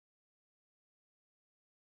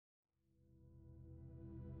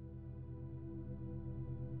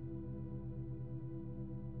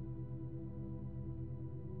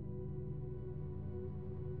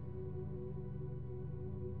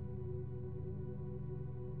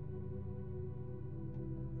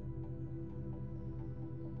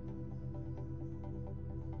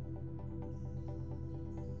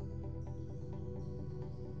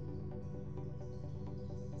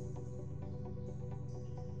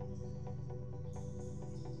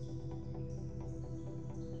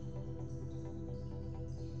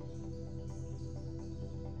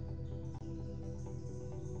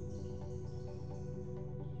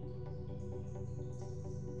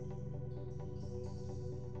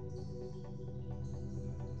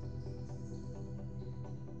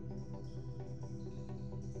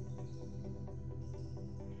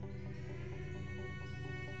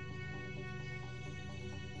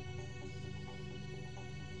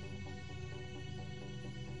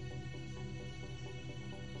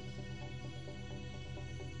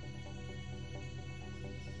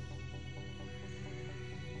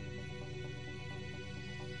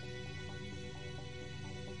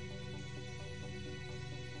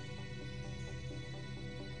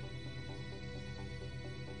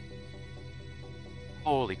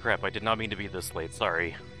Holy crap, I did not mean to be this late,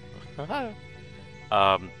 sorry. I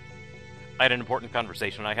had an important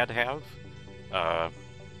conversation I had to have, uh,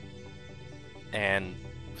 and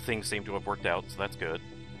things seem to have worked out, so that's good.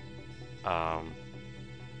 Um,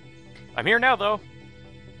 I'm here now, though.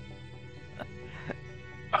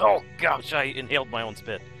 Oh gosh, I inhaled my own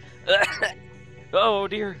spit. Oh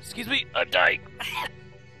dear, excuse me, I'm dying.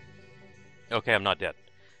 Okay, I'm not dead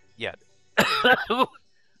yet.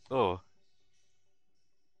 Oh,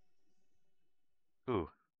 ooh,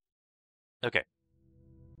 okay.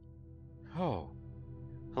 Oh,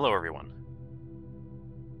 hello everyone.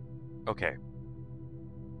 Okay,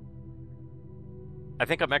 I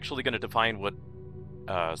think I'm actually going to define what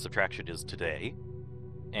subtraction is today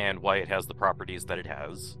and why it has the properties that it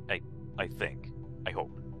has. I think, I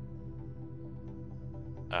hope.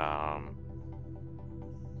 Um,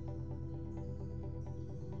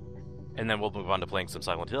 and then we'll move on to playing some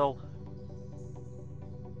Silent Hill.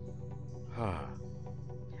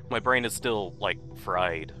 My brain is still like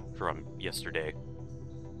fried from yesterday.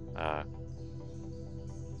 Uh,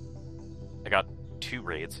 I got 2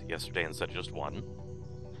 raids yesterday instead of just one.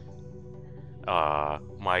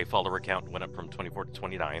 My follower count went up from 24 to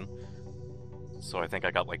 29, so I think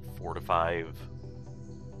I got like 4 to 5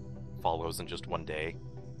 follows in just one day,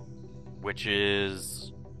 which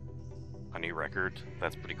is a new record.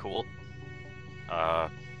 That's pretty cool.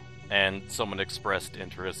 And someone expressed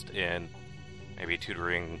interest in maybe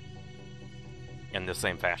tutoring in the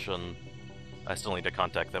same fashion. I still need to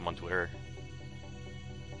contact them on Twitter.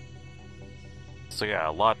 So yeah,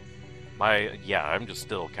 a lot. I'm just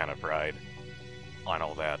still kind of fried on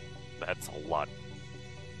all that. That's a lot.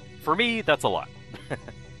 For me, that's a lot.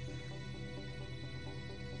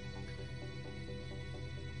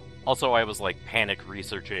 Also, I was like panic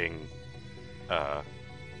researching uh,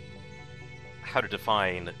 how to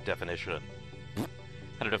define definition,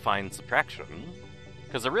 how to define subtraction,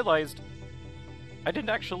 because I realized I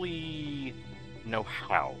didn't actually know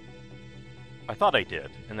how. I thought I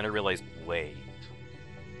did, and then I realized, wait.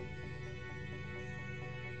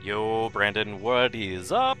 Yo, Brandon, what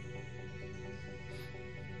is up?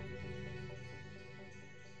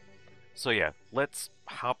 So yeah, let's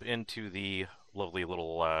hop into the lovely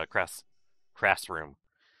little crass room.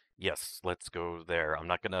 Yes, let's go there. I'm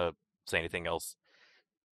not gonna say anything else.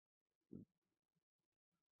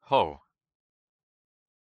 Oh,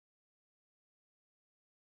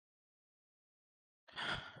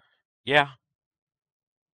 yeah,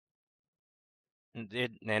 and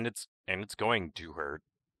it's going to hurt,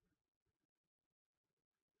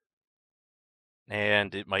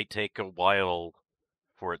 and it might take a while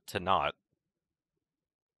for it to not.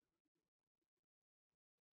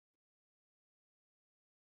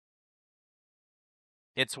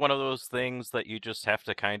 It's one of those things that you just have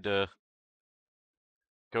to kind of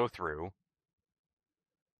go through.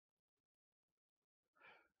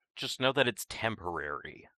 Just know that it's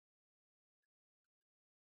temporary.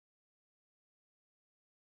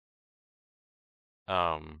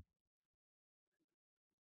 Um,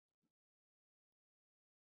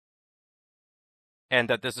 and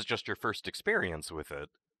that this is just your first experience with it.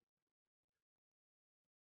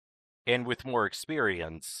 And with more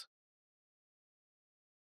experience,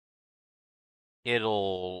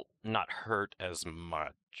 it'll not hurt as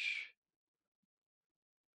much.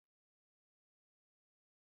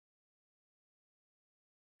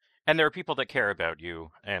 And there are people that care about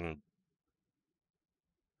you and,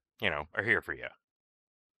 are here for you.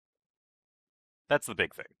 That's the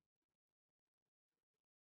big thing.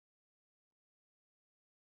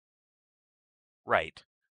 Right.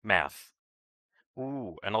 Math.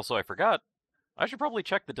 Ooh, and also I forgot. I should probably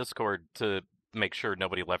check the Discord to make sure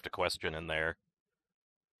nobody left a question in there.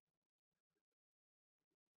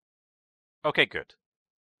 Okay, good.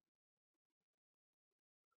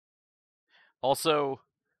 Also,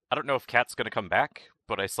 I don't know if Kat's gonna come back,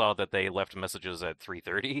 but I saw that they left messages at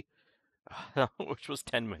 3:30, which was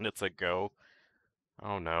 10 minutes ago.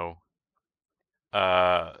 Oh no.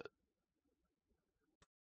 Uh,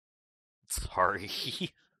 sorry.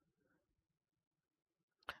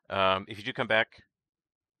 If you do come back,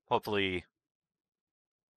 hopefully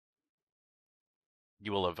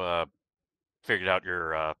you will have figured out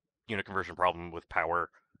your unit conversion problem with power.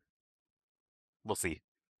 We'll see.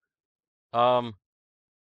 Um,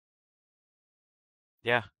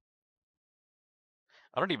 yeah,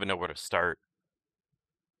 I don't even know where to start.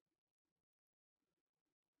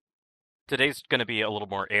 Today's gonna be a little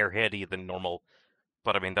more airheady than normal,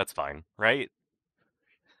 but I mean that's fine, right?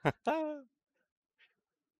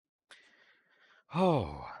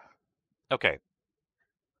 Oh, okay.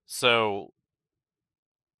 So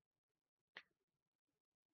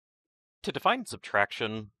To define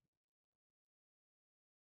subtraction,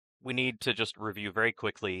 we need to just review very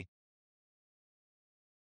quickly.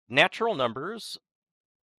 Natural numbers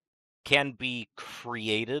can be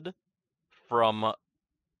created from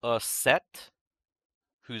a set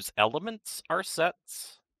whose elements are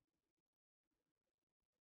sets.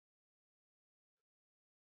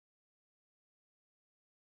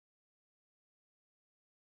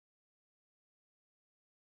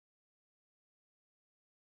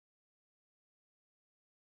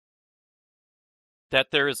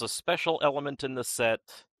 That there is a special element in the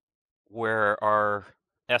set where our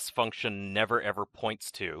S function never ever points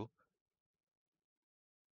to,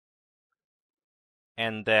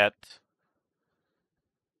 and that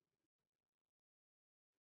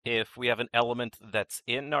if we have an element that's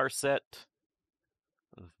in our set,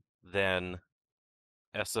 then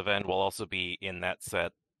S of n will also be in that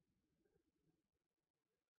set.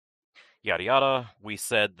 Yada yada. We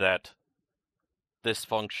said that this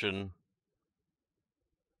function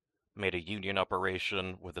made a union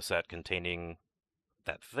operation with a set containing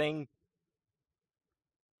that thing.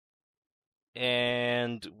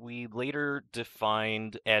 And we later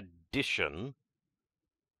defined addition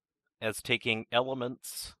as taking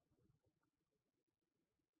elements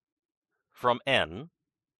from n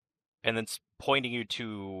and then pointing you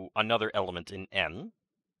to another element in n.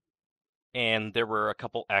 And there were a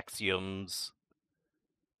couple axioms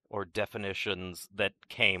or definitions that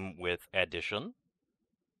came with addition.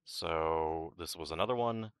 So this was another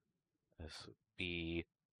one. B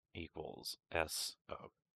equals S of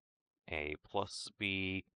A plus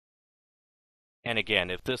B. And again,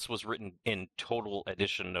 if this was written in total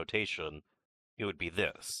addition notation, it would be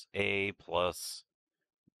this. A plus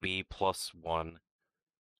B plus 1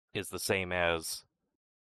 is the same as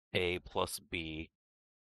A plus B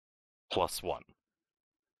plus 1.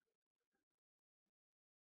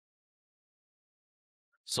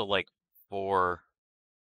 So like 4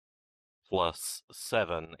 plus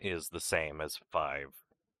 7 is the same as 5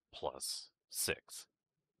 plus 6.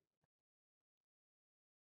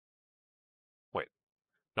 Wait,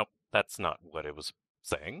 nope, that's not what it was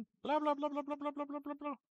saying. Blah, blah, blah, blah, blah, blah, blah, blah, blah,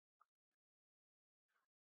 blah.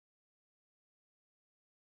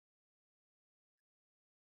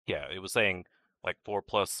 Yeah, it was saying like 4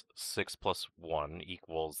 plus 6 plus 1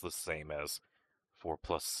 equals the same as 4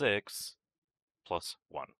 plus 6 plus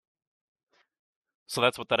 1. So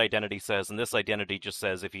that's what that identity says, and this identity just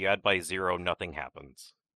says if you add by 0, nothing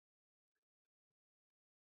happens.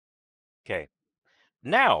 Okay.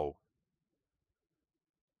 Now,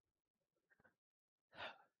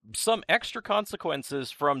 some extra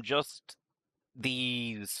consequences from just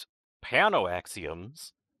these Pano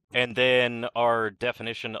axioms, and then our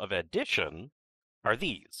definition of addition are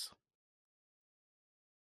these.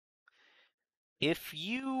 If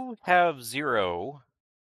you have 0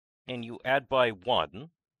 and you add by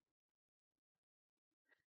 1,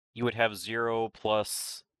 you would have 0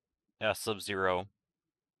 plus S of 0.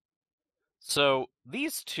 So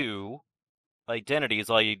these two identities,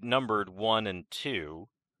 I numbered 1 and 2.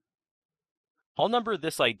 I'll number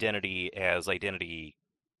this identity as identity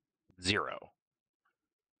 0.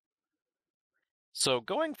 So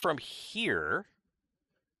going from here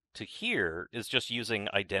to here is just using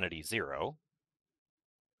identity 0.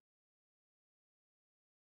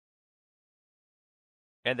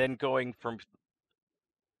 And then going from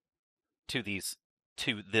to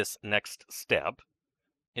this next step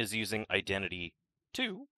is using identity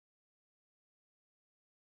 2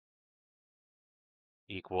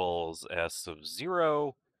 equals S of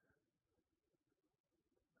 0.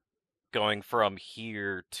 Going from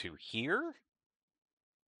here to here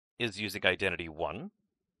is using identity 1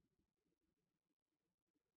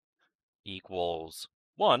 equals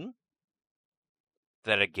 1.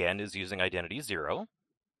 That again is using identity 0.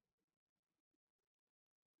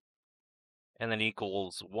 And then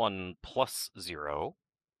equals 1 plus 0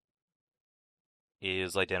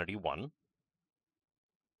 is identity 1.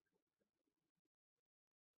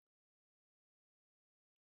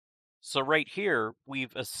 So right here,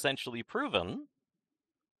 we've essentially proven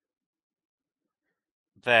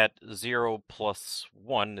that 0 plus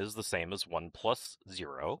 1 is the same as 1 plus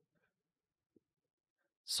 0.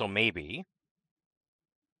 So maybe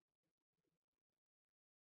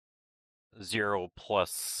 0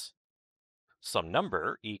 plus some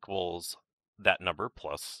number equals that number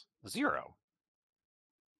plus 0.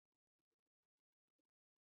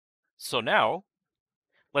 So now,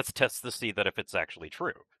 let's test to see that if it's actually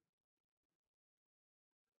true.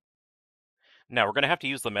 Now, we're going to have to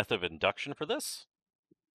use the method of induction for this.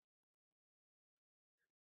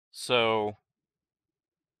 So,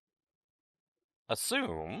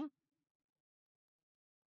 assume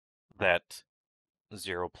that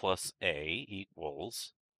 0 plus a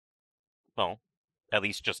equals, well, at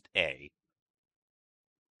least just a.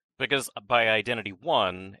 Because by identity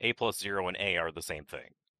 1, a plus 0 and a are the same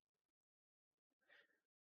thing.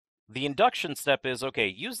 The induction step is, okay,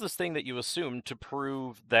 use this thing that you assumed to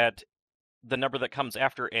prove that the number that comes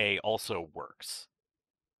after a also works.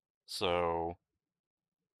 So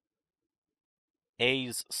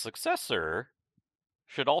a's successor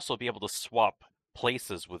should also be able to swap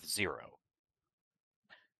places with 0.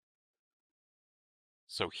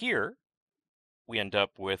 So here, we end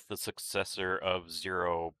up with the successor of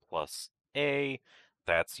 0 plus a.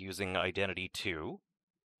 That's using identity 2.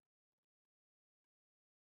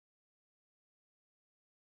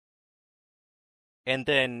 And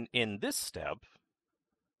then in this step,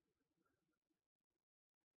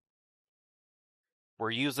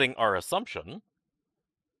 we're using our assumption.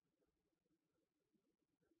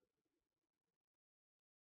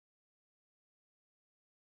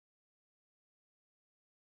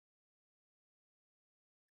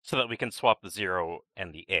 So that we can swap the 0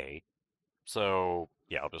 and the a. So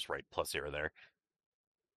yeah, I'll just write plus 0 there.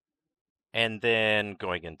 And then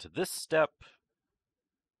going into this step,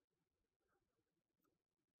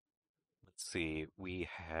 let's see, we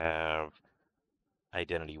have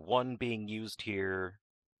identity 1 being used here.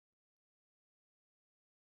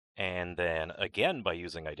 And then again by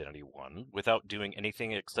using identity 1 without doing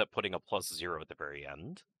anything except putting a plus 0 at the very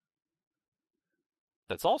end.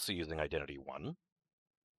 That's also using identity 1.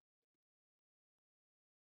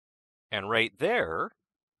 And right there,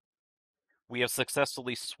 we have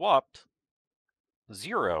successfully swapped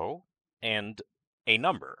 0 and a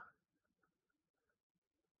number.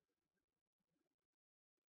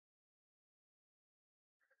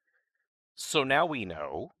 So now we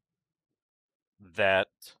know that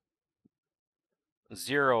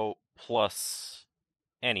 0 plus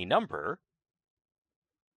any number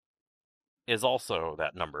is also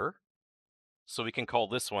that number. So we can call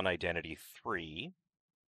this one identity 3.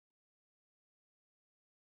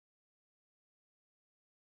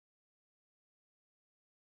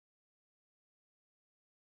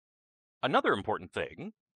 Another important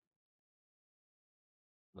thing,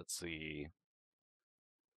 let's see,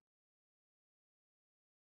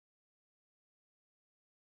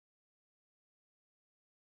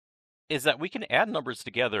 is that we can add numbers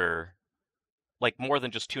together, like more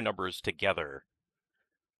than just two numbers together.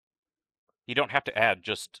 You don't have to add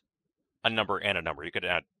just a number and a number. You could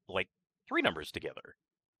add like three numbers together.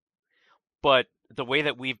 But the way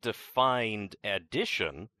that we've defined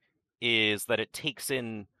addition is that it takes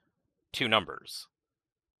in two numbers.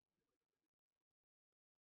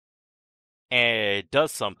 And it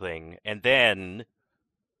does something, and then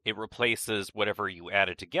it replaces whatever you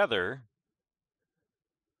added together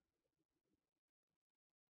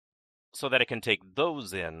so that it can take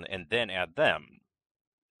those in and then add them.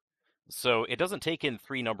 So it doesn't take in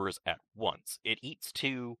three numbers at once. It eats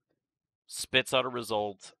two, spits out a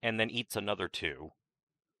result, and then eats another two,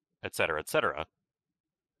 etc., etc.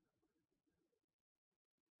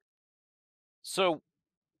 So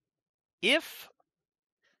if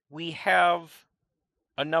we have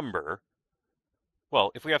a number,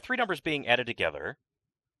 well, if we have three numbers being added together,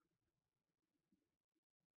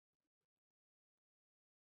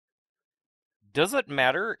 does it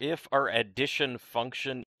matter if our addition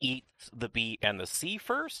function eats the b and the c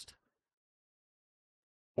first?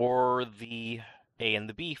 Or the a and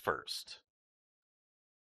the b first?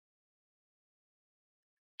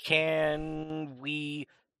 Can we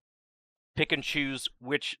pick and choose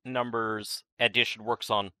which numbers addition works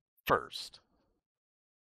on first?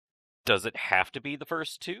 Does it have to be the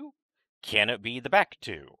first two? Can it be the back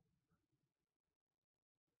two?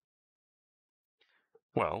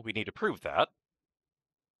 Well, we need to prove that.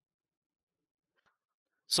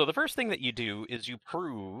 So the first thing that you do is you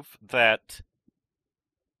prove that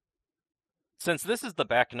since this is the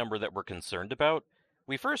back number that we're concerned about,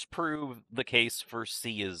 we first prove the case for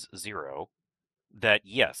c is 0, that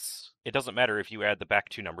yes, it doesn't matter if you add the back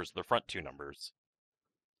two numbers or the front two numbers.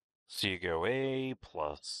 So you go a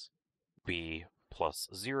plus b plus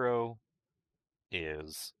 0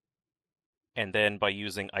 is, and then by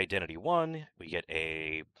using identity 1, we get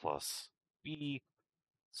a plus b,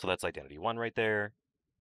 so that's identity 1 right there.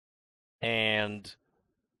 And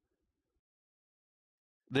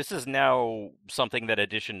this is now something that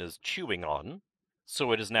addition is chewing on,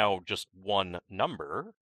 so it is now just one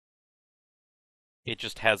number. It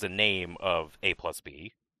just has a name of a plus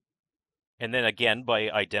b. And then again, by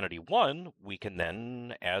identity 1, we can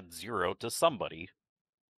then add 0 to somebody.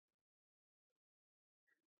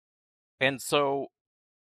 And so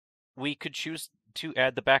we could choose to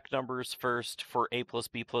add the back numbers first for a plus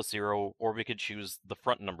b plus 0, or we could choose the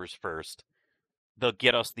front numbers first. They'll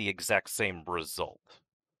get us the exact same result.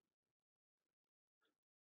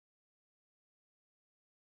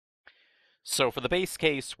 So for the base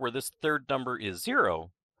case where this third number is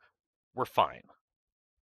 0, we're fine.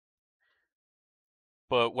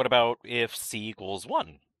 But what about if c equals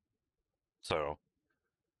 1? So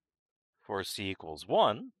for c equals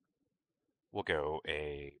 1, we'll go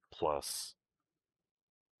a plus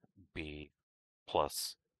b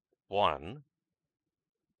plus 1.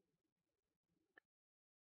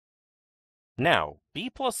 Now, b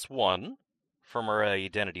plus 1 from our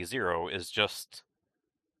identity 0 is just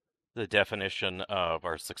the definition of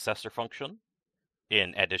our successor function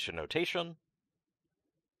in addition notation.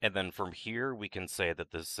 And then from here, we can say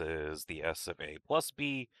that this is the s of a plus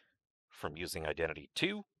b from using identity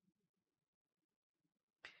 2.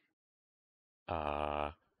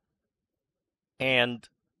 And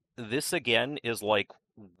this, again, is like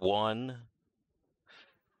one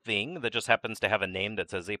thing that just happens to have a name that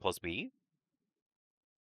says a plus b.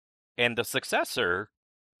 And the successor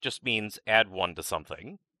just means add 1 to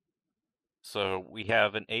something. So we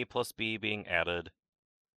have an a plus b being added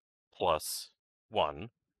plus 1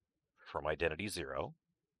 from identity 0.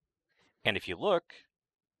 And if you look,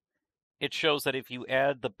 it shows that if you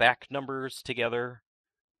add the back numbers together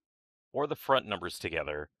or the front numbers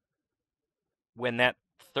together, when that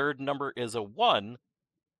third number is a 1,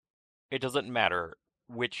 it doesn't matter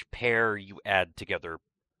which pair you add together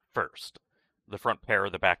first. The front pair or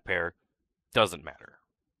the back pair doesn't matter.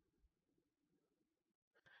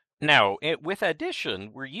 Now, with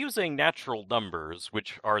addition, we're using natural numbers,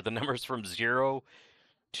 which are the numbers from 0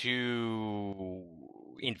 to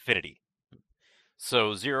infinity.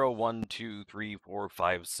 So 0, 1, 2, 3, 4,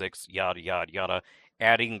 5, 6, yada, yada, yada,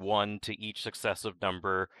 adding 1 to each successive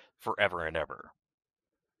number forever and ever.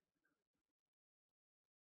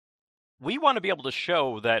 We want to be able to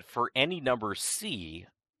show that for any number c,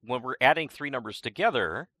 when we're adding 3 numbers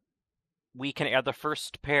together, we can add the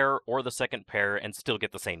first pair or the second pair and still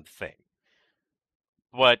get the same thing.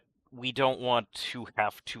 But we don't want to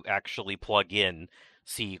have to actually plug in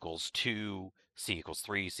c equals 2, c equals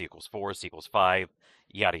 3, c equals 4, c equals 5,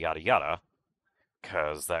 yada, yada, yada,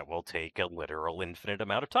 because that will take a literal infinite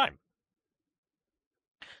amount of time.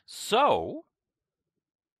 So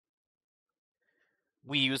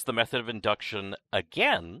we use the method of induction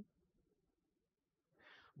again.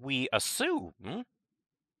 We assume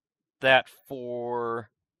that for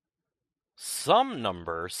some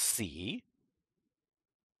number c,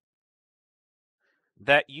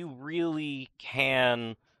 that you really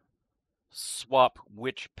can swap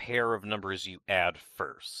which pair of numbers you add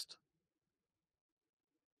first.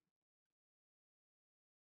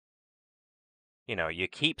 You know, you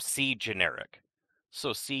keep c generic.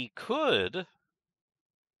 So c could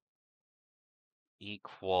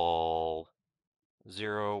equal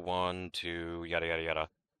 0, 1, 2, yada, yada, yada.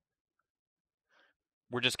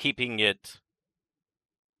 We're just keeping it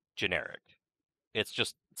generic. It's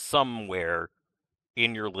just somewhere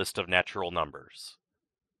in your list of natural numbers.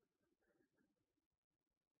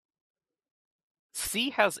 C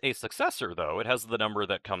has a successor, though. It has the number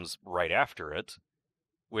that comes right after it,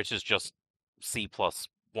 which is just c plus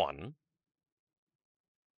 1.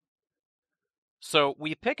 So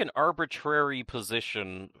we pick an arbitrary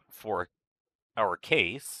position for our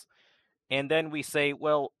case, and then we say,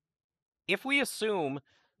 well, if we assume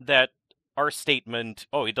that our statement,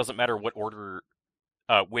 oh, it doesn't matter what order,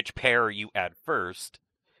 which pair you add first,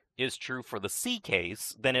 is true for the C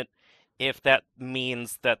case, then if that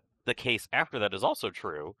means that the case after that is also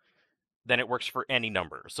true, then it works for any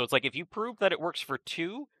number. So it's like if you prove that it works for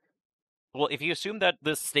 2, well, if you assume that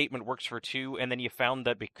this statement works for 2, and then you found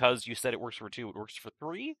that because you said it works for 2, it works for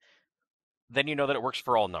 3, then you know that it works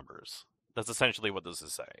for all numbers. That's essentially what this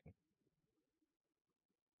is saying.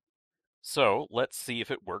 So let's see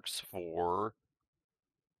if it works for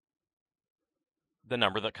the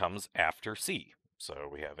number that comes after C. So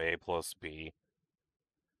we have a plus b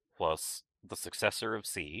plus the successor of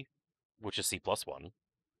c, which is c plus 1.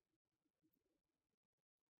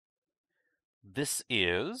 This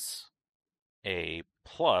is a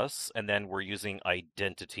plus, and then we're using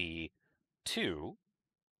identity 2,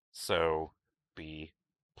 so b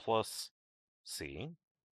plus c.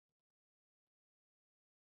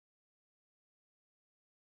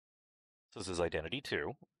 This is identity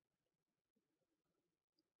 2.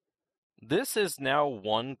 This is now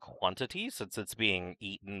one quantity since it's being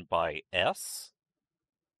eaten by s.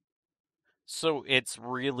 So it's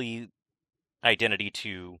really identity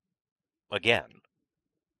 2 again.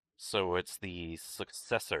 So it's the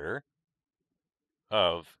successor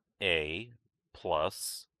of A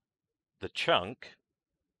plus the chunk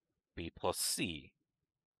B plus C.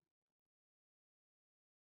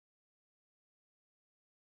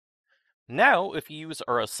 Now, if you use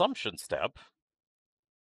our assumption step,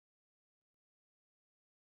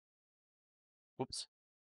 whoops.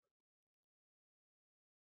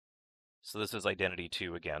 So this is identity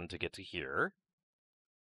 2 again to get to here.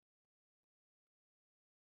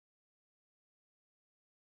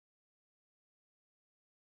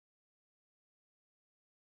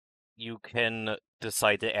 You can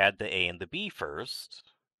decide to add the A and the B first.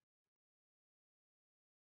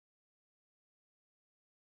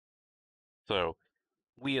 So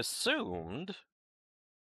we assumed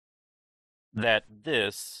that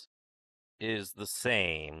this is the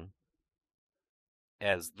same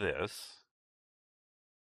as this.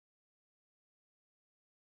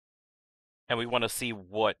 And we want to see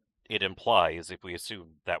what it implies if we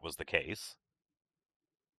assume that was the case.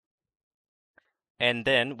 And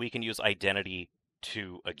then we can use identity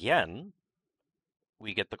 2 again.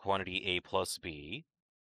 We get the quantity A plus B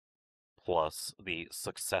plus the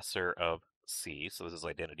successor of C. So this is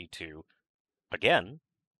identity 2 again.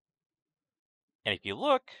 And if you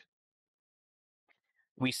look,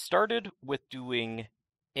 we started with doing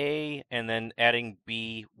A and then adding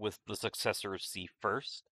B with the successor of C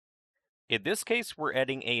first. In this case, we're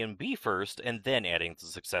adding A and B first and then adding the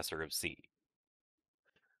successor of C.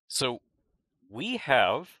 So we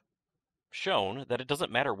have shown that it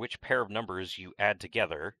doesn't matter which pair of numbers you add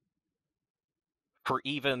together for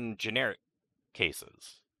even generic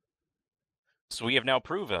cases. So we have now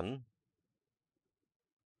proven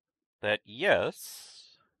that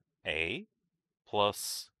yes, A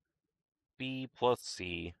plus B plus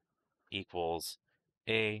C equals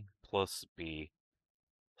A plus B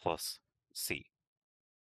plus C.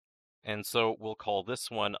 And so we'll call this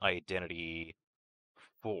one identity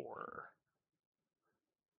 4.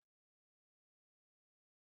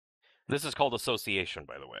 This is called association,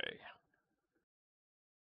 by the way.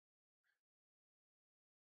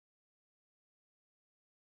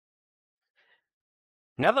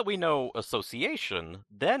 Now that we know association,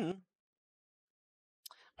 then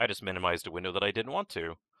I just minimized a window that I didn't want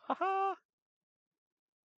to. Haha!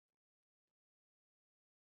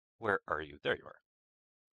 Where are you? There you are.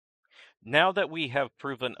 Now that we have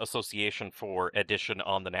proven association for addition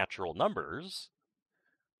on the natural numbers,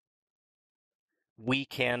 we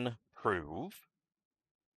can prove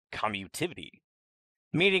commutivity,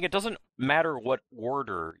 meaning it doesn't matter what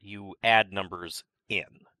order you add numbers in.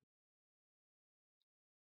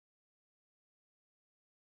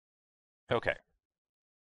 Okay.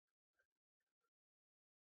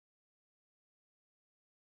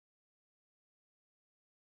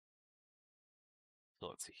 So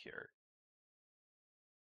let's see here.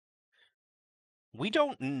 We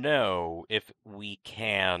don't know if we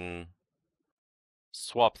can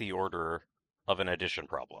swap the order of an addition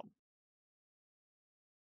problem.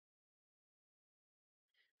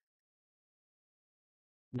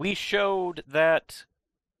 We showed that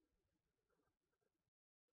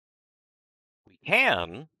we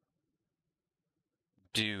can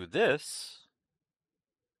do this,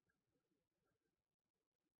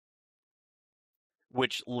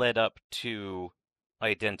 which led up to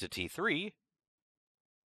identity 3.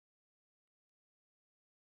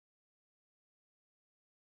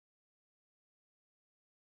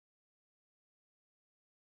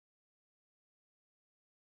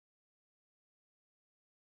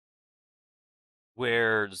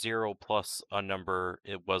 Where 0 plus a number,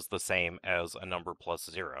 it was the same as a number plus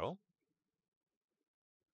 0.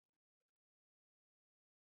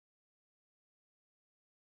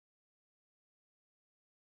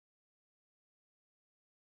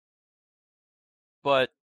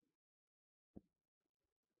 But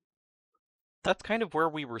that's kind of where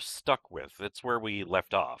we were stuck with. It's where we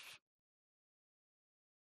left off.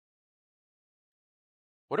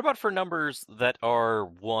 What about for numbers that are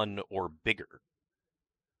 1 or bigger?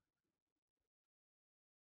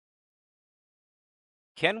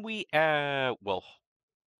 Can we well,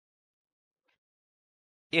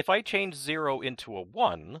 if I change 0 into a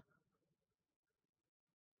 1,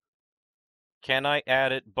 can I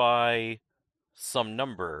add it by some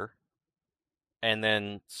number and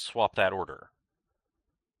then swap that order?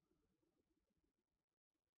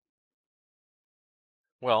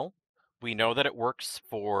 Well, we know that it works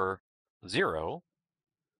for 0,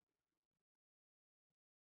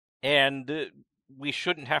 and we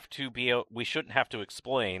shouldn't have to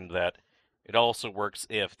explain that it also works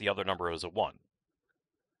if the other number is a 1.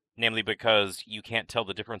 Namely because you can't tell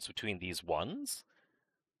the difference between these ones.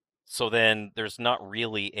 So then there's not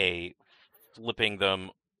really a flipping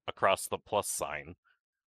them across the plus sign.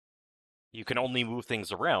 You can only move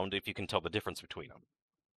things around if you can tell the difference between them.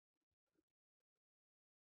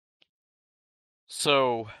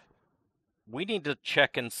 So we need to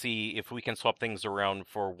check and see if we can swap things around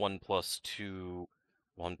for 1 plus 2,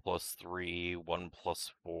 1 plus 3, 1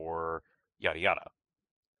 plus 4, yada yada.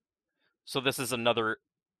 So this is another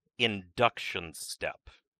induction step.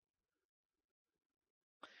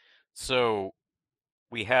 So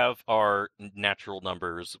we have our natural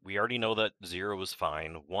numbers. We already know that 0 is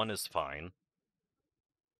fine, 1 is fine.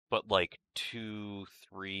 But like 2,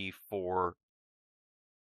 3, 4,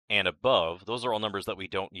 and above, those are all numbers that we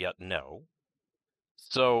don't yet know.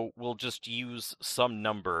 So we'll just use some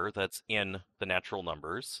number that's in the natural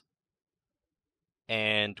numbers,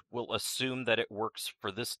 and we'll assume that it works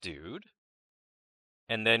for this dude,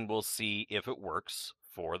 and then we'll see if it works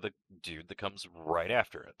for the dude that comes right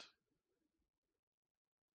after it.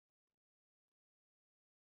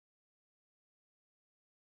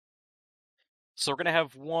 So we're going to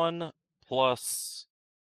have 1 plus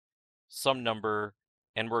some number,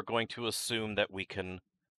 and we're going to assume that we can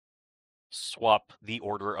swap the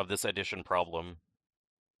order of this addition problem.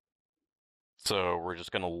 So we're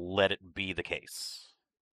just going to let it be the case.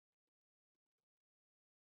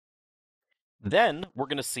 Then we're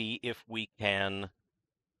going to see if we can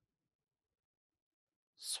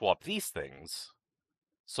swap these things.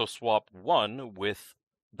 So swap 1 with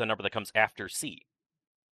the number that comes after C.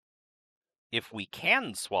 If we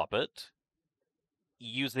can swap it,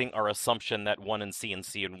 using our assumption that 1 and C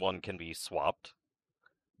and 1 can be swapped,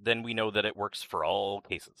 then we know that it works for all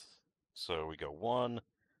cases. So we go 1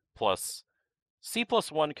 plus C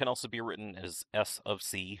plus 1 can also be written as S of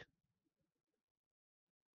C.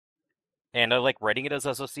 And I like writing it as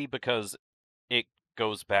S of C because it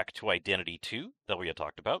goes back to identity 2 that we had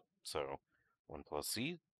talked about. So 1 plus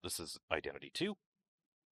C, this is identity 2.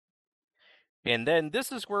 And then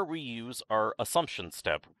this is where we use our assumption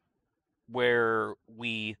step, where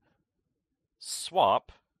we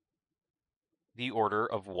swap the order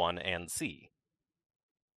of 1 and C.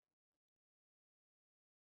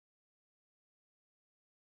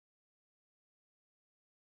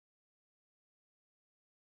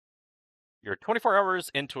 You're 24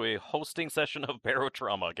 hours into a hosting session of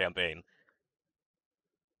Barotrauma campaign.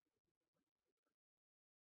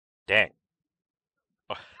 Dang.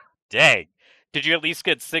 Dang. Did you at least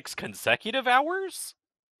get 6 consecutive hours?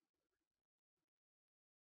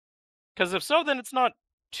 Because if so, then it's not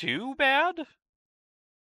too bad.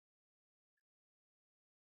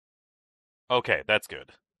 Okay, that's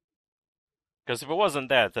good. Because if it wasn't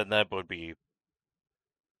that, then that would be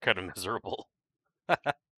kind of miserable.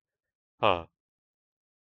 Huh.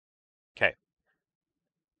 Okay.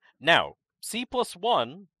 Now, C plus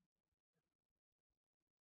 1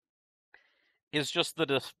 is just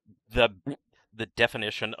the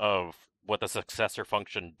definition of what the successor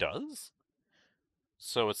function does.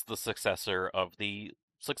 So it's the successor of the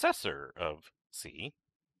successor of C.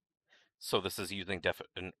 So this is using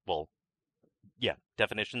definition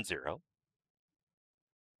 0.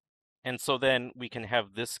 And so then we can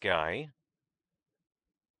have this guy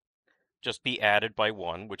just be added by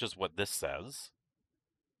 1, which is what this says.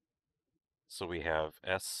 So we have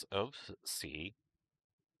S of C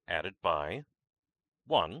added by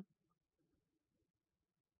 1.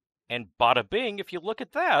 And bada bing, if you look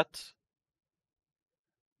at that,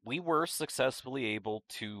 we were successfully able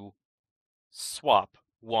to swap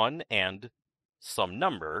 1 and some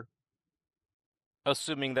number,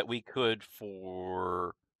 assuming that we could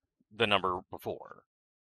for the number before.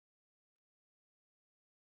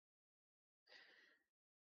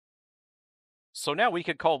 So now we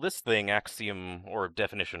could call this thing axiom or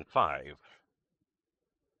definition 5.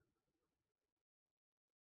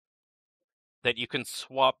 That you can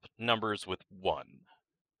swap numbers with 1.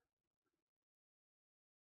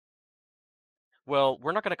 Well,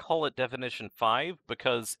 we're not going to call it definition 5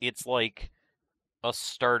 because it's like a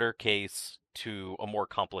starter case to a more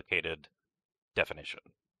complicated definition.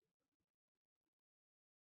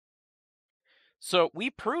 So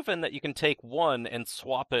we've proven that you can take 1 and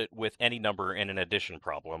swap it with any number in an addition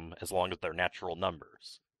problem as long as they're natural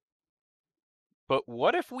numbers. But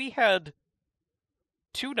what if we had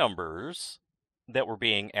 2 numbers that were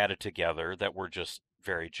being added together that were just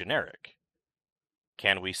very generic?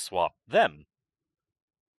 Can we swap them?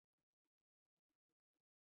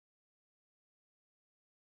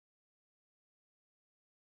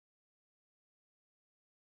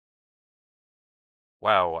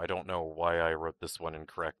 Wow, I don't know why I wrote this one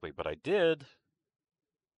incorrectly, but I did.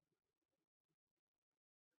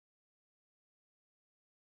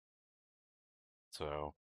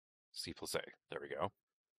 So C plus A. There we go.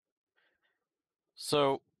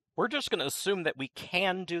 So we're just going to assume that we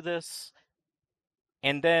can do this,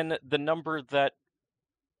 and then the number that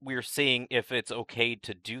we're seeing if it's okay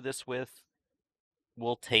to do this with,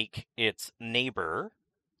 we'll take its neighbor,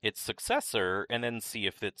 its successor, and then see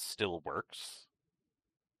if it still works.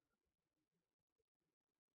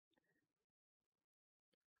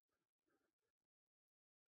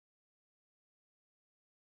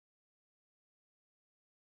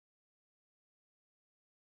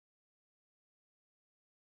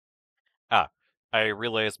 Ah, I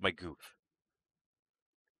realized my goof.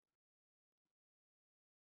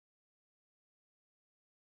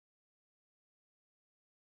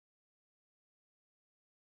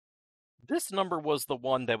 This number was the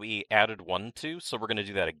one that we added 1 to, so we're going to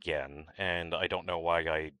do that again, and I don't know why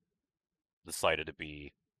I decided to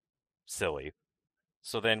be silly.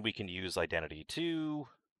 So then we can use identity 2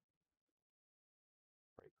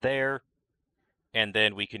 right there, and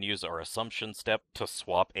then we can use our assumption step to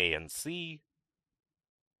swap A and C.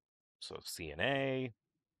 So C and A.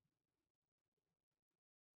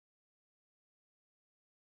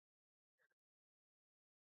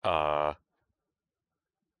 Uh,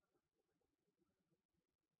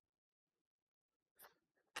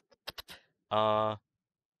 uh,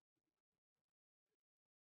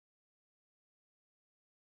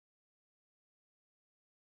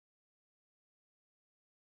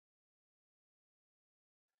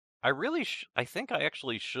 I think I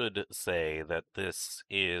actually should say that this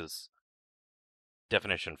is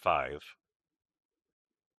definition 5.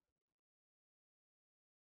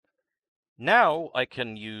 Now I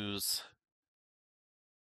can use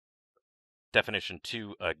definition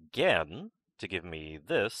 2 again to give me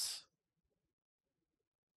this.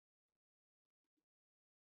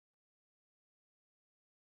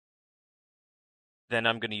 Then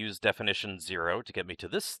I'm going to use definition 0 to get me to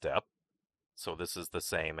this step. So this is the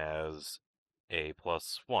same as A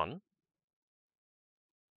plus 1.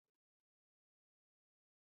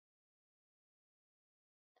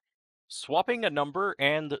 Swapping a number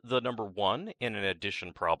and the number 1 in an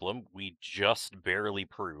addition problem, we just barely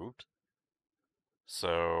proved.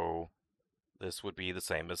 So this would be the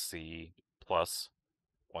same as C plus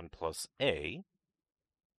 1 plus A.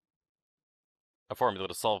 A formula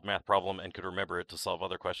to solve math problem and could remember it to solve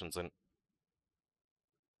other questions. And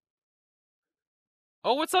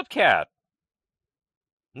oh, what's up, cat?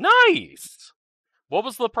 Nice. What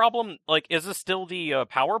was the problem? Like, is this still the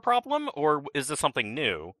power problem, or is this something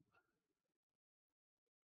new?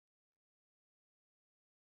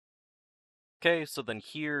 Okay, so then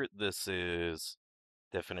here, this is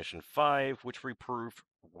definition 5, which we proved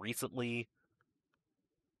recently.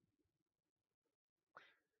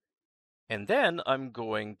 And then I'm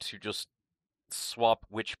going to just swap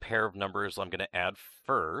which pair of numbers I'm going to add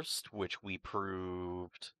first, which we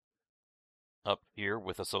proved up here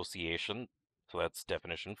with association. So that's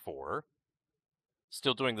definition 4.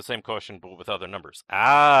 Still doing the same question, but with other numbers.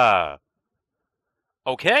 Ah,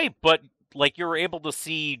 okay, but like you were able to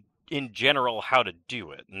see in general how to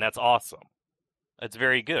do it, and that's awesome. That's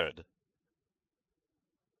very good.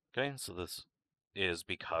 Okay, so this is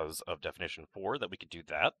because of definition 4 that we could do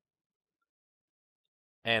that.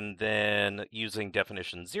 And then using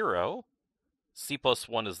definition 0, C plus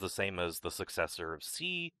 1 is the same as the successor of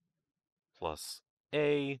C plus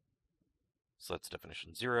A. So that's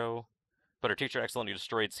definition 0. But our teacher accidentally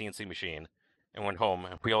destroyed CNC machine and went home,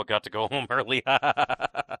 and we all got to go home early.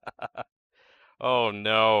 Oh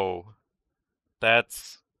no.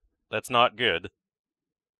 That's not good.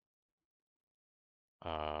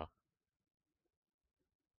 Uh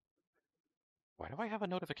why do I have a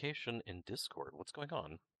notification in Discord? What's going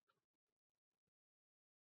on?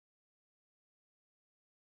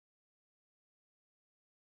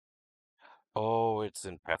 Oh, it's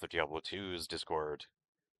in Path of Diablo 2's Discord.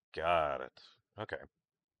 Got it. Okay.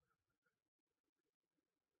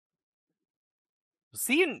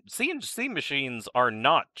 CNC machines are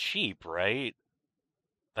not cheap, right?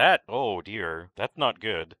 Oh dear, that's not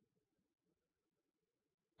good.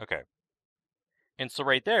 Okay. And so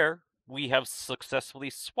right there, we have successfully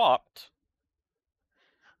swapped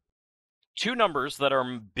two numbers that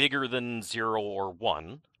are bigger than 0 or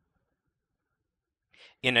 1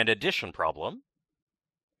 in an addition problem.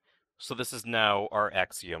 So this is now our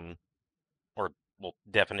axiom, or, well,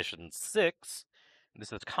 definition 6.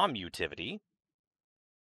 This is commutivity.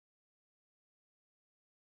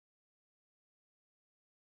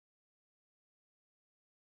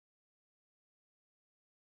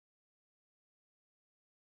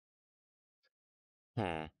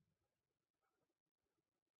 Hmm.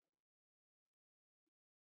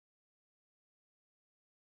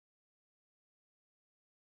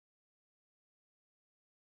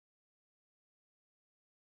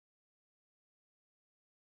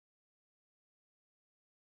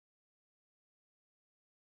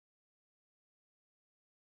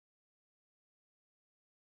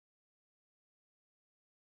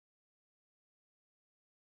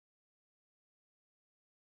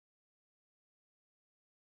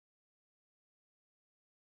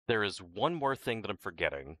 There is one more thing that I'm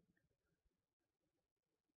forgetting,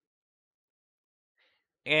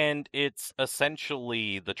 and it's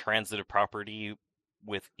essentially the transitive property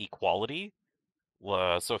with equality.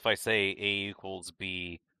 So if I say A equals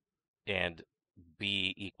B and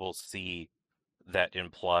B equals C, that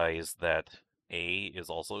implies that A is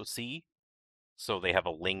also C. So they have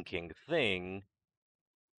a linking thing.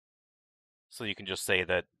 So you can just say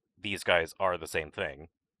that these guys are the same thing.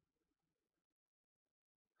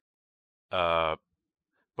 Uh,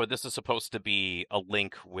 but this is supposed to be a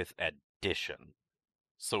link with addition.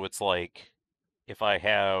 So it's like if I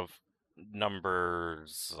have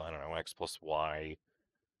numbers, I don't know, x plus y,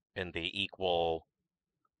 and they equal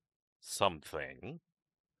something,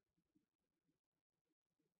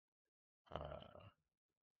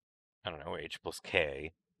 I don't know, h plus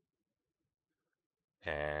k,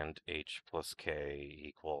 and h plus k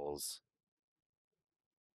equals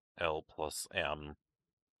l plus m,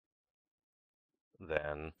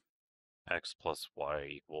 then x plus y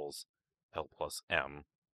equals l plus m.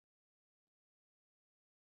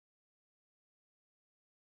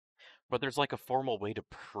 But there's like a formal way to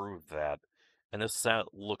prove that, and this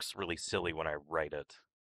looks really silly when I write it.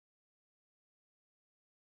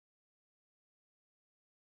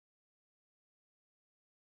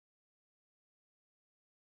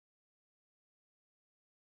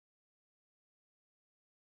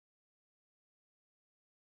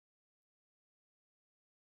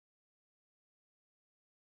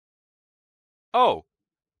 Oh,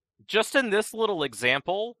 just in this little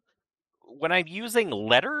example, when I'm using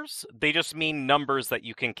letters, they just mean numbers that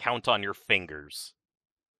you can count on your fingers.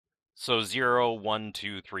 So 0, 1,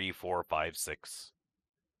 2, 3, 4, 5, 6.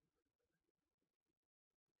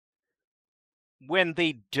 When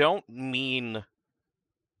they don't mean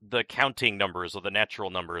the counting numbers or the natural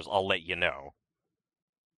numbers, I'll let you know.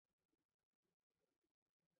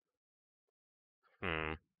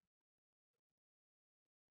 Hmm.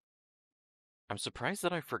 I'm surprised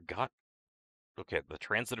that I forgot. Okay, the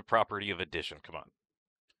transitive property of addition. Come on.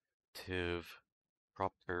 Transitive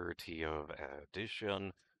property of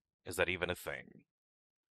addition. Is that even a thing?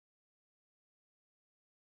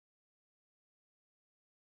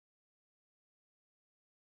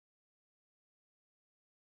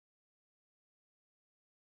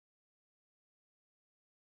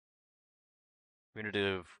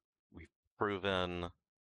 Commutative, we've proven.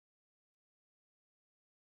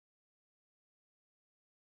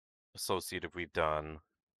 Associative, we've done.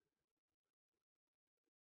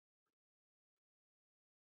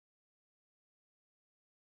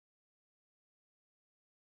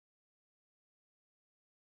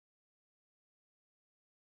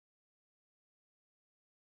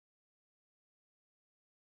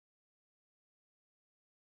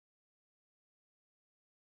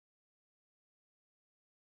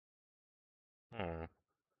 Hmm.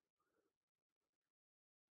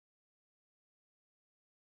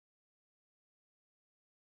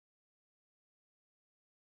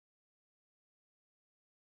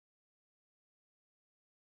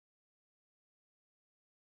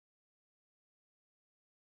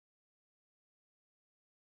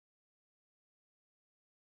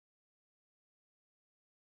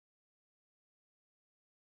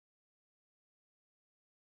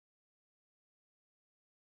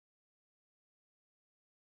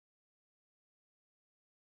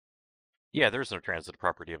 Yeah, there's no transitive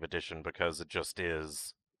property of addition because it just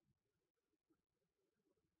is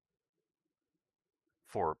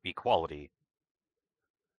for equality.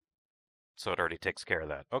 So it already takes care of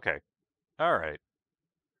that. Okay. All right.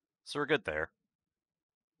 So we're good there.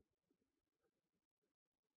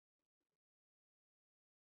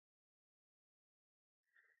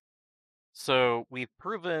 So we've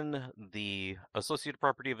proven the associative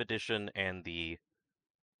property of addition and the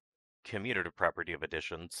commutative property of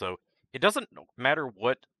addition. So it doesn't matter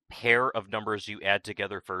what pair of numbers you add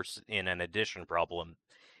together first in an addition problem,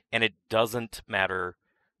 and it doesn't matter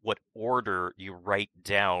what order you write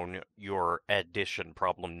down your addition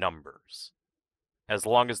problem numbers, as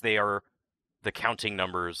long as they are the counting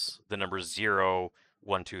numbers, the numbers 0,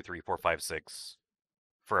 1, 2, 3, 4, 5, 6,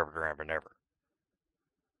 forever and ever and ever.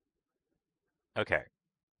 Okay,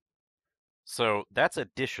 so that's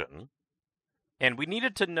addition. And we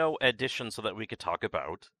needed to know addition so that we could talk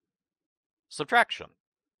about subtraction.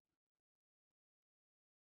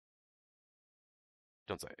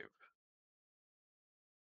 Don't save.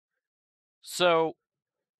 So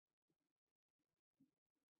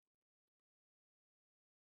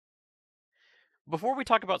before we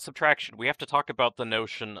talk about subtraction, we have to talk about the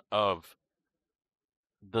notion of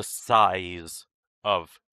the size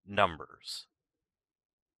of numbers.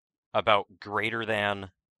 About greater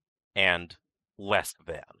than and less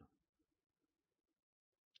than.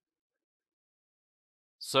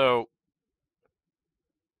 So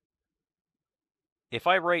if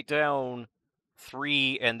I write down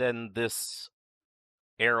 3 and then this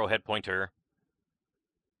arrowhead pointer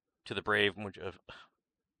to the brave, which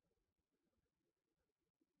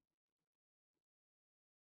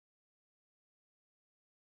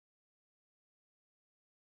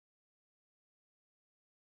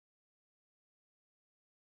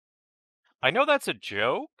I know that's a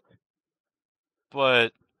joke,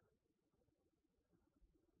 but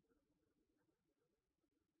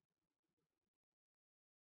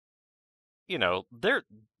you know, they're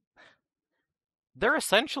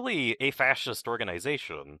essentially a fascist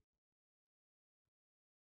organization.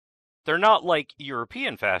 They're not like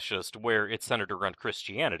European fascist where it's centered around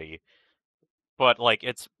Christianity, but like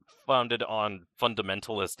it's founded on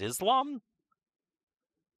fundamentalist Islam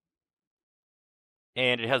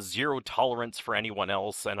and it has zero tolerance for anyone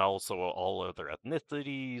else and also all other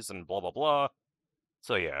ethnicities and blah blah blah.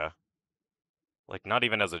 So yeah, like not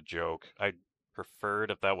even as a joke. I'd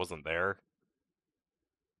preferred if that wasn't there.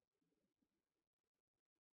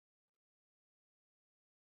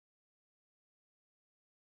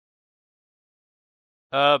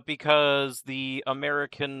 Because the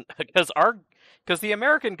American because the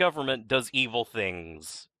American government does evil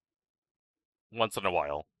things once in a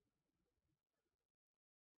while.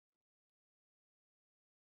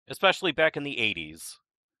 Especially back in the 80s.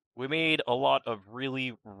 We made a lot of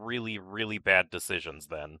really, really, really bad decisions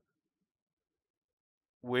then,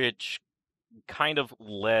 which kind of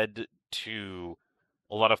led to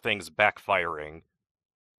a lot of things backfiring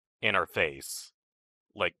in our face,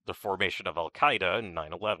 like the formation of Al Qaeda in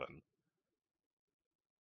 9/11.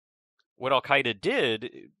 What Al Qaeda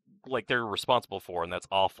did, like they're responsible for, and that's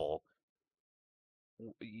awful.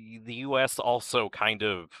 The US also kind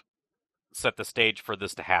of set the stage for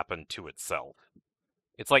this to happen to itself.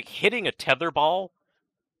 It's like hitting a tether ball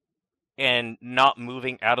and not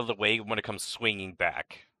moving out of the way when it comes swinging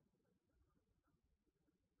back.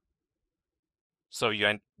 So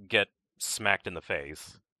you get smacked in the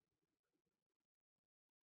face.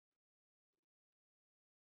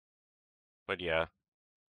 But yeah.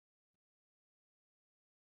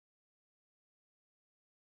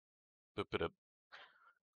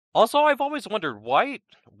 Also, I've always wondered why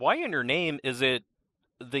in your name is it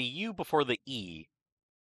the U before the E?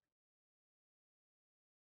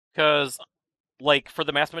 Because like for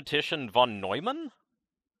the mathematician von Neumann,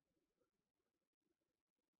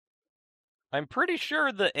 I'm pretty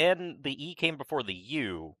sure the E came before the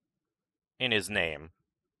U in his name.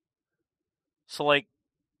 So like,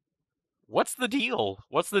 what's the deal?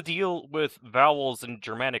 What's the deal with vowels in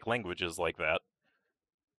Germanic languages like that?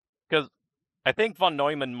 Because I think von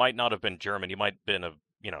Neumann might not have been German. He might have been of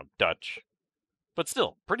Dutch, but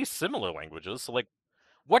still pretty similar languages. So like,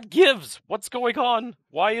 what gives? What's going on?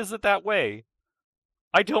 Why is it that way?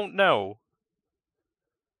 I don't know.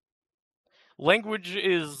 Language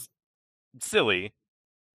is silly.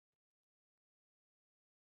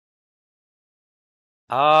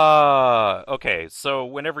 Ah, okay. So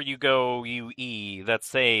whenever you go UE, that's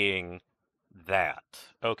saying that.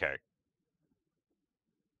 Okay.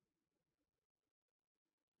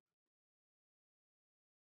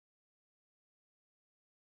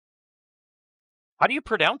 How do you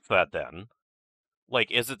pronounce that then?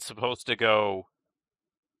 Like, is it supposed to go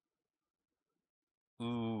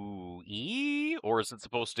ooh e, or is it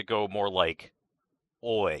supposed to go more like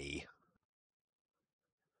oi?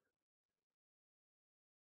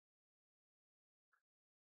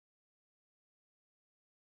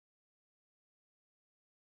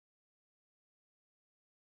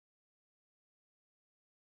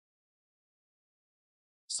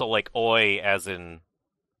 So like oi as in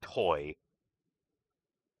toy.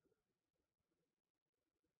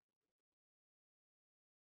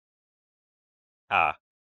 Ah.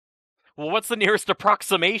 Well, what's the nearest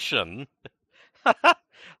approximation?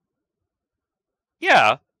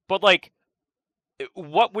 Yeah, but like,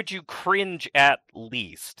 what would you cringe at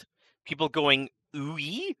least? People going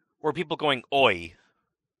ooey or people going oi?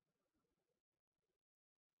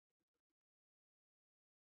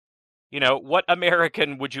 What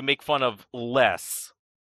American would you make fun of less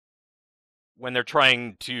when they're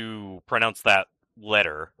trying to pronounce that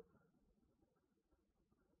letter?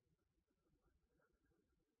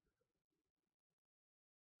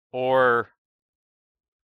 Or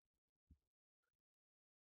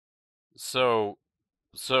so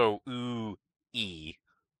ooh e.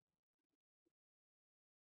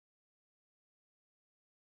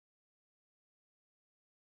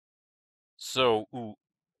 So ooh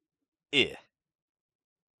I.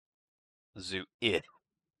 It.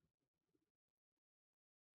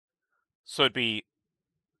 So it'd be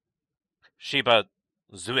Shiba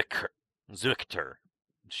Zuikr. Zuikter.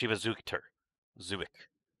 Shiba Zuikter. Zuik.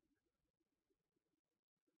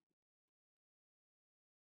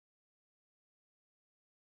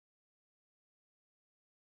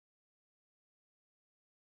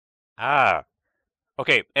 Ah.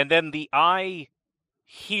 Okay, and then the I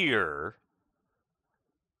here,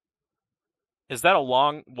 is that a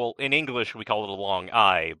long, well, in English we call it a long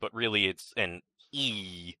I, but really it's an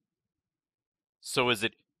E. So is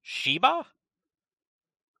it Shiba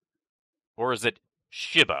or is it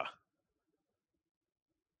Shiba?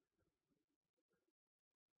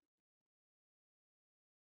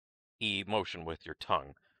 E motion with your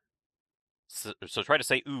tongue. So try to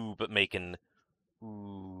say ooh, but make an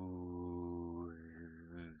ooh.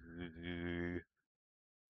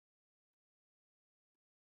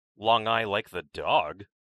 Long I like the dog.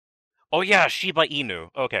 Oh yeah, Shiba Inu.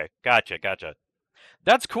 Okay, gotcha.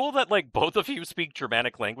 That's cool that like both of you speak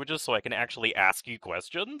Germanic languages, so I can actually ask you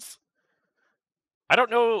questions. I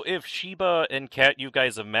don't know if Shiba and Kat you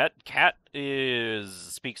guys have met. Kat is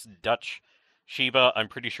speaks Dutch. Shiba, I'm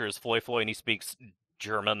pretty sure is Floy Floy, and he speaks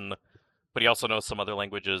German, but he also knows some other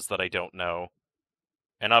languages that I don't know.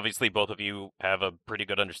 And obviously, both of you have a pretty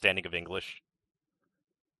good understanding of English.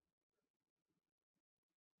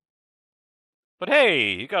 But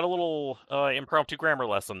hey, you got a little impromptu grammar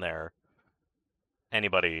lesson there.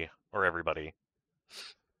 Anybody or everybody.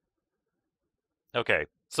 Okay,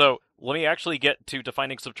 so let me actually get to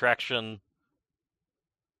defining subtraction.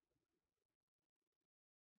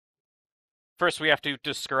 First, we have to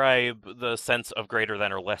describe the sense of greater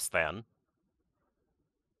than or less than.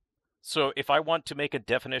 So if I want to make a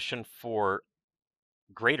definition for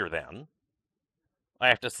greater than, I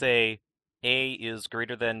have to say A is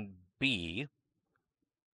greater than B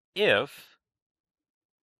if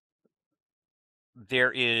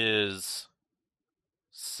there is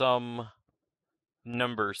some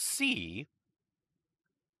number C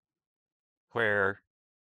where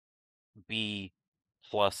B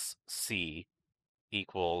plus C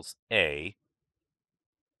equals A,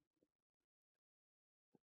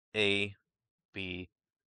 B,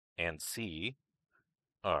 and C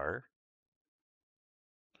are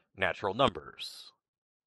natural numbers,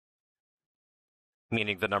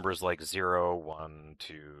 meaning the numbers like 0, 1,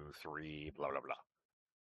 2, 3, blah, blah, blah.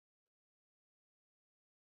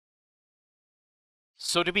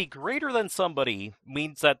 So to be greater than somebody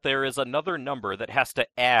means that there is another number that has to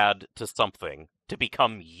add to something to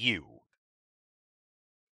become you.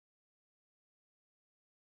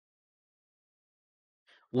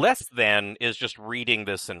 Less than is just reading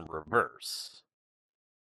this in reverse.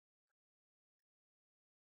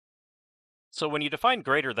 So when you define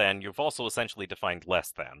greater than, you've also essentially defined less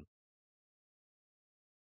than.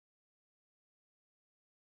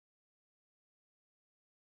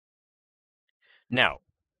 Now,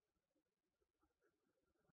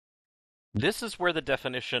 this is where the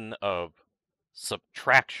definition of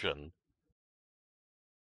subtraction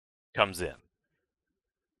comes in.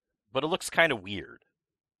 But it looks kind of weird.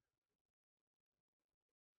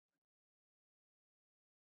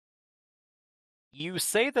 You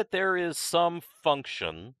say that there is some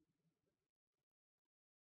function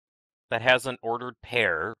that has an ordered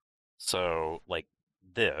pair, so like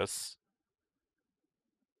this,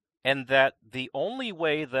 and that the only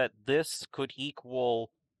way that this could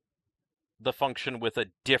equal the function with a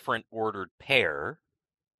different ordered pair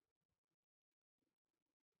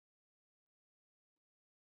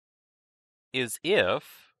is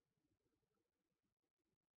if,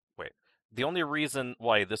 wait, the only reason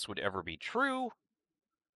why this would ever be true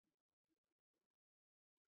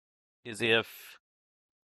is if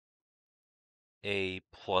A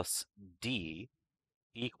plus D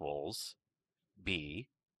equals B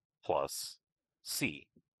plus C.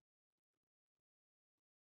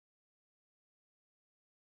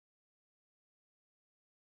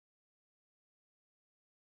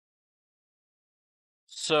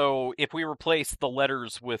 So if we replace the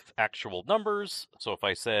letters with actual numbers, so if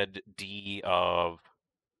I said D of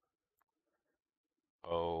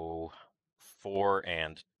 4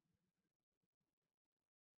 and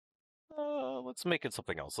let's make it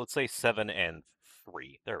something else. Let's say 7 and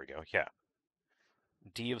 3. There we go. Yeah.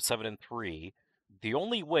 D of 7 and 3. The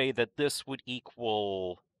only way that this would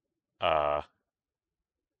equal uh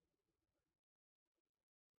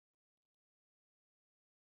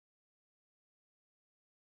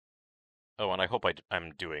oh, and I hope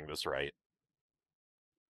I'm doing this right.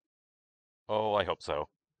 Oh, I hope so.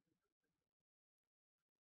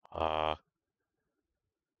 Uh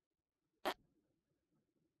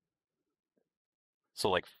So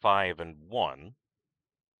like 5 and 1.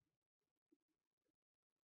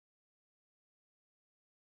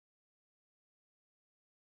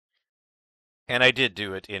 And I did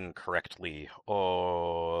do it incorrectly. Oh,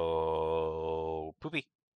 poopy.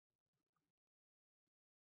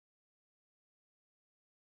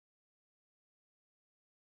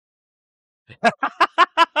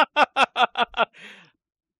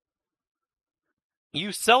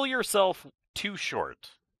 You sell yourself too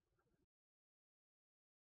short.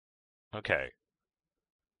 Okay.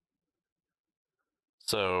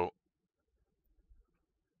 So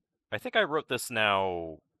I think I wrote this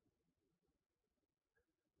now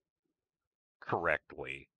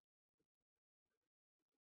correctly.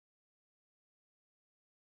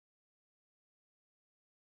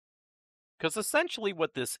 Because essentially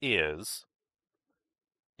what this is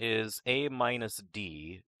A minus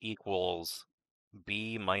D equals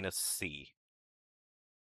B minus C.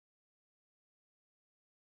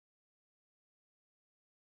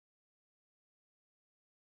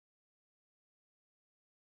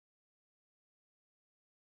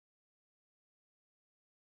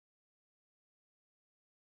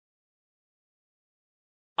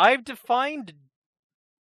 I've defined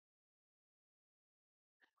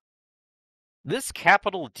this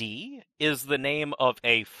capital D is the name of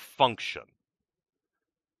a function.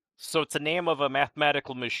 So it's a name of a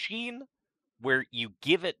mathematical machine where you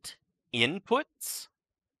give it inputs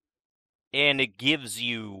and it gives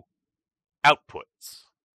you outputs.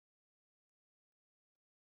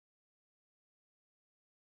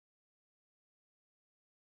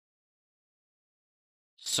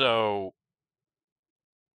 So,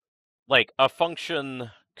 like, a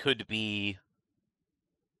function could be,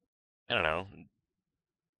 I don't know,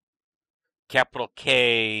 capital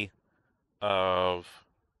K of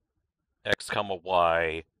x comma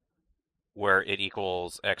y, where it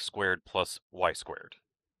equals x squared plus y squared.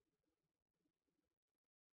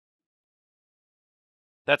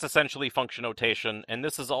 That's essentially function notation, and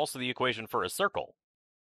this is also the equation for a circle.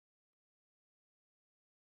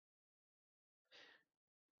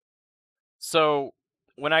 So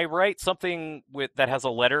when I write something with that has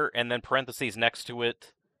a letter and then parentheses next to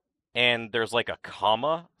it, and there's like a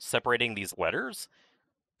comma separating these letters,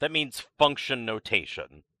 that means function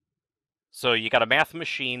notation. So you got a math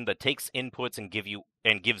machine that takes inputs and gives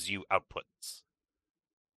you outputs.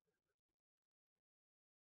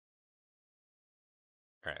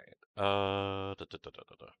 All right.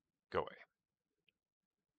 Go away.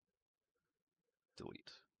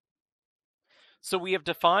 Delete. So we have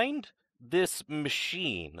defined this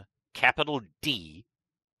machine, capital D,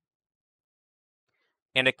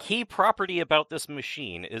 and a key property about this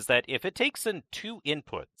machine is that if it takes in two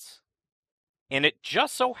inputs, and it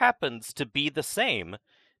just so happens to be the same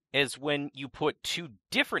as when you put two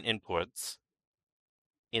different inputs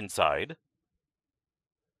inside,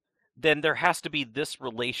 then there has to be this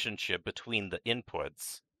relationship between the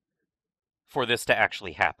inputs for this to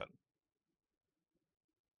actually happen.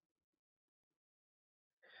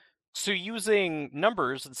 So using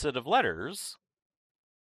numbers instead of letters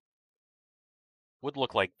would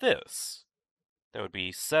look like this. That would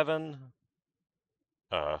be 7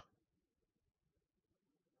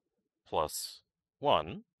 plus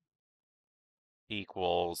 1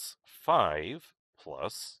 equals 5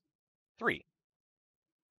 plus 3.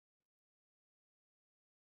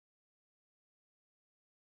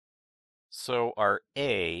 So our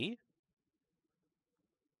A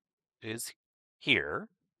is here.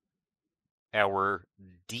 Our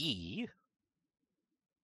D,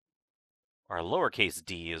 our lowercase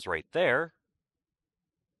d is right there.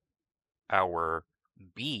 Our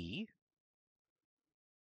B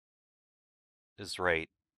is right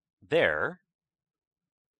there.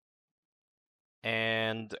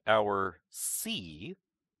 And our C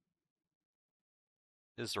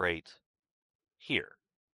is right here.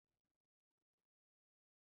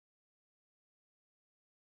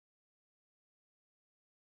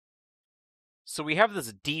 So we have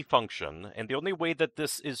this D function, and the only way that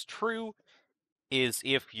this is true is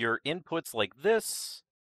if your inputs like this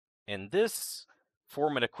and this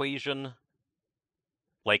form an equation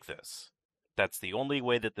like this. That's the only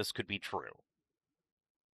way that this could be true.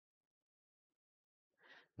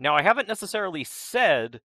 Now, I haven't necessarily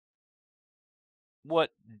said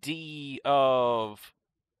what D of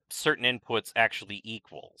certain inputs actually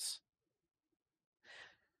equals.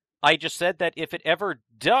 I just said that if it ever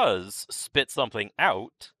does spit something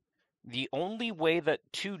out, the only way that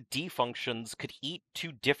two D functions could eat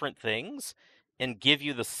two different things and give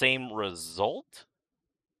you the same result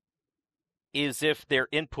is if their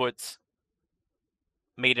inputs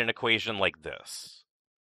made an equation like this.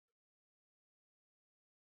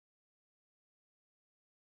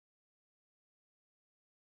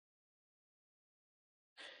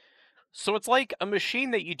 So it's like a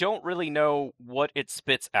machine that you don't really know what it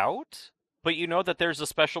spits out, but you know that there's a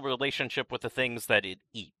special relationship with the things that it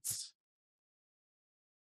eats.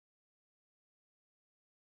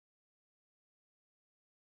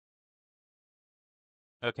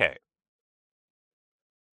 Okay,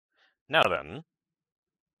 now then,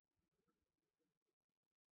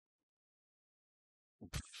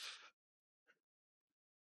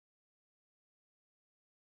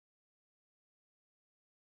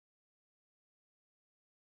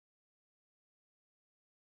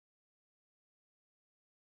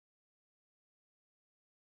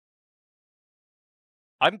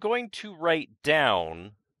 I'm going to write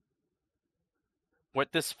down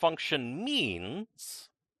what this function means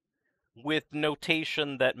with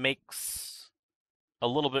notation that makes a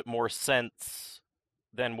little bit more sense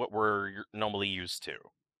than what we're normally used to.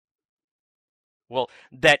 Well,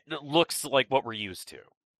 that looks like what we're used to.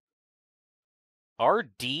 Our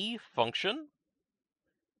D function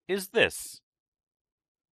is this.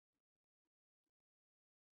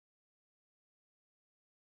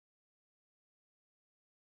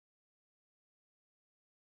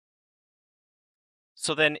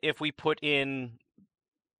 So then if we put in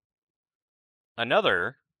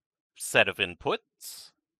another set of inputs,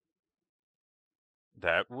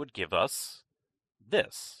 that would give us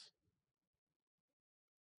this.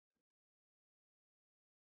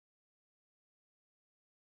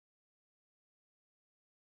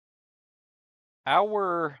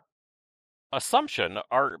 Our assumption,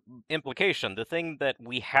 our implication, the thing that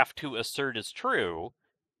we have to assert is true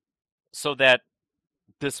so that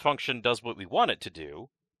this function does what we want it to do,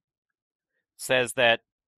 says that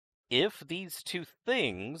if these two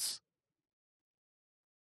things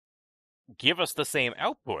give us the same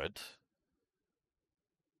output,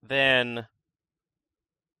 then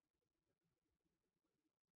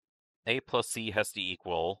A plus C has to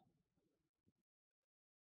equal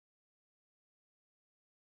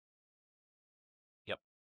yep,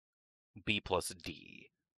 B plus D.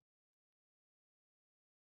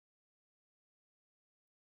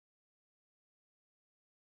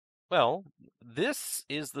 Well, this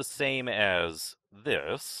is the same as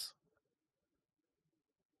this.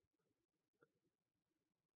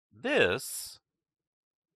 This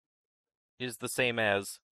is the same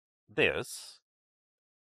as this.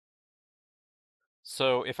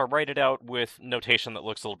 So if I write it out with notation that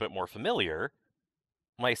looks a little bit more familiar,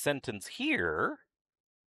 my sentence here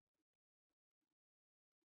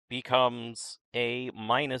becomes A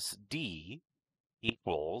minus D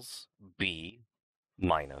equals B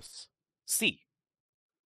minus C.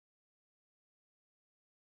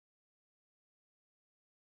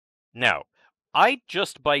 Now, I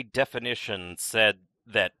just by definition said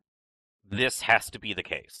that this has to be the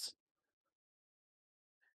case.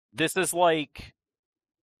 This is like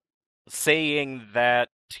saying that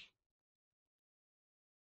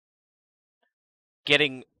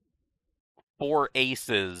getting four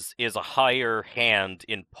aces is a higher hand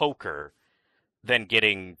in poker than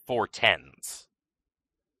getting four tens.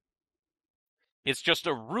 It's just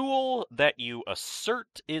a rule that you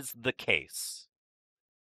assert is the case.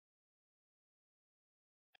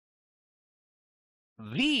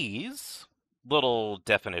 These little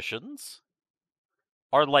definitions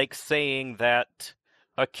are like saying that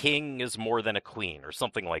a king is more than a queen or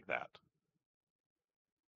something like that.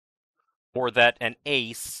 Or that an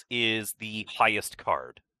ace is the highest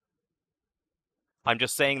card. I'm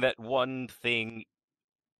just saying that one thing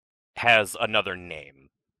has another name.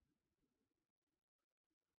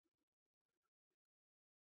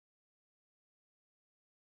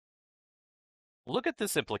 Look at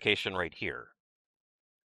this implication right here.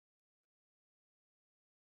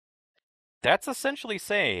 That's essentially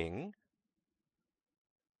saying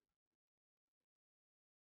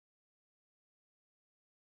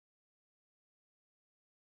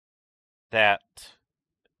that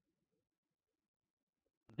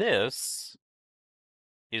this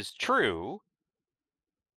is true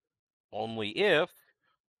only if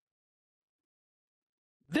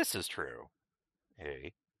this is true.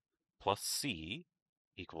 A plus C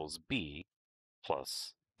equals B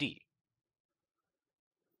plus D.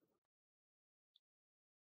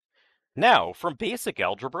 Now, from basic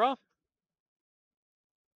algebra,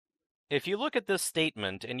 if you look at this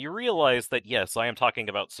statement and you realize that, yes, I am talking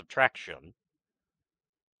about subtraction,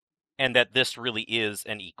 and that this really is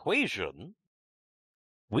an equation,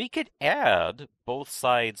 we could add both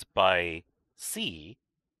sides by C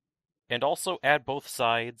and also add both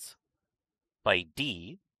sides by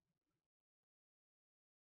D.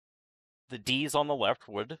 The D's on the left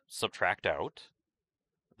would subtract out.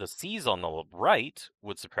 The C's on the right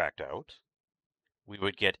would subtract out. we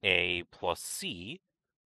would get A plus C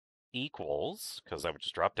equals, because that would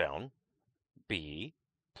just drop down, B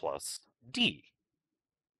plus D.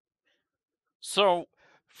 So,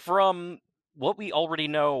 from what we already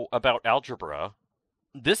know about algebra,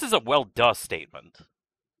 this is a well-duh statement.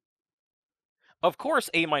 Of course,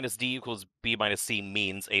 A minus D equals B minus C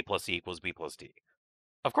means A plus C equals B plus D.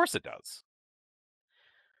 Of course it does.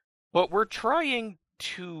 But we're trying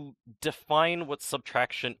to define what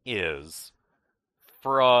subtraction is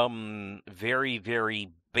from very, very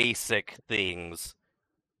basic things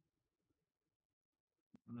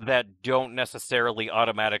that don't necessarily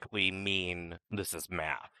automatically mean this is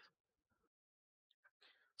math.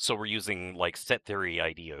 So we're using like set theory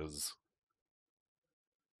ideas.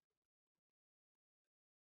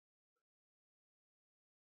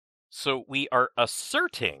 So we are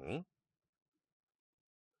asserting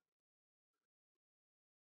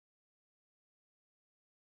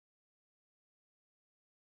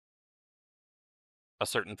a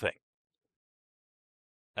certain thing.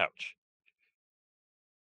 Ouch.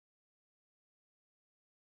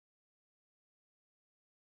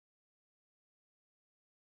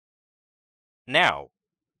 Now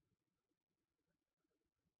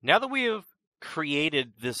that we have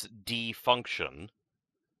created this D function,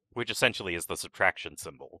 which essentially is the subtraction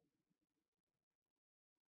symbol,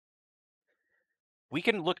 we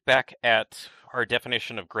can look back at our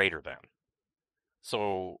definition of greater than.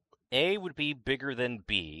 So A would be bigger than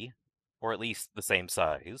B, or at least the same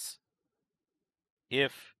size,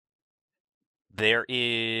 if there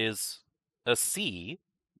is a C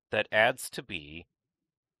that adds to B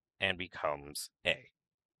and becomes A.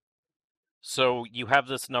 So you have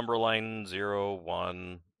this number line 0,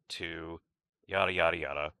 1, 2, yada, yada,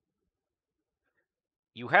 yada.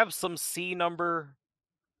 You have some C number,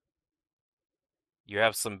 you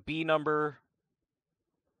have some B number,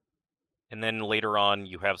 and then later on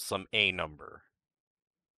you have some A number.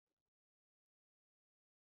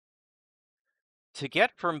 To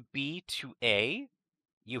get from B to A,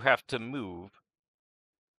 you have to move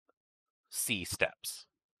C steps.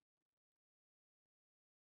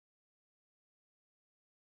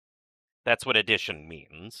 That's what addition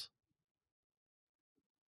means.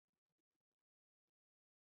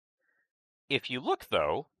 If you look,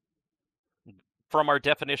 though, from our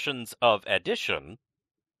definitions of addition,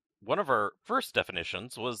 one of our first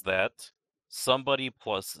definitions was that somebody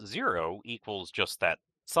plus 0 equals just that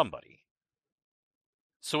somebody.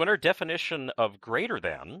 So in our definition of greater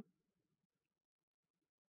than,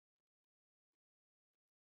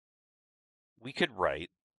 we could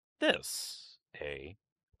write this, A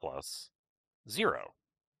plus 0.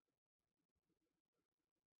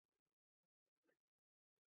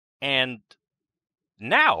 And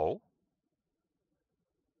now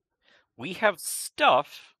we have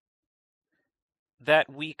stuff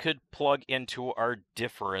that we could plug into our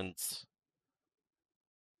difference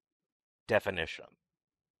definition.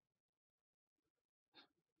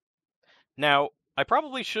 Now, I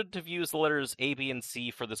probably should have used the letters A, B, and C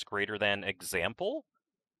for this greater than example.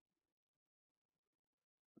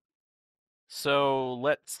 So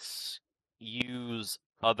let's use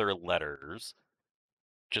other letters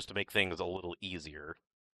just to make things a little easier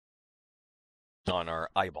on our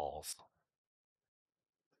eyeballs.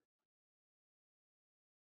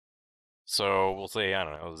 So we'll say, I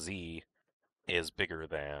don't know, Z is bigger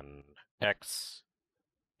than X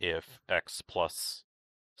if X plus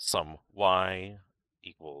some Y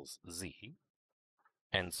equals Z.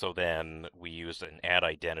 And so then we use an add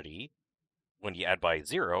identity. When you add by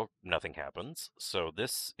 0, nothing happens. So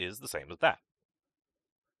this is the same as that.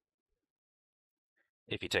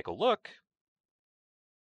 If you take a look,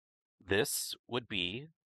 this would be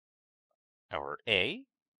our A.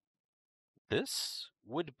 This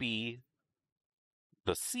would be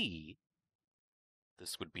the C.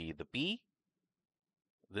 This would be the B.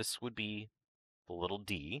 This would be the little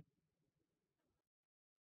d,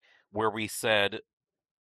 where we said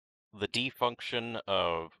the D function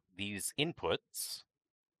of these inputs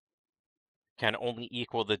can only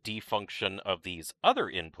equal the D function of these other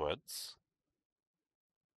inputs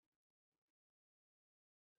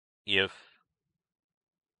if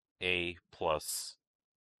A plus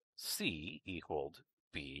C equaled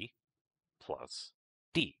B plus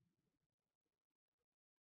D.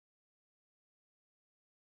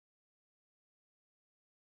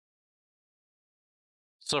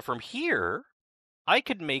 So from here, I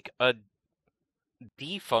could make a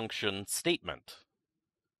D function statement.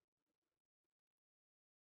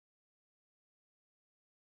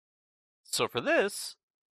 So for this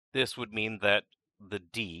would mean that the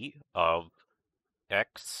D of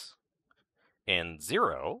X and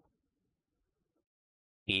 0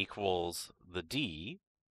 equals the d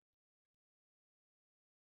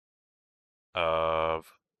of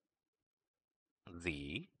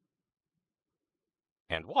z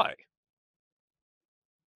and y.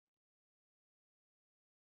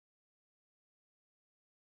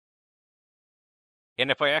 And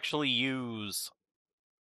if I actually use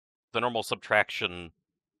the normal subtraction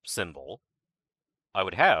symbol, I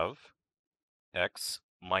would have x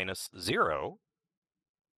minus 0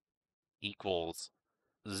 equals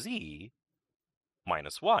z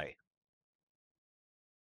minus y.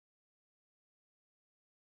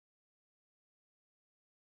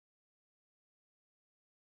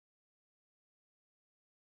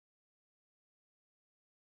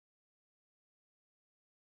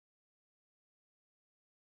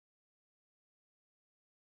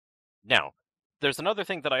 Now, there's another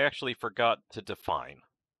thing that I actually forgot to define.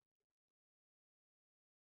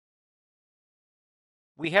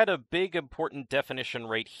 We had a big important definition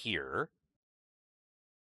right here,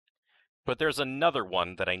 but there's another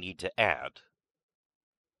one that I need to add.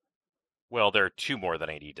 Well, there are two more that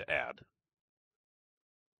I need to add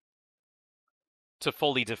to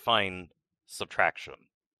fully define subtraction.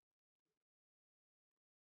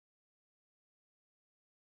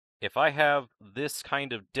 If I have this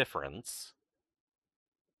kind of difference,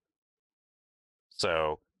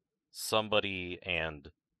 so somebody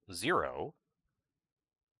and 0,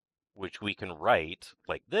 which we can write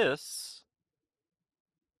like this,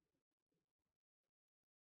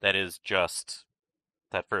 that is just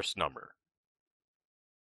that first number.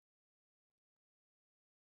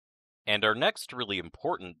 And our next really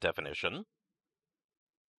important definition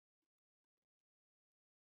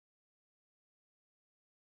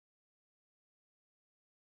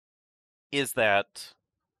is that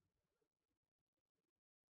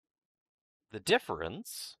the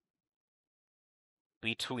difference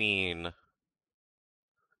between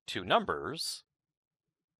two numbers.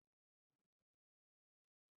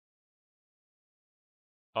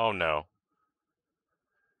 Oh no.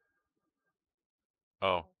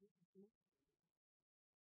 Oh.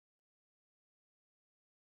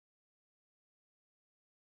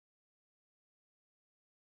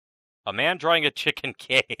 A man drawing a chicken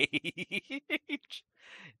cage.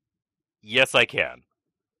 Yes, I can.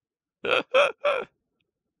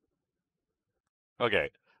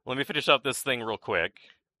 Okay, let me finish up this thing real quick,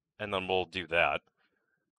 and then we'll do that.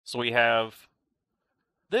 So we have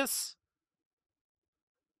this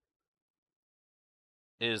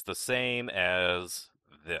is the same as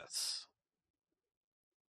this.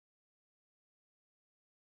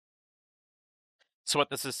 So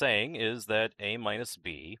what this is saying is that a minus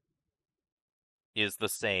b is the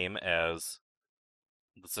same as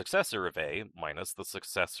the successor of a minus the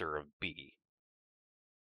successor of b.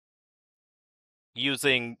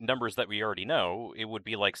 Using numbers that we already know, it would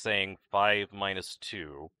be like saying 5 minus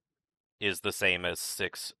 2 is the same as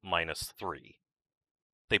 6 minus 3.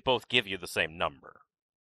 They both give you the same number.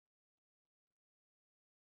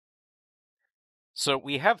 So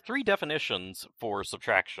we have three definitions for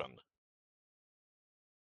subtraction.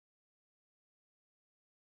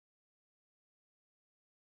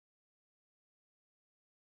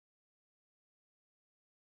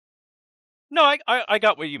 No, I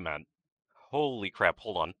got what you meant. Holy crap,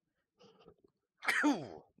 hold on.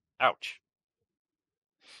 Ouch.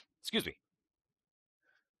 Excuse me.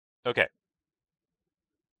 Okay.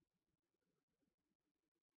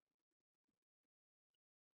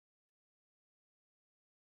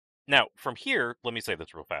 Now, from here, let me say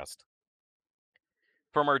this real fast.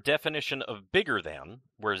 From our definition of bigger than,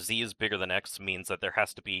 where z is bigger than x means that there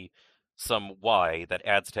has to be some y that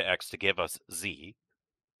adds to x to give us z.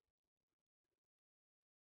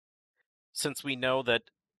 Since we know that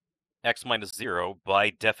x minus 0 by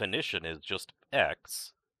definition is just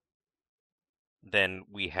x, then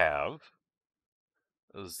we have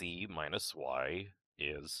z minus y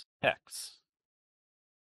is x.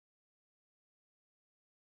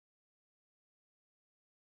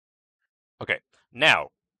 Okay, now,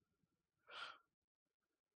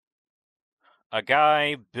 a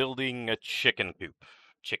guy building a chicken coop,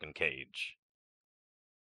 chicken cage.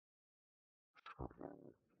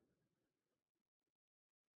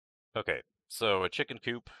 Okay, so a chicken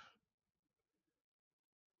coop,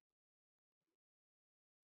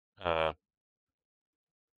 uh,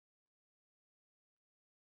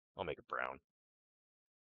 I'll make it brown.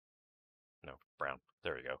 No, brown.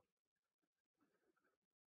 There we go.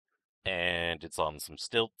 And it's on some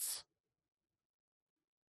stilts.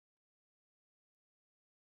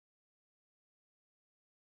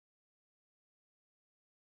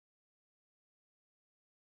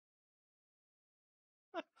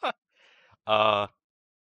 uh,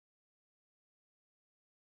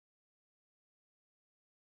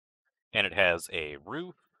 And it has a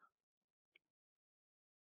roof.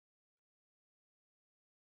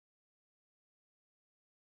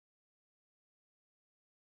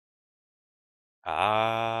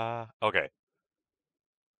 Okay.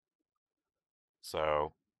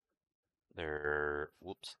 So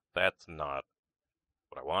whoops, that's not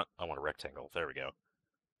what I want. I want a rectangle. There we go.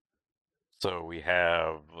 So we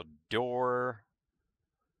have a door,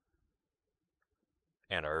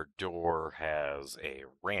 and our door has a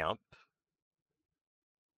ramp.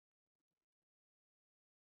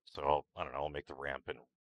 So I don't know, I'll make the ramp in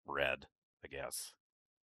red, I guess.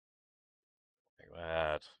 Like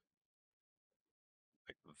that,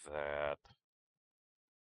 like that,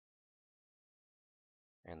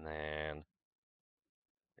 and then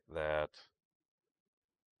like that.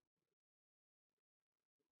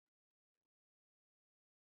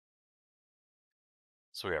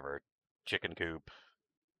 So we have our chicken coop.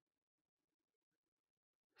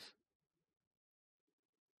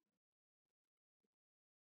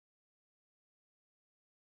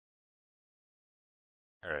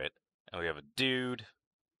 All right, and we have a dude.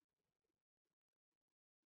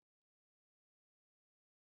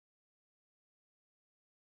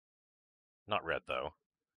 Not red though.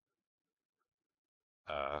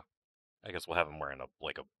 Uh, I guess we'll have him wearing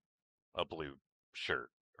a blue shirt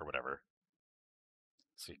or whatever.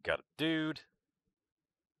 So you got a dude,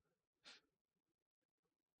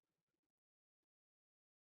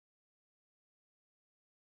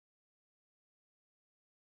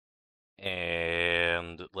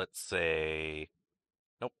 and let's say,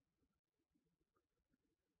 nope,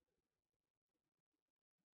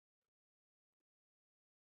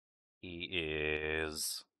 he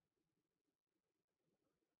is.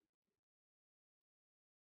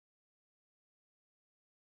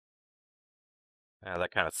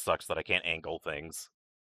 That kind of sucks that I can't angle things.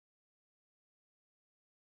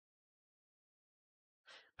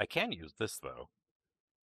 I can use this though.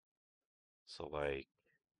 So like,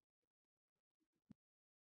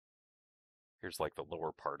 here's like the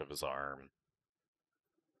lower part of his arm.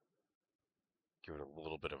 Give it a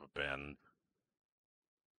little bit of a bend,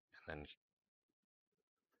 and then.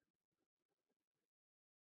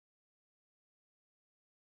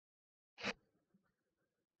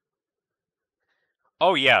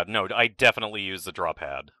 Oh yeah, no, I definitely use the draw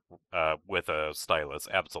pad with a stylus.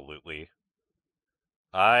 Absolutely.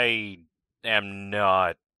 I am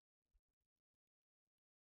not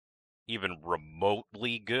even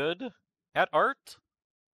remotely good at art.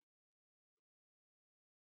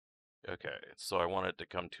 Okay, so I want it to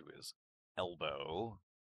come to his elbow.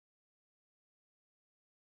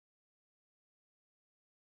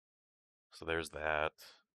 So there's that.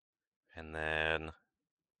 And then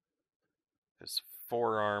his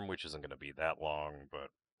forearm, which isn't going to be that long,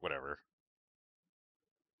 but whatever.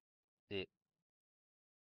 It,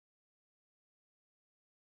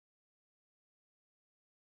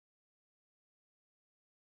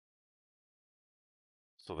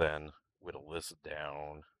 so then whittle this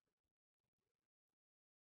down.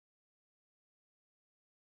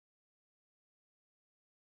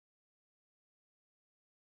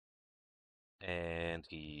 And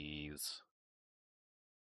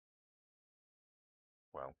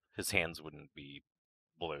well, his hands wouldn't be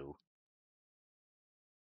blue.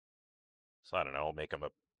 So I don't know, I'll make him a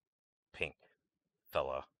pink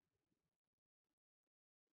fella.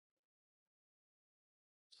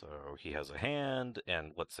 So he has a hand,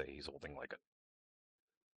 and let's say he's holding like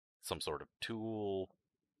some sort of tool.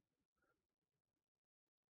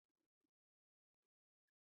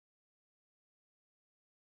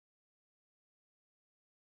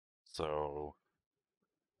 So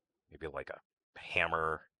maybe like a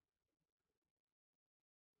hammer.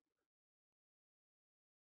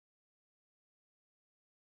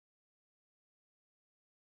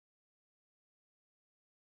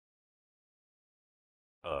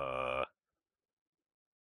 Uh,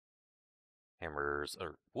 hammers,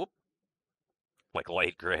 or whoop, like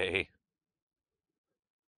light gray.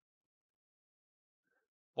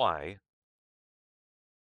 Why?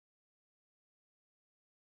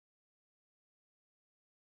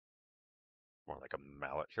 More like a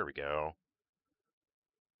mallet. Here we go.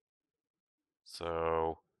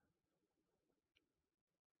 So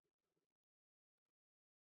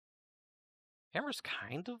hammers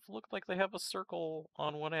kind of look like they have a circle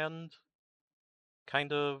on one end,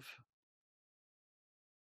 kind of,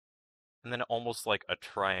 and then almost like a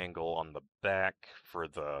triangle on the back for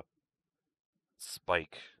the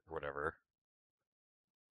spike or whatever.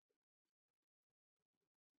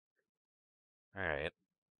 All right.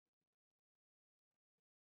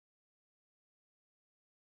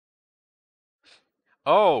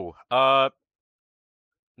 Oh,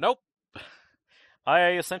 nope.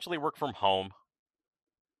 I essentially work from home.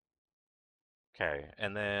 Okay,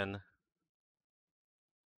 and then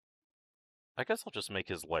I guess I'll just make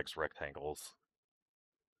his legs rectangles.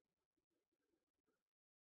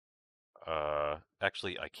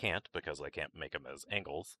 Actually, I can't because I can't make them as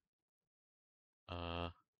angles. Uh,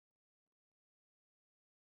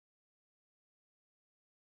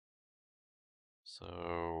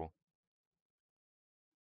 so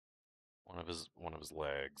one of his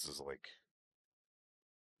legs is like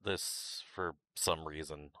this for some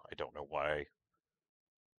reason. I don't know why.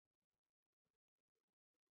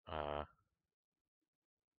 Uh,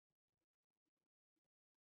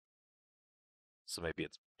 so maybe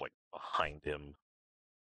it's like behind him.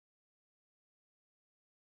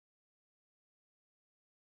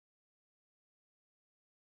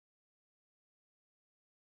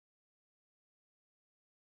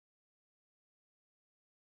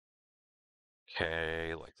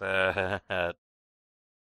 Okay, like that.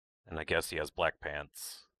 And I guess he has black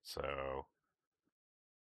pants. So,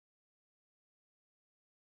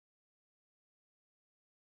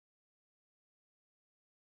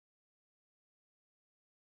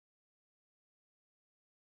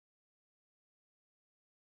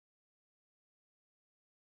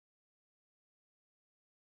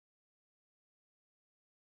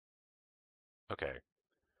 okay.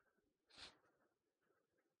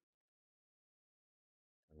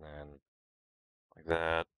 And then like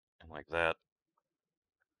that and like that.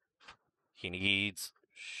 He needs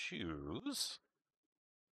shoes.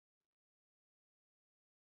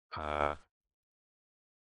 Uh,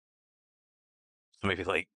 so maybe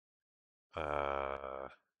like, uh,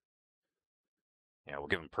 yeah, we'll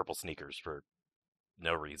give him purple sneakers for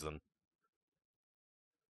no reason.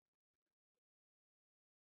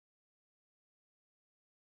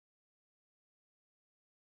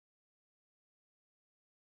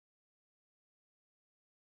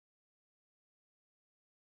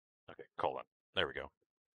 Okay, colon. There we go.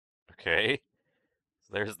 Okay,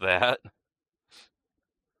 so there's that.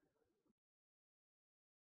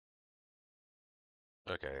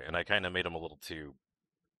 Okay, and I kind of made him a little too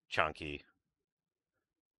chunky.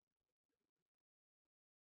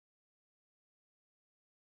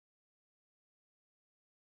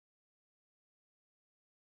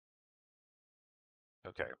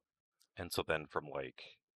 Okay, and so then from like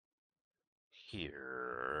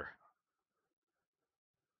here,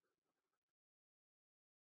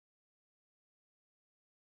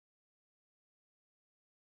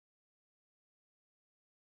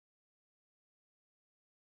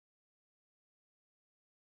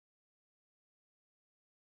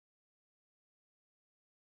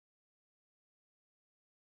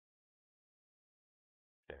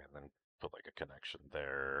 okay, and then put like a connection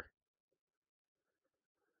there.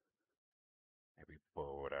 Maybe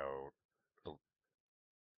bow it out. Oh,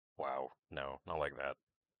 wow, no, not like that.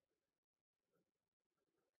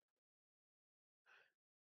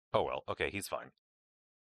 Oh well, okay, he's fine.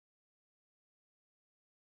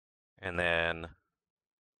 And then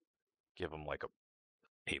give him like a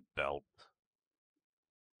belt.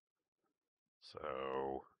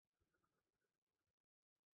 So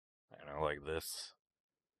I don't know, like this.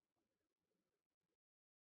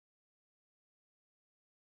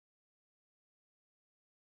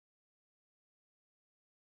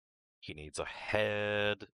 He needs a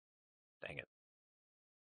head. Dang it.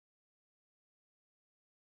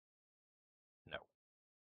 No.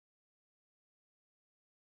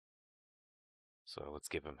 So let's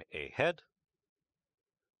give him a head.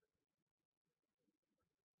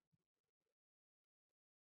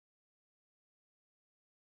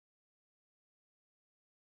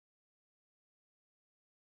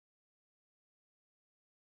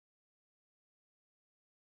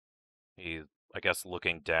 He's, I guess,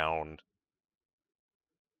 looking down.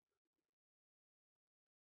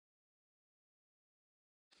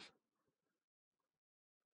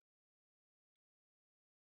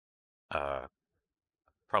 Uh,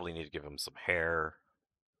 Probably need to give him some hair.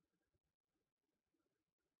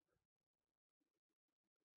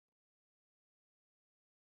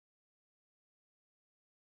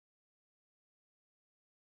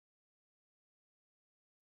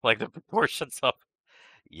 Like the proportions of.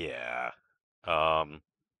 Yeah. Um,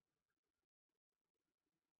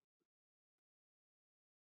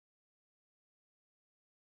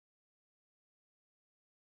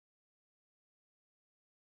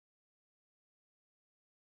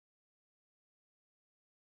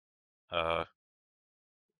 uh,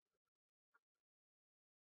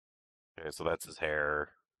 okay, so that's his hair.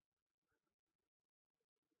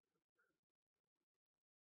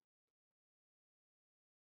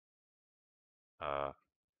 Uh,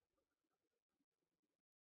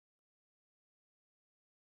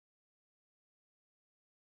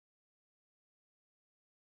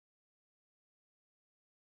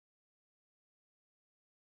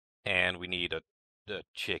 and we need a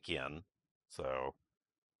chicken. So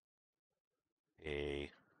a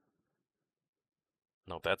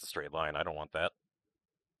no, that's a straight line. I don't want that.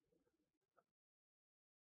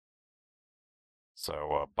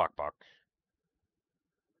 So bok bok,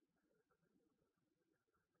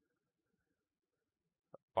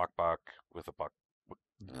 bok bok with a bok.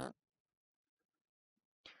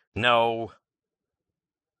 No,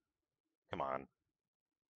 come on.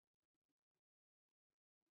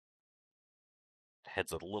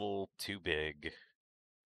 Head's a little too big.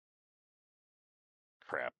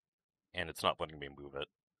 Crap. And it's not letting me move it.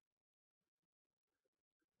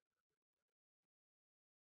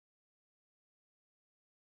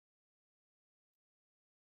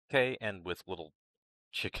 Okay, and with little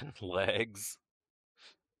chicken legs.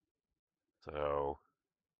 So,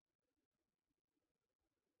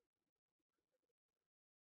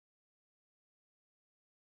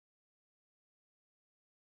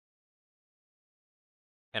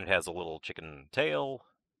 and it has a little chicken tail.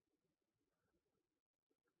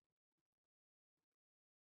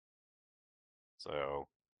 So,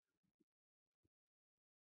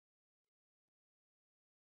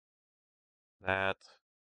 that,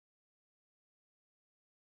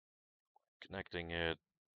 connecting it,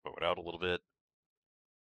 bow it out a little bit.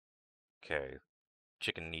 Okay,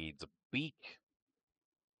 chicken needs a beak,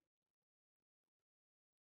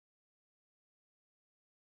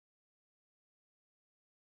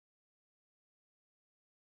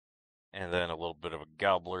 and then a little bit of a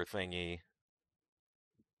gobbler thingy,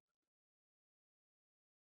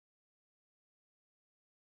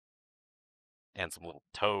 and some little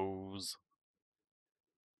toes.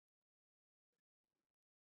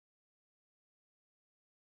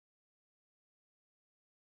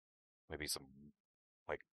 Maybe some,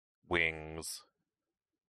 like, wings.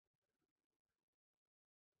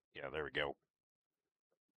 Yeah, there we go.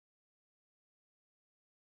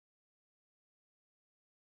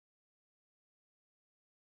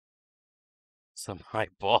 Some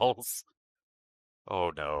eyeballs.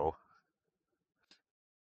 Oh no.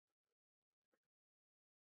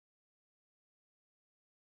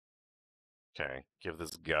 Okay, give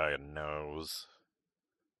this guy a nose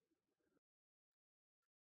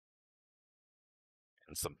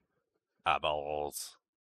and some eyeballs.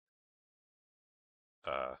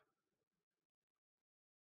 Uh,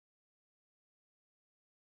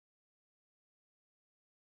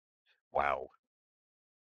 wow.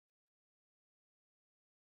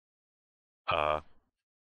 Uh,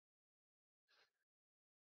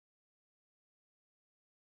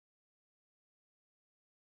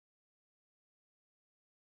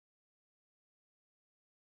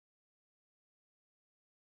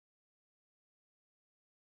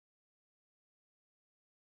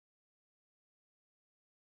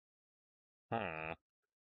 hmm.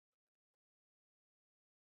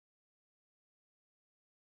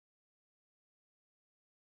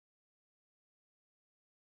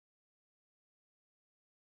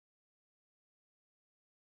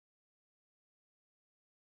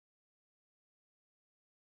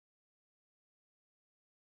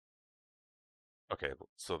 Okay,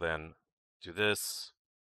 so then do this.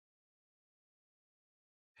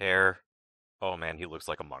 Hair. Oh man, he looks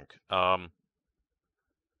like a monk.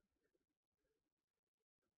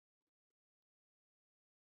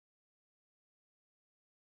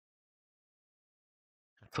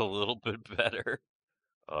 It's a little bit better.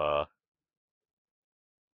 Uh,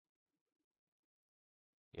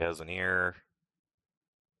 he has an ear.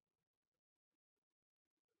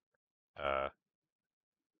 Uh,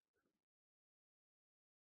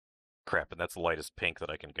 crap, and that's the lightest pink that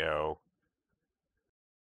I can go.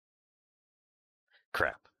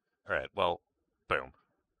 Crap. Alright, well, boom.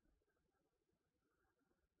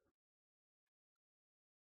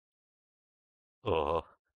 Ugh.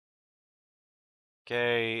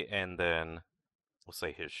 Okay, and then we'll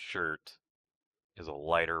say his shirt is a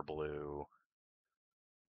lighter blue.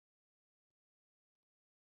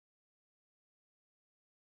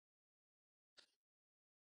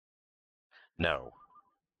 No.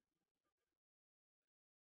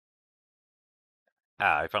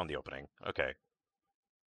 Ah, I found the opening. Okay.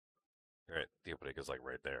 Alright, the opening is like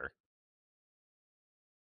right there.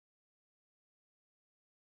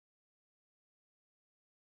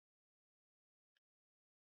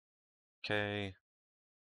 Okay,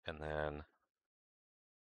 and then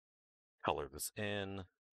color this in.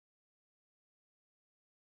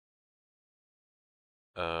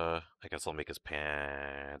 I guess I'll make his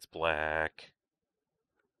pants black.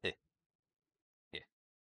 Eh, eh.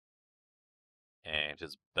 And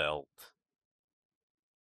his belt,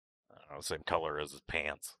 I don't know, same color as his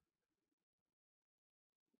pants.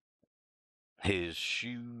 His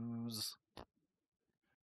shoes.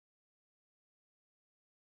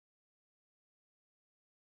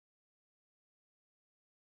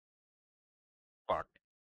 Fuck.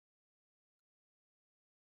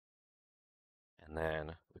 And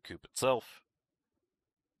then the coupe itself.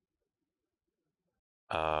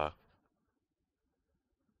 Uh,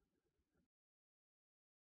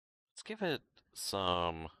 let's give it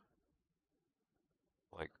some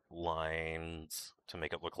like lines to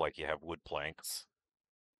make it look like you have wood planks,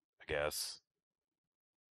 I guess.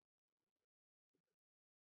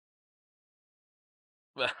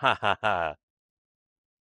 Ha ha ha.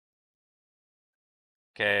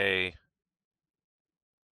 Okay.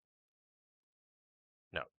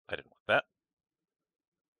 No, I didn't want that.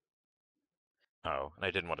 Oh, and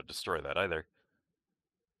I didn't want to destroy that either.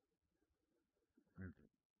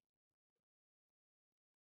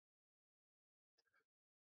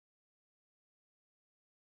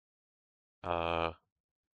 Uh,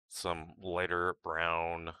 some lighter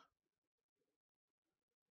brown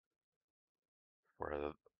for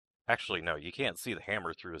the. Actually, no, you can't see the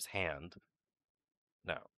hammer through his hand.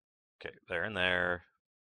 No. Okay, there and there.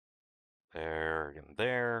 There and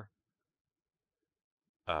there.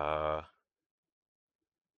 Uh,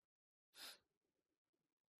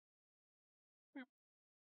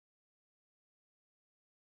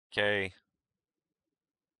 okay.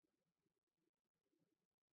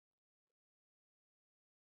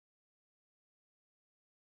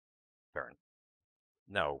 Turn.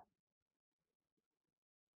 No,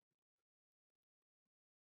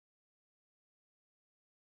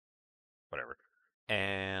 whatever.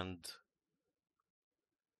 And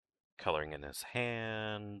coloring in his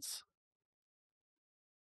hands.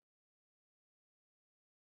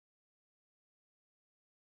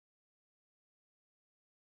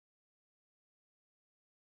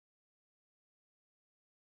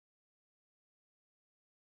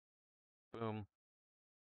 Boom.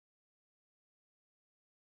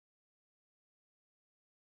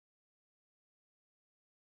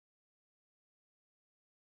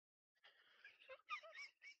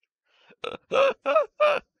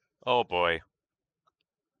 Oh boy.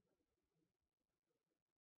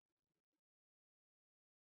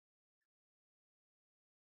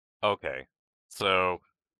 Okay. So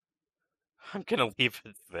I'm gonna leave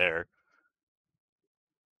it there.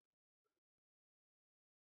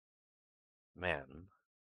 Man,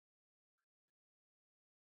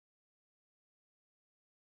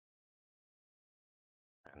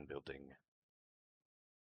 and building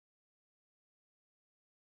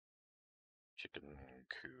chicken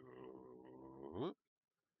coop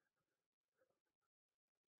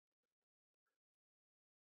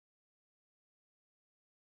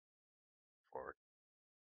for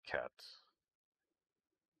cat.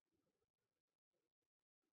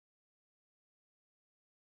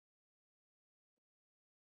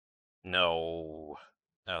 No.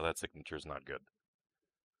 No, that signature's not good.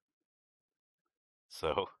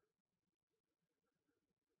 So,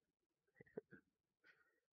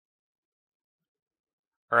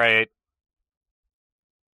 alright.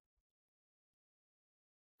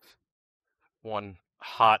 One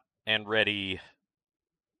hot and ready.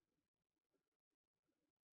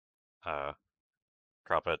 Uh,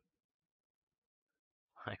 Crop it.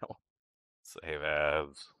 I'll save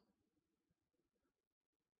as.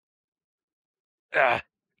 Ah,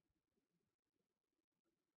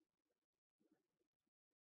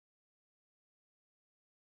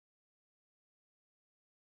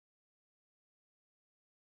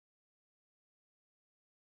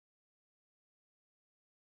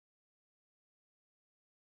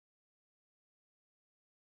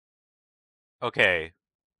 okay.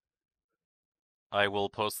 I will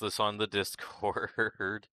post this on the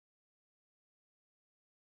Discord.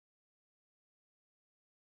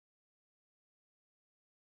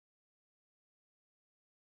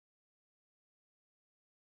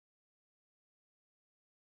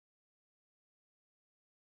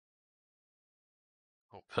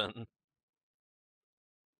 Open.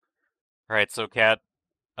 Alright, so Kat,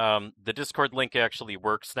 the Discord link actually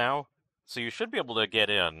works now, so you should be able to get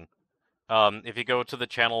in. If you go to the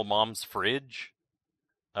channel Mom's Fridge,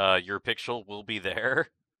 your pixel will be there.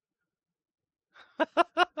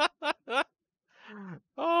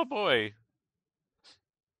 Oh boy.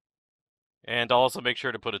 And I'll also make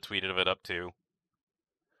sure to put a tweet of it up too.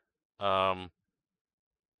 Um,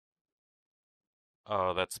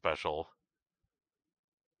 oh, that's special.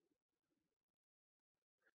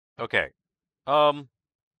 Okay. Um,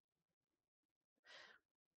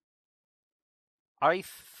 I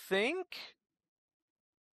think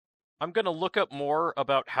I'm gonna look up more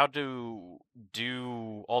about how to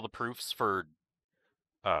do all the proofs for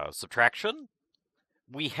subtraction.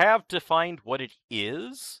 We have defined what it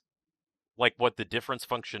is, like what the difference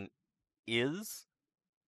function is,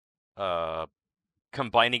 uh,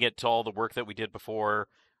 combining it to all the work that we did before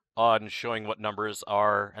on showing what numbers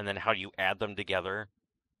are and then how you add them together.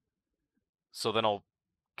 So then I'll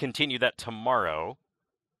continue that tomorrow.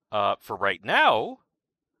 For right now,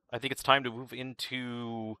 I think it's time to move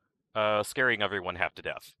into scaring everyone half to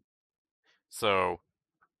death. So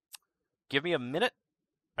give me a minute.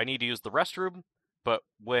 I need to use the restroom, but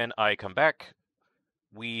when I come back,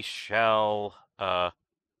 we shall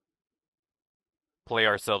play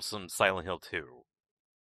ourselves some Silent Hill 2.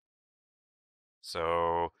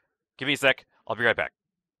 So give me a sec. I'll be right back.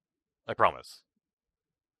 I promise.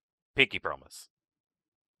 Pinky promise.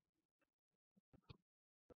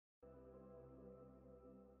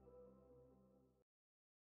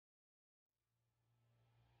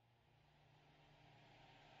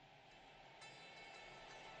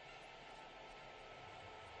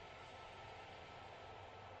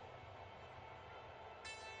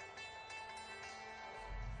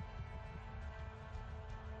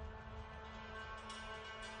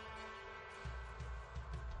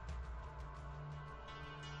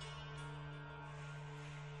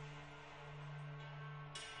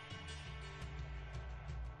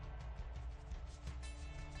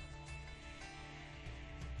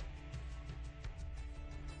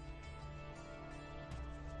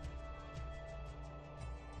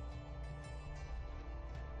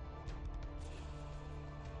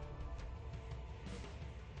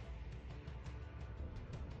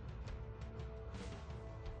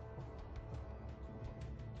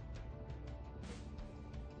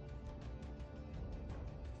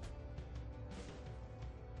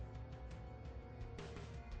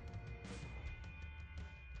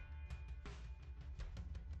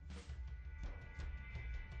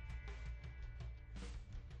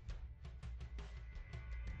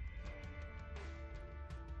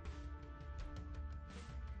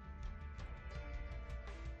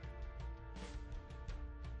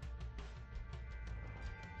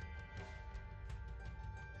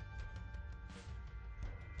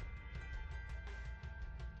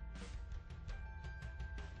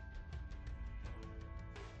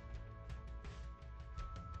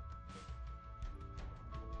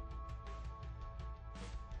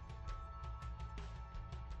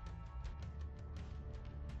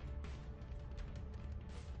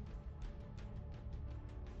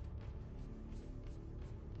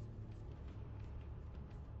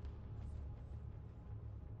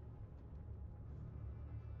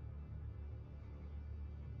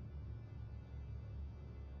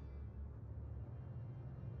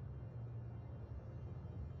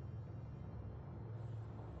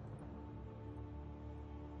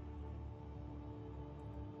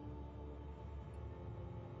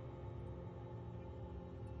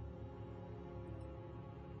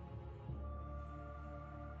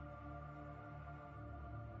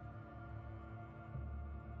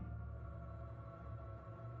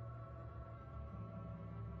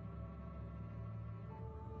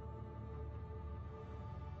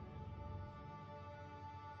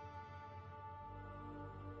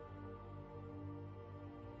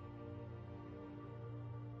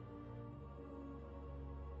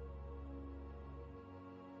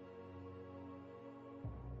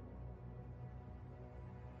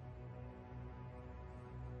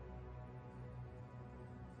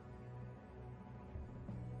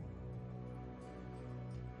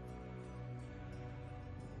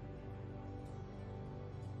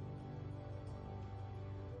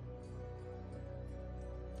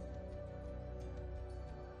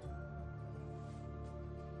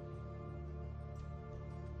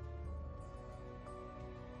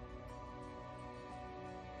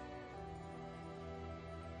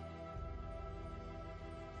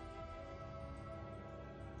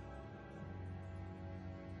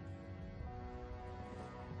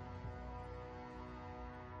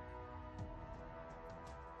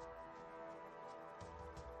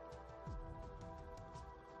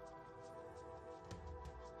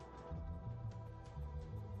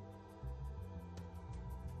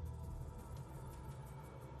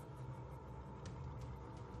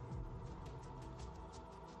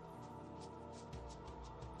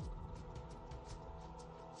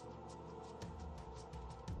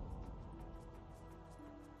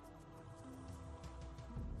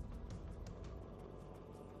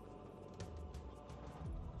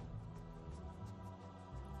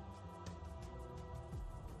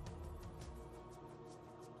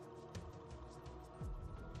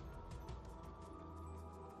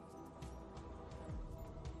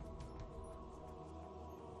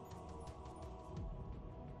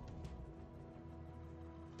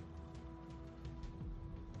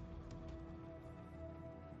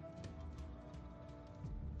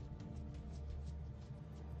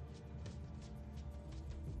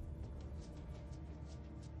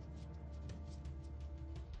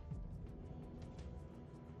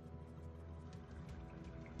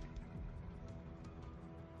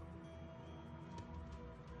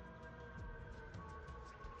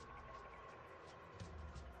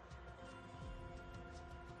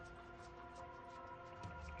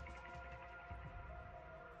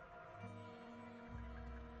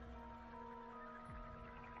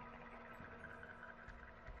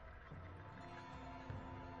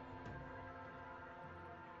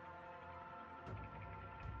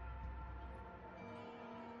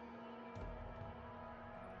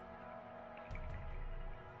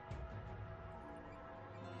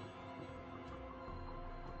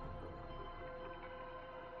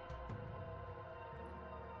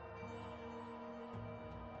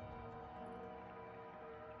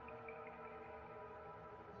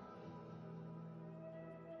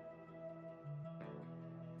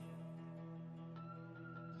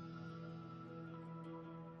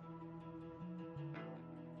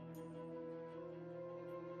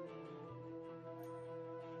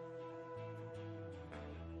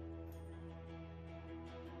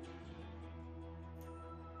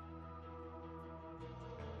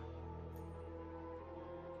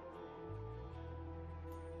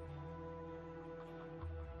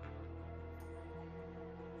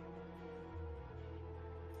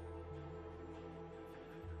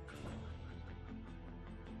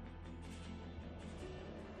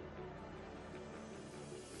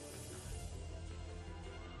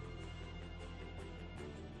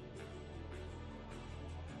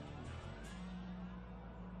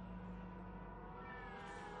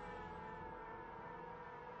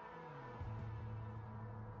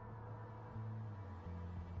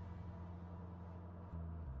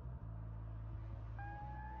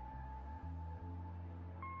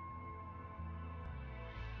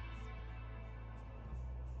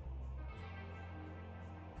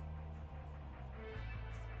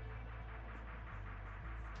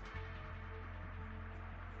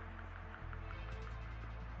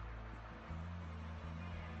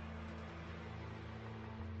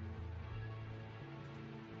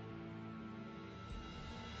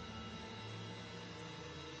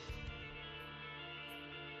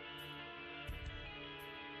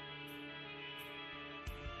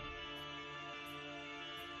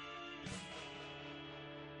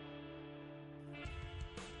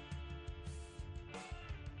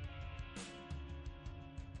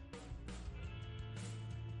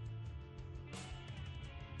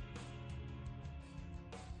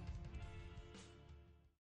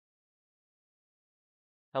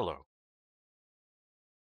 Hello.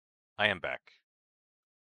 I am back.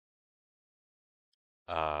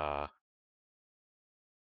 Uh.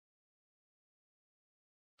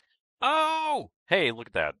 Oh! Hey, look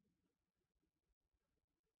at that.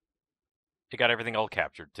 It got everything all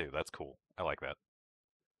captured, too. That's cool. I like that.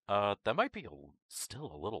 That might be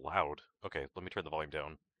still a little loud. Okay, let me turn the volume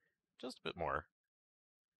down. Just a bit more.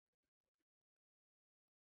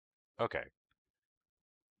 Okay.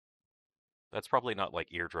 That's probably not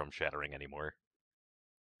like eardrum shattering anymore.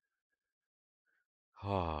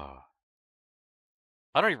 I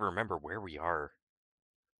don't even remember where we are.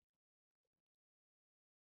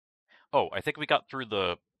 Oh, I think we got through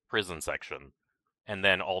the prison section, and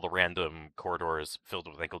then all the random corridors filled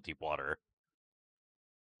with ankle-deep water.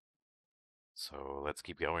 So let's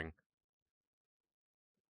keep going.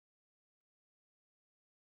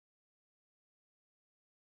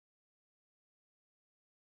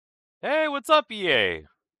 Hey, what's up, EA?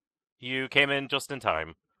 You came in just in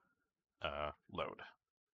time. Load.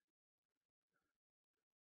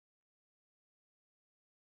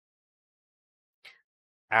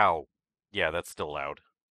 Ow. Yeah, that's still loud.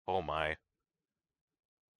 Oh my.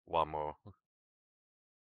 Wamo.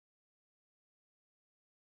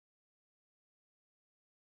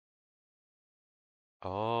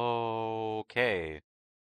 Okay.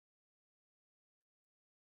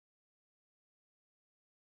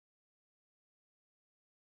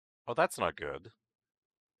 Oh, that's not good.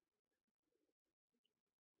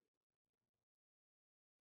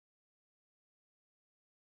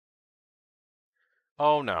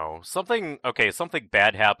 Oh no. Something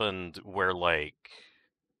bad happened where, like.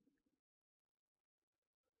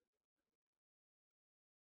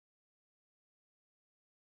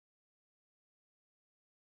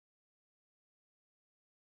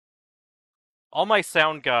 All my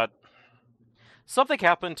sound got. Something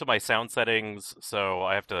happened to my sound settings, so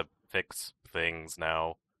I have to fix things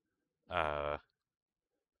now. Uh.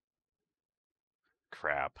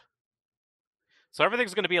 Crap. So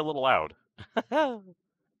everything's gonna be a little loud.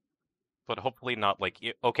 But hopefully not like.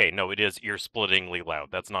 Okay, no, it is ear splittingly loud.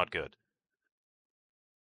 That's not good.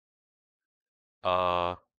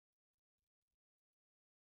 Uh.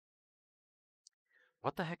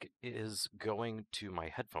 What the heck is going to my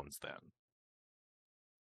headphones then?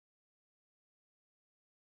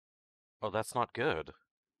 Oh, that's not good.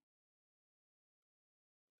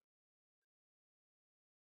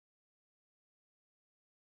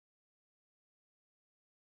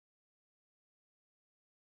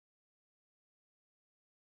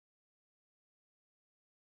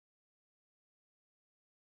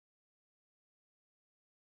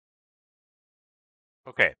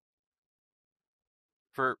 Okay,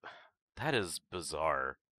 for that is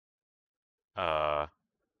bizarre. Uh,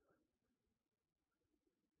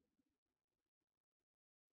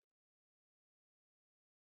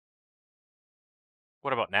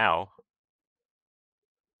 what about now?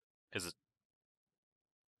 Is it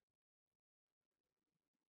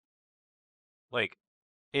like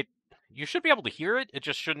it? You should be able to hear it. It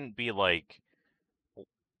just shouldn't be like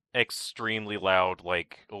extremely loud,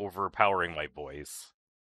 like overpowering my voice.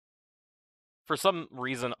 For some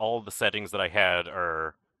reason, all the settings that I had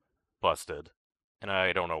are busted, and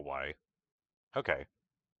I don't know why. Okay.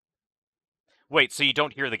 Wait, so you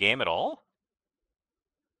don't hear the game at all?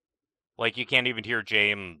 Like you can't even hear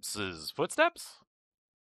James's footsteps?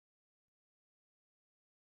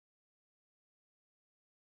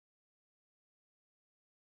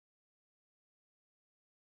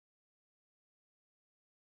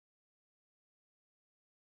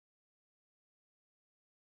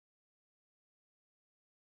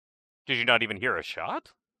 Did you not even hear a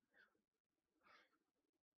shot?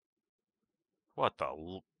 What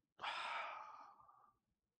the?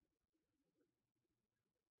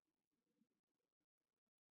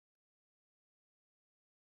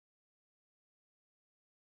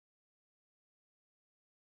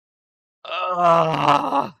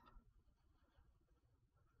 Ugh.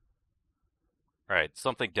 Alright,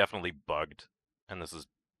 something definitely bugged. And this is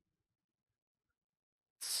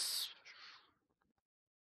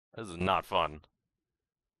not fun.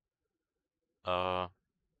 Uh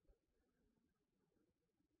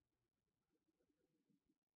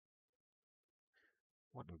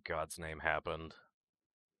what in God's name happened?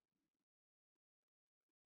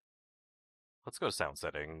 Let's go to sound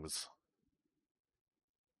settings.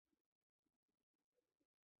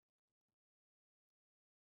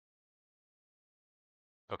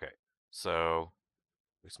 Okay. So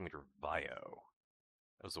voice meter bio.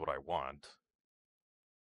 Is what I want.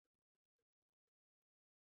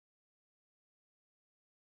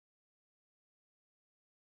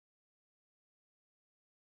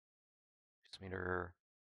 meter.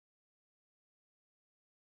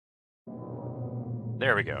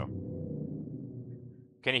 There we go.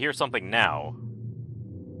 Can you hear something now?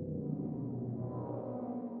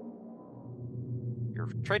 Your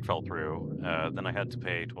trade fell through. Then I had to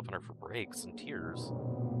pay 1,200 for brakes and tears.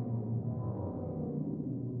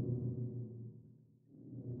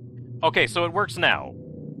 Okay, so it works now.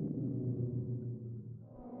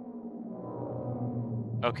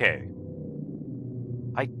 Okay.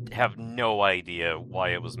 I have no idea why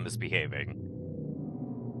it was misbehaving.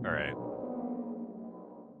 Alright.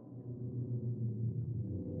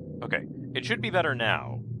 Okay. It should be better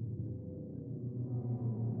now.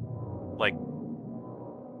 Like...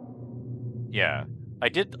 Yeah.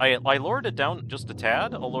 I lowered it down just a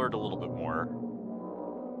tad. I'll lower it a little bit more.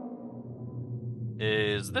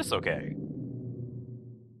 Is this okay?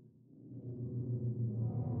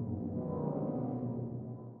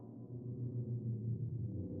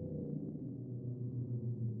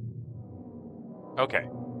 Okay.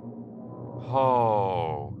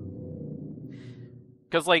 Oh.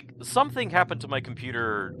 Because, like, something happened to my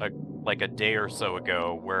computer, like, a day or so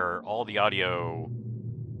ago where all the audio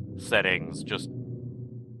settings just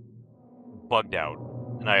bugged out,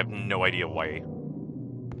 and I have no idea why.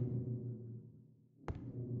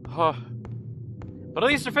 Huh. But at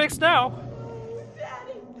least they're fixed now!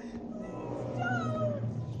 Daddy! Don't!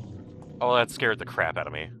 Oh, that scared the crap out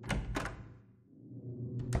of me.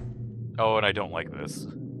 Oh, and I don't like this.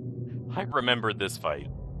 I remembered this fight.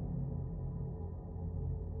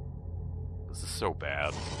 This is so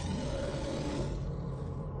bad.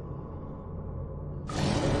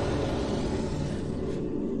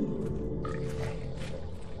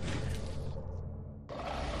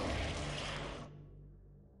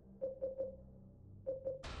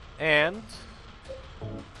 And...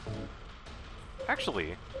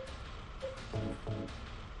 actually...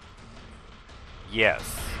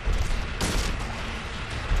 yes.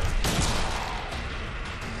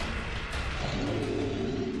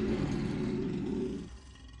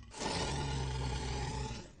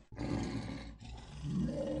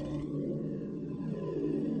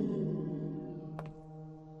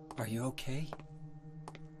 Are you okay?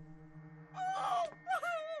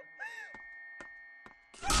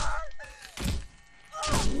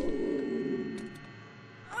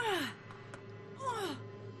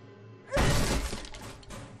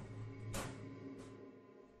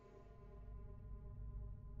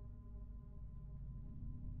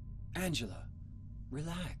 Angela,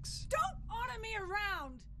 relax. Don't order me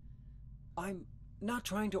around! I'm not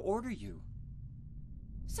trying to order you.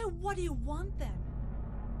 So what do you want then?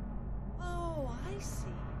 Oh, I see.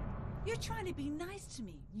 You're trying to be nice to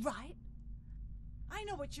me, right? I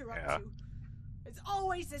know what you're up to. It's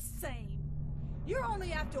always the same. You're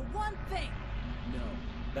only after one thing. No,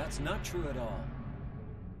 that's not true at all.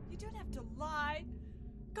 You don't have to lie.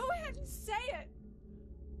 Go ahead and say it.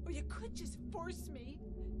 Or you could just force me.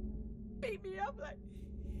 Beat me up like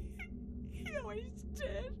he always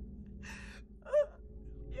did.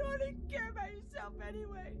 You only care about yourself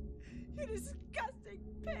anyway. You disgusting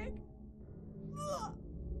pig.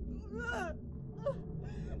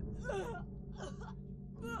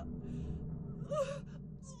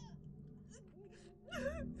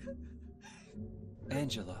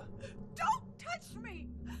 Angela. Don't touch me!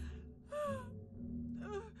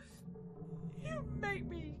 You make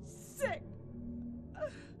me sick.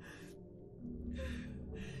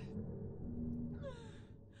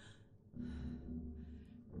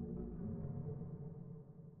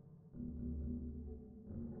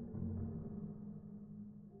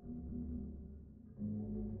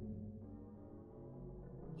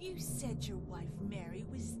 You said your wife Mary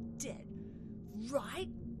was dead, right?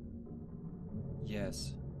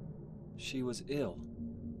 Yes. She was ill.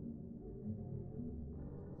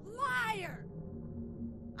 Liar!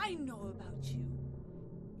 I know about you.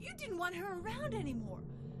 You didn't want her around anymore.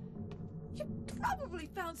 You probably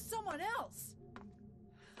found someone else.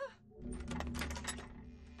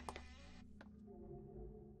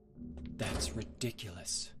 That's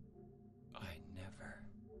ridiculous. I never...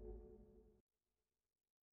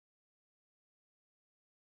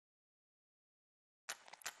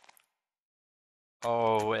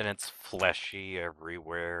 Oh, and it's fleshy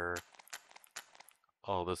everywhere.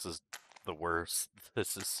 Oh, this is the worst.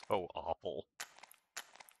 This is so awful.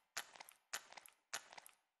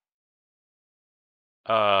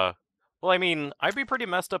 Well, I mean, I'd be pretty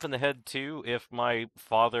messed up in the head too if my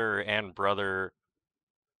father and brother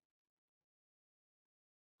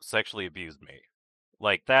sexually abused me.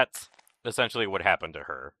 Like, that's essentially what happened to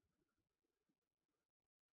her.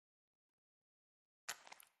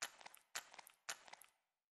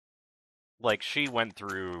 like, she went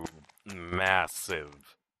through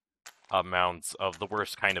massive amounts of the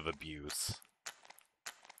worst kind of abuse,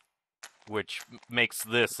 which makes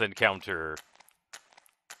this encounter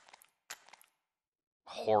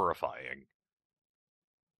horrifying.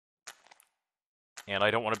 And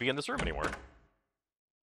I don't want to be in this room anymore.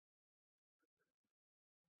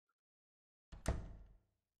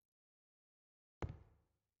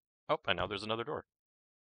 Oh, and now there's another door.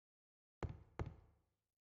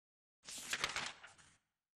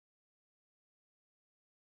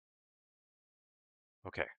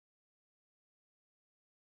 Okay.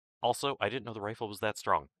 Also, I didn't know the rifle was that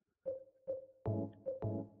strong. Oh,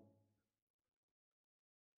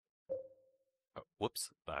 whoops.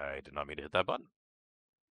 I did not mean to hit that button.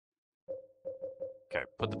 Okay,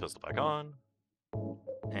 put the pistol back on.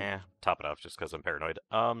 Top it off just because I'm paranoid.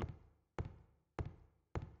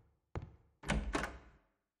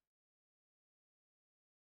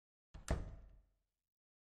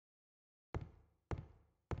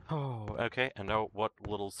 Oh, okay, and now what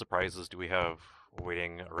little surprises do we have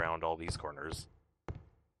waiting around all these corners?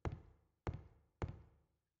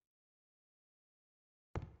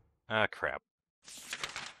 Ah, crap.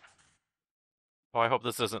 Oh, I hope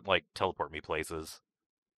this doesn't, like, teleport me places.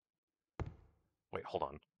 Wait, hold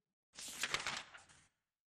on.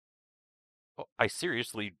 Oh, I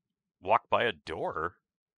seriously walked by a door?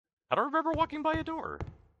 I don't remember walking by a door.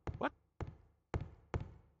 What?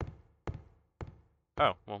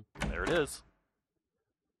 Oh, well, there it is.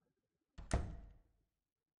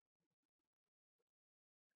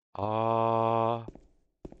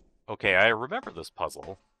 Okay, I remember this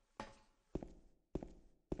puzzle.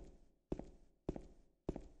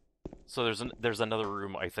 So there's another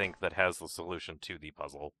room, I think, that has the solution to the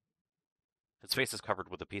puzzle. Its face is covered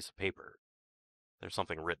with a piece of paper. There's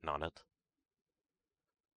something written on it.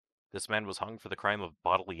 This man was hung for the crime of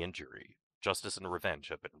bodily injury. Justice and revenge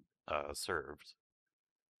have been served.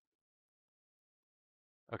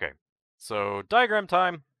 Okay, so diagram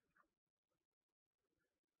time.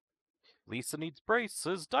 Lisa needs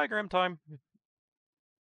braces. Diagram time.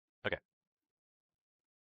 Okay.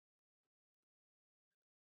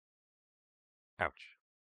 Ouch.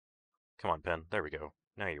 Come on, pen. There we go.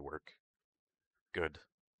 Now you work. Good.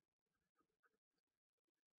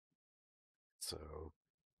 So,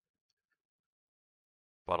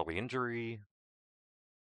 bodily injury.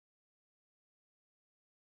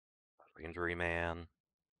 Bodily injury man.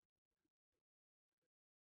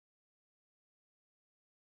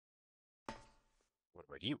 What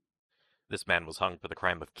about you? This man was hung for the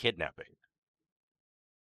crime of kidnapping.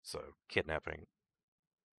 So, kidnapping.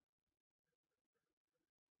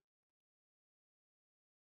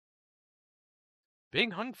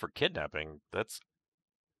 Being hung for kidnapping, that's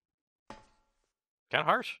kind of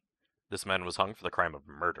harsh. This man was hung for the crime of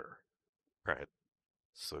murder. Right.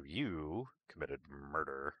 So you committed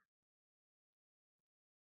murder.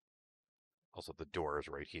 Also, the door is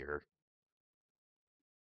right here.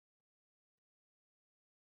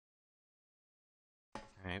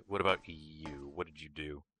 Alright, what about you? What did you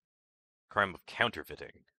do? Crime of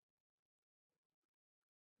counterfeiting.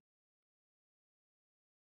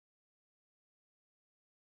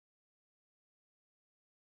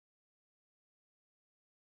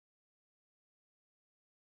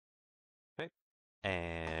 Okay.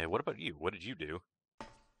 And what about you? What did you do?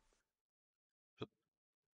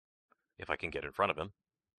 If I can get in front of him.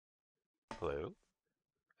 Hello?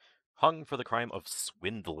 Hung for the crime of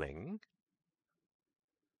swindling.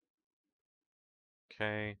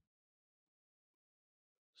 Okay.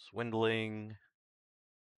 Swindling.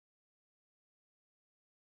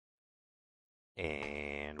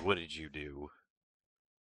 And what did you do?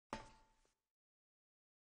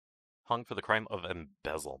 Hung for the crime of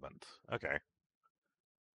embezzlement. Okay.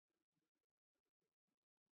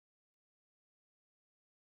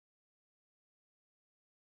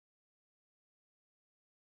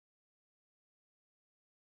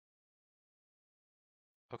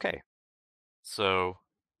 Okay. So,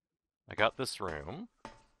 I got this room.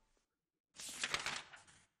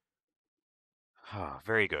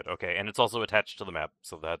 Very good. Okay, and it's also attached to the map,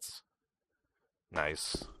 so that's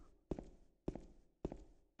nice.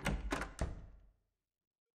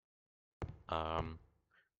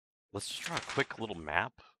 Let's just draw a quick little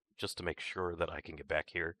map just to make sure that I can get back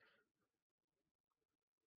here.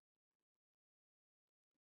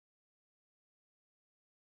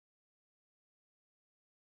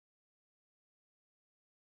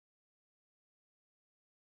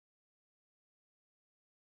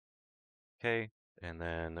 Okay, and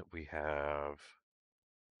then we have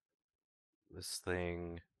this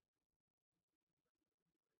thing.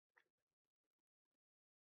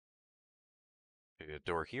 A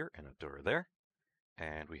door here and a door there.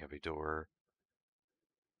 And we have a door...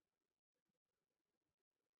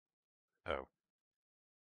 Oh.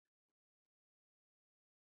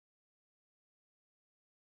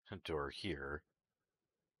 A door here.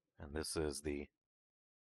 And this is the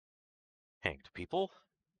hanged people.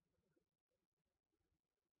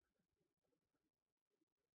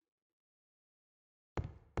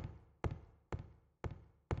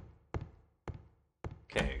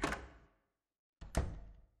 Okay.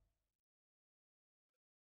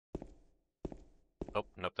 Oh,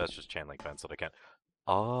 nope, that's just chain link fence that I can't.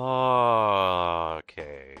 Oh,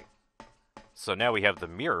 okay. So now we have the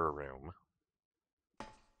mirror room.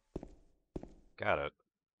 Got it.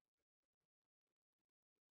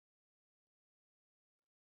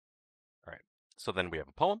 Alright. So then we have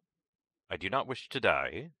a poem. I do not wish to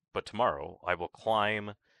die, but tomorrow I will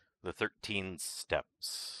climb the 13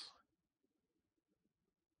 steps.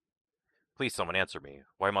 Please someone answer me.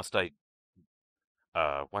 Why must I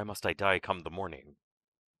die come the morning?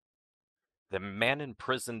 The man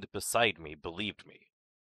imprisoned beside me believed me.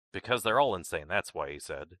 Because they're all insane, that's why, he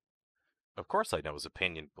said. Of course I know his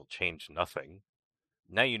opinion will change nothing.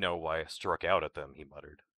 Now you know why I struck out at them, he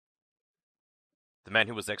muttered. The man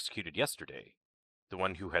who was executed yesterday, the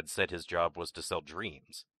one who had said his job was to sell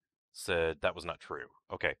dreams, said that was not true.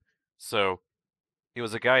 Okay, so it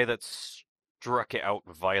was a guy that struck out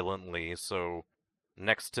violently, so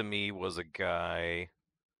next to me was a guy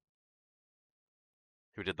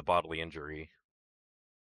who did the bodily injury.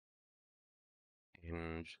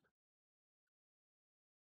 And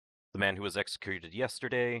the man who was executed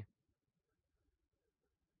yesterday,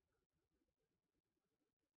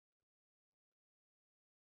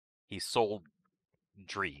 he sold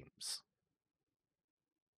dreams,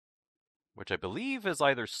 which I believe is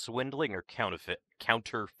either swindling or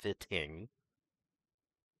counterfeiting.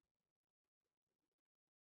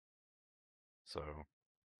 So,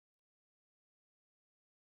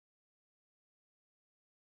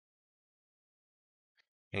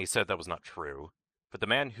 and he said that was not true. But the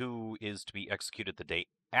man who is to be executed the day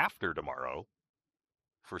after tomorrow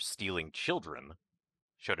for stealing children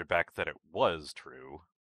shouted back that it was true.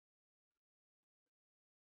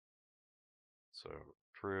 So,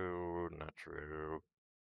 true, not true,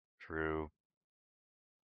 true.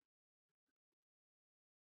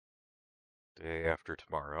 Day after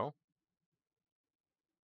tomorrow.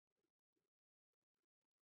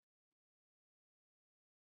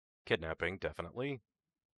 Kidnapping, definitely.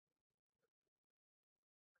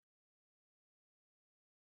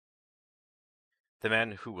 The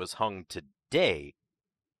man who was hung today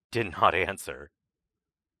did not answer.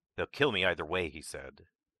 They'll kill me either way, he said.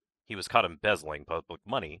 He was caught embezzling public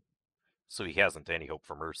money, so he hasn't any hope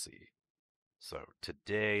for mercy. So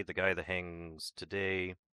today, the guy that hangs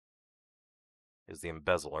today is the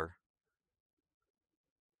embezzler.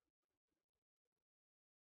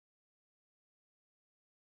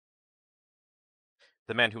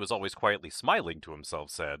 The man who was always quietly smiling to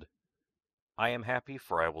himself said, I am happy,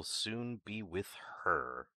 for I will soon be with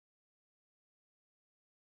her.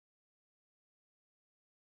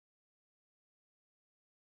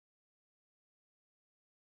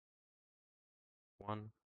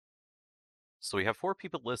 One. So we have 4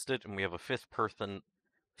 people listed, and we have a fifth person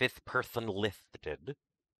listed.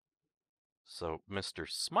 So Mr.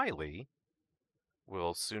 Smiley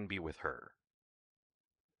will soon be with her.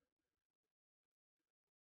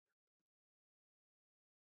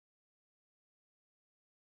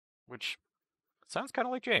 Which sounds kind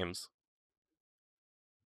of like James.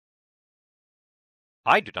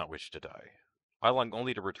 I do not wish to die. I long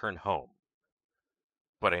only to return home.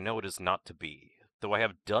 But I know it is not to be. Though I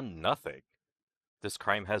have done nothing, this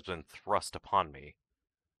crime has been thrust upon me.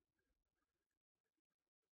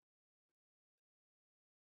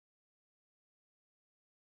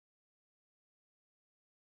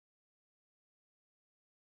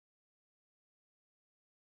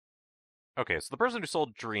 Okay, so the person who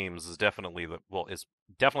sold dreams is definitely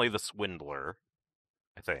the swindler,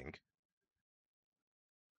 I think.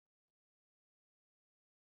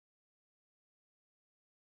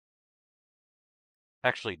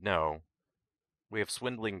 Actually, no. We have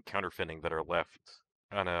swindling, counterfeiting that are left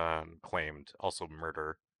unclaimed. Also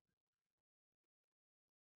murder.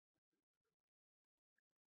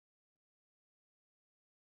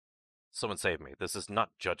 Someone save me. This is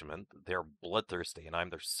not judgment. They are bloodthirsty, and I'm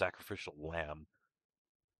their sacrificial lamb.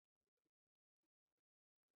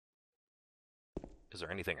 Is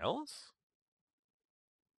there anything else?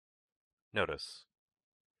 Notice.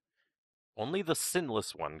 Only the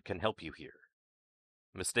sinless one can help you here.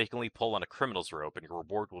 Mistakenly pull on a criminal's rope, and your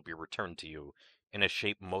reward will be returned to you in a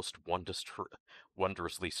shape most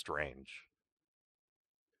wondrously strange.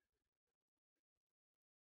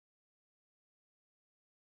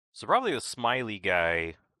 So probably the smiley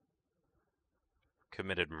guy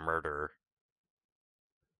committed murder.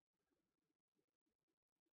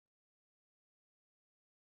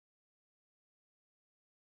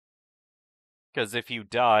 Because if you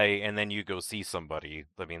die and then you go see somebody,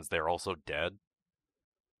 that means they're also dead.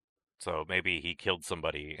 So maybe he killed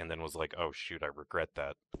somebody and then was like, oh shoot, I regret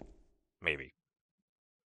that. Maybe.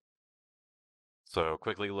 So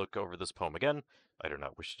quickly look over this poem again. I do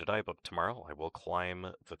not wish to die, but tomorrow I will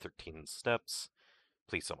climb the 13 steps.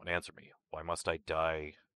 Please someone answer me. Why must I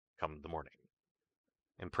die come the morning?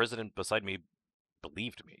 And President beside me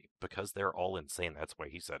believed me, because they're all insane, that's why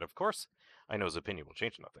he said, of course, I know his opinion will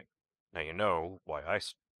change nothing. Now you know why I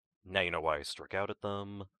struck out at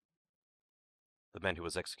them. The man who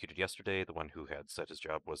was executed yesterday, the one who had said his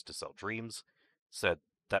job was to sell dreams, said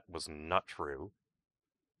that was not true.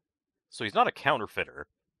 So he's not a counterfeiter.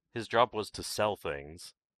 His job was to sell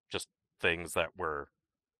things, just things that were,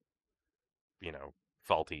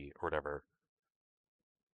 faulty or whatever.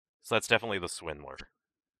 So that's definitely the swindler.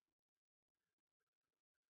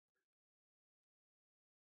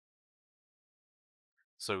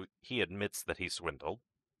 So he admits that he swindled.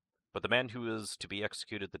 But the man who is to be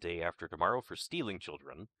executed the day after tomorrow for stealing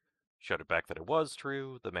children shouted back that it was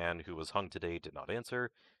true. The man who was hung today did not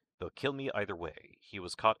answer. They'll kill me either way. He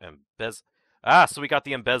was caught so we got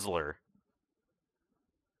the embezzler.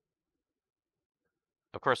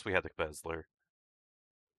 Of course we had the embezzler.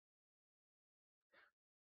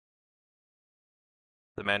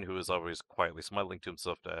 The man who is always quietly smiling to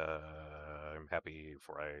himself, I'm happy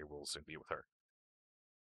for I will soon be with her.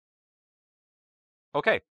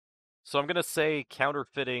 Okay, so I'm gonna say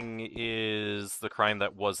counterfeiting is the crime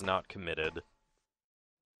that was not committed.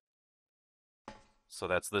 So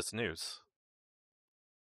that's this news.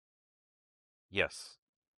 Yes.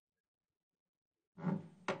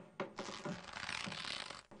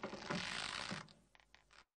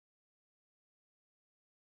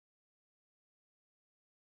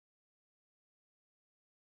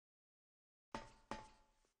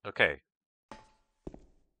 Okay.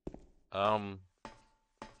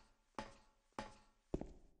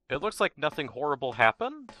 It looks like nothing horrible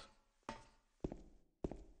happened.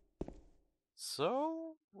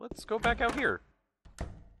 So, let's go back out here.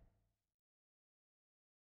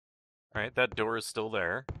 Alright, that door is still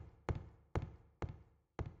there.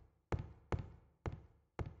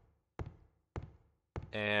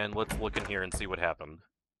 And let's look in here and see what happened.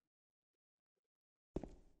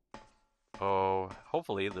 Oh,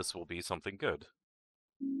 hopefully this will be something good.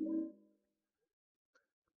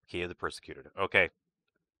 Key of the persecuted. Okay.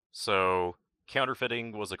 So,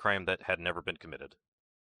 counterfeiting was a crime that had never been committed.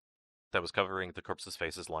 That was covering the corpse's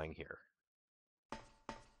faces lying here.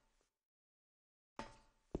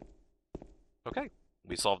 Okay,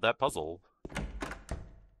 we solved that puzzle.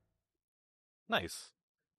 Nice.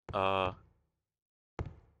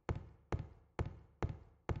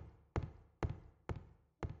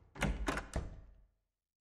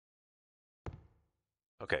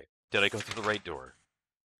 Okay, did I go through the right door?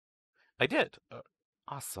 I did!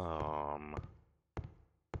 Awesome.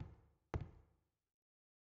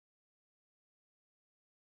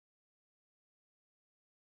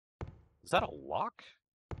 Is that a lock?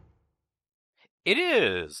 It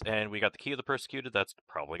is! And we got the key of the persecuted. That's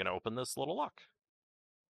probably going to open this little lock.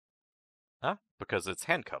 Huh? Because it's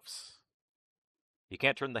handcuffs. You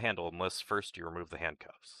can't turn the handle unless first you remove the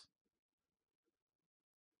handcuffs.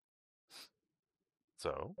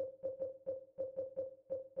 So...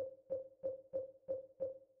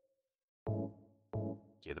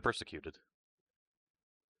 key of the persecuted.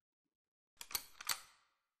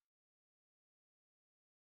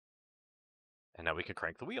 And now we can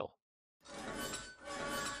crank the wheel.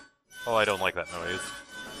 Oh, I don't like that noise.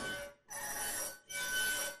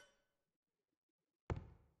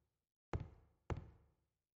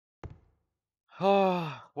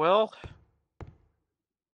 Well...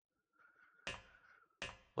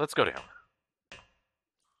 let's go down.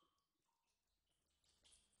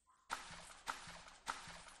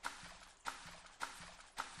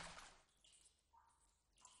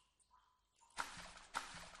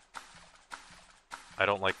 I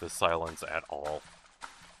don't like the silence at all.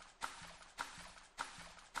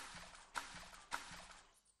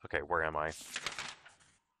 Okay, where am I?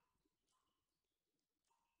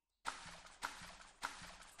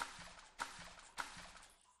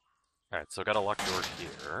 Alright, so got a locked door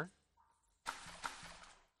here.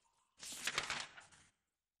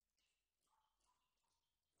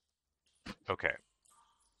 Okay.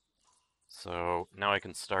 So now I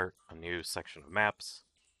can start a new section of maps.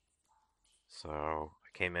 So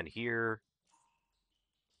I came in here.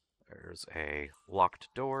 There's a locked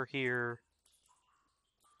door here.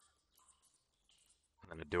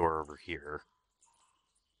 And then a door over here.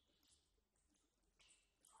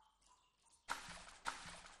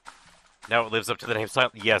 Now it lives up to the name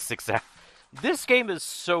Silent. Yes, exactly. This game is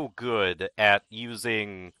so good at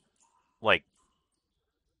using, like,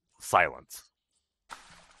 silence.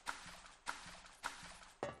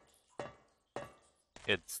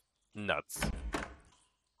 It's nuts.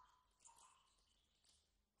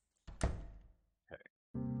 Okay.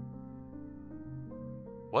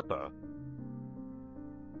 What the?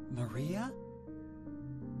 Maria?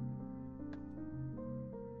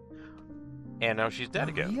 And now she's dead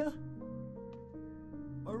again. Maria?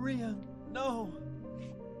 Maria, no.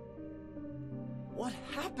 What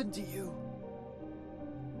happened to you?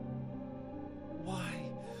 Why?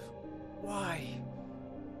 Why?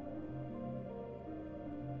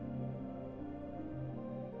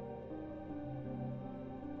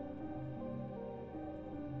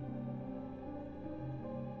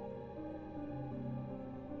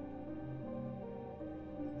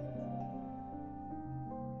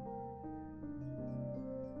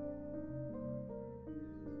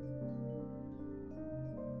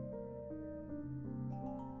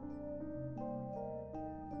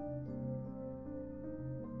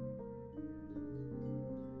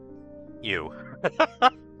 You.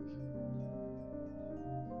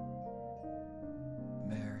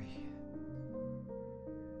 Mary.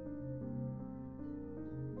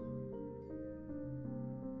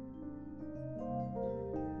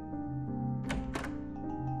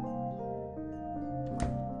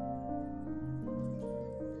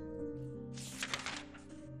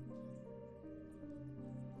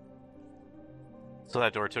 So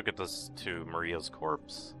that door took us to Maria's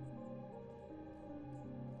corpse.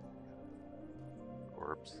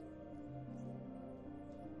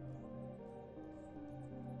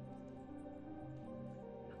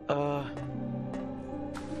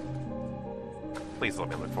 Please let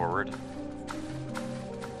me look forward.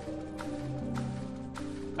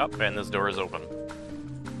 Oh, and this door is open.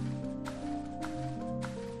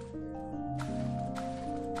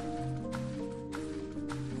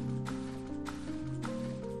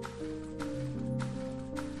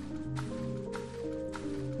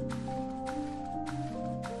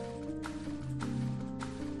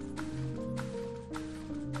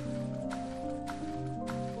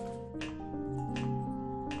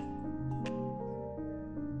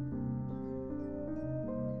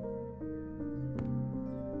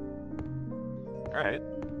 Alright.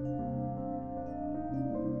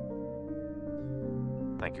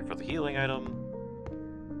 Thank you for the healing item.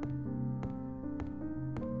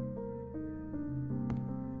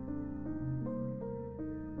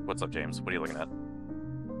 What's up, James? What are you looking at?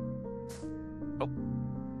 Oh.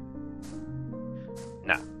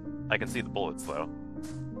 Nah. I can see the bullets, though.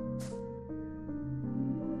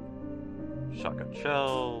 Shotgun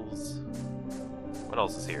shells. What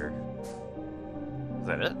else is here? Is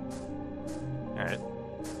that it? Alright.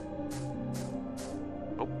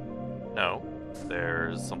 Oh. No.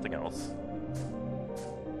 There's something else.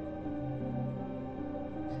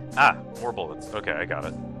 Ah! More bullets. Okay, I got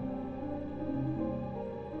it.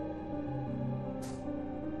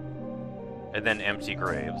 And then empty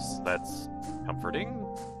graves. That's comforting.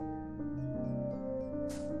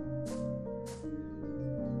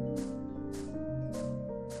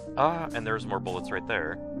 Ah, and there's more bullets right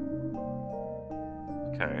there.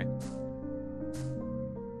 Okay.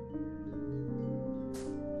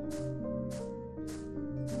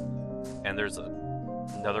 And there's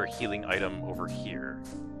another healing item over here.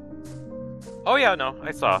 Oh yeah, no,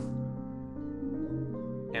 I saw.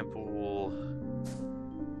 Ampoule.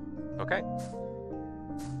 Okay.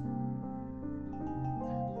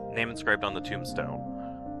 Name inscribed on the tombstone.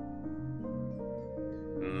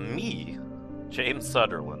 Me, James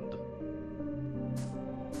Sutherland.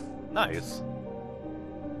 Nice.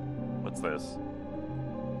 What's this?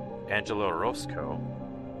 Angelo Roscoe.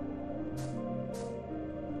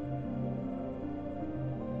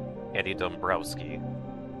 Eddie Dombrowski.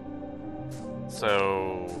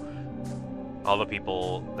 So, all the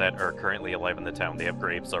people that are currently alive in the town, they have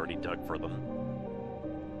graves already dug for them.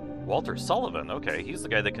 Walter Sullivan, okay, he's the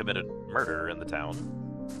guy that committed murder in the town.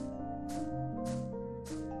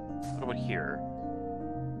 What about here?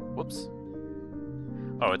 Whoops.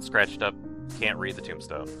 Oh, it's scratched up. Can't read the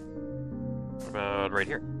tombstone. What about right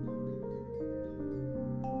here?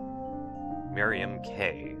 Miriam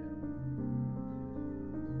K.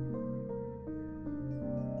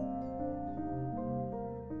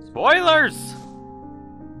 Spoilers!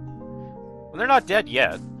 Well, they're not dead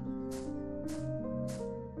yet.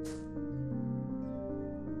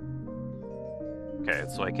 Okay,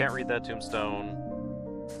 so I can't read that tombstone.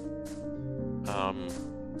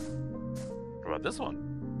 What about this one?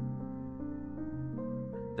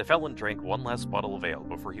 The felon drank one last bottle of ale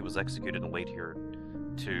before he was executed and laid here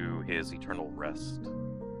to his eternal rest.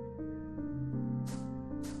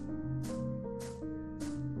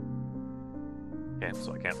 Okay,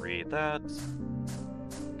 so I can't read that.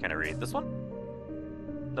 Can I read this one?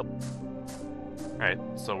 Nope. Alright,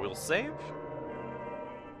 so we'll save.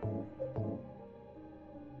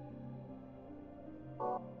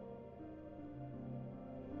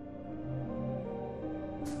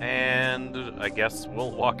 And I guess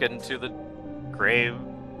we'll walk into the grave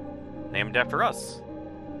named after us.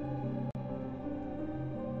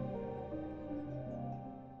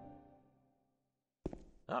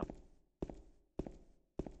 Oh.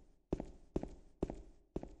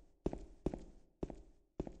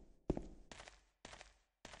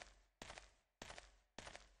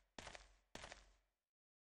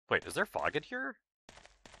 Wait, is there fog in here?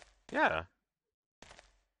 Yeah.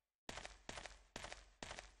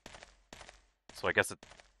 So I guess it...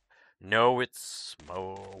 No, it's...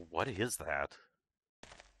 Oh, what is that?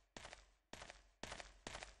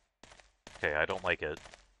 Okay, I don't like it.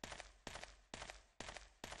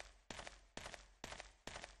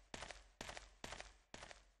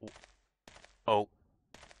 Oh.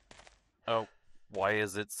 Oh, why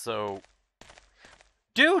is it so...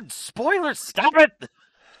 Dude, spoilers, stop it!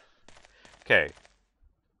 Okay.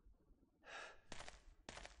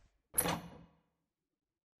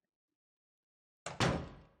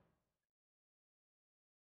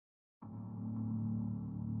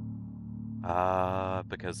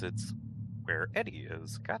 Because it's where Eddie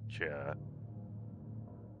is. Gotcha.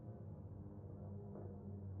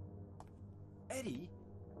 Eddie?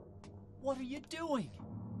 What are you doing?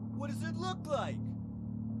 What does it look like?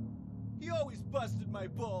 He always busted my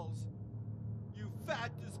balls. You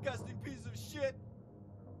fat, disgusting piece of shit.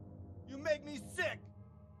 You make me sick.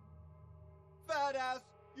 Fat ass,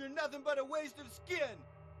 you're nothing but a waste of skin.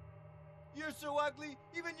 You're so ugly,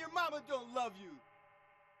 even your mama don't love you.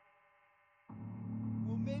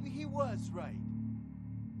 Well, maybe he was right.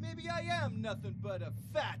 Maybe I am nothing but a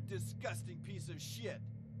fat, disgusting piece of shit.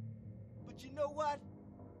 But you know what?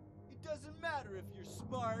 It doesn't matter if you're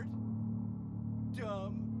smart,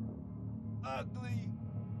 dumb, ugly,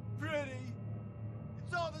 pretty.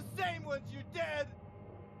 It's all the same once you're dead.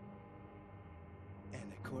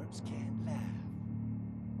 And a corpse can't laugh.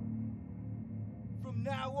 From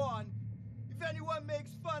now on, if anyone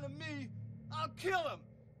makes fun of me, I'll kill him.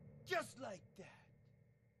 Just like that.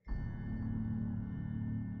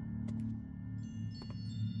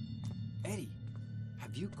 Eddie,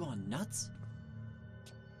 have you gone nuts?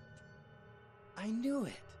 I knew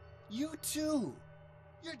it. You too.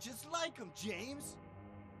 You're just like him, James.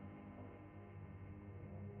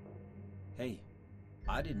 Hey,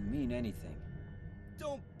 I didn't mean anything.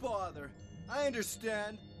 Don't bother. I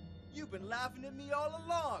understand. You've been laughing at me all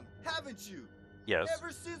along, haven't you? Yes.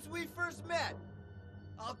 Ever since we first met.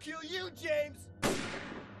 I'll kill you, James.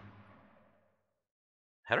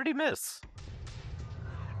 How did he miss?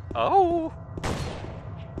 Oh!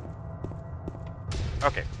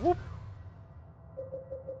 Okay, whoop.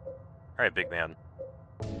 Alright, big man.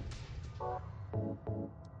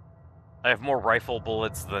 I have more rifle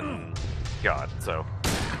bullets than God, so...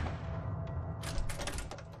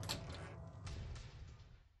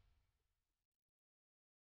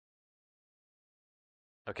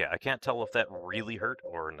 Okay, I can't tell if that really hurt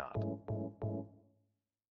or not.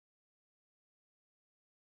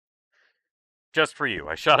 Just for you.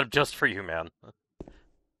 I shot him just for you, man.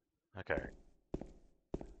 Okay.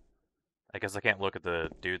 I guess I can't look at the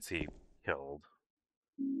dudes he killed.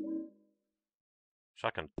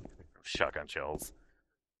 Shotgun shells.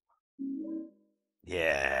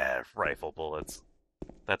 Yeah, rifle bullets.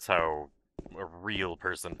 That's how a real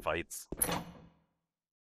person fights.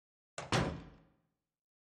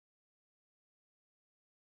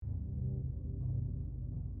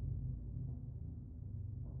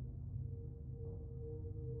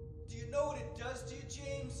 Do you know what it does to you,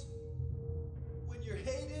 James? When you're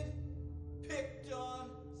hated, picked on,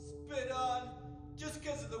 spit on, just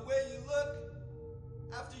because of the way you look,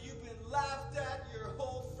 after you've been laughed at your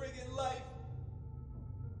whole friggin' life.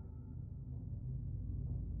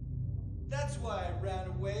 That's why I ran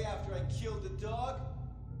away after I killed the dog.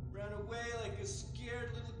 Ran away like a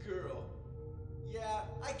scared little girl. Yeah,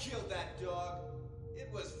 I killed that dog. It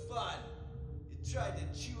was fun. It tried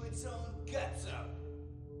to chew its own guts out.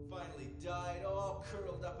 finally died all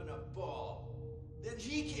curled up in a ball. Then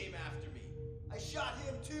he came after me. I shot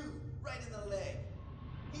him too, right in the leg.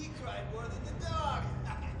 He cried more than the dog.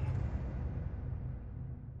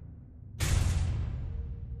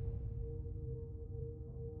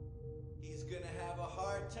 He's gonna have a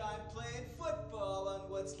hard time playing football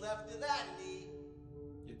on what's left of that knee.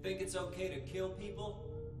 You think it's okay to kill people?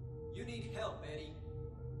 You need help, Eddie.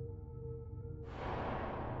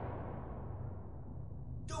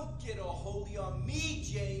 Don't get all holy on me,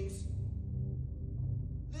 James.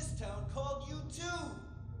 This town called you too.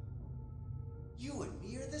 You and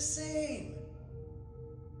me are the same.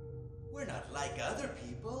 We're not like other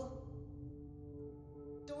people.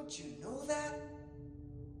 Don't you know that?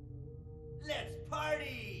 Let's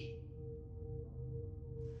party!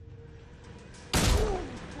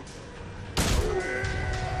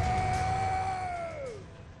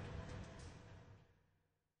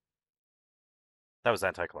 That was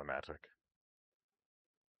anticlimactic.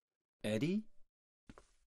 Eddie?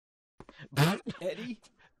 Eddie?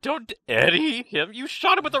 Don't Eddie him! You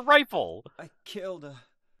shot him with a rifle! I killed a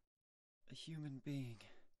human being.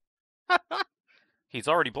 He's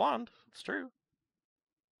already blonde. It's true.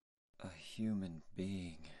 A human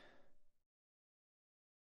being.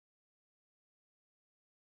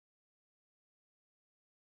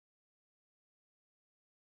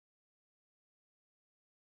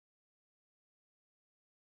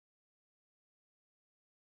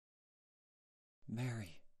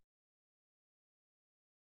 Mary.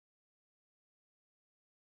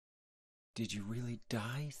 Did you really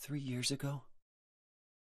die 3 years ago?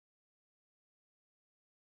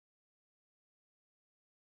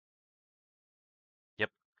 Yep.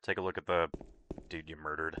 Take a look at the dude you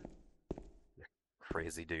murdered. You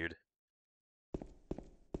crazy dude.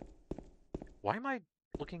 Why am I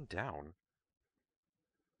looking down?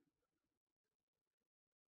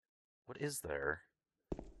 What is there?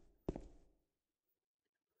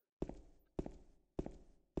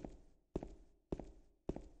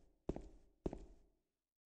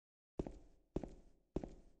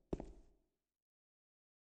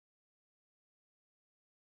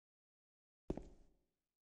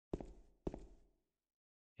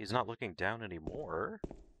 He's not looking down anymore.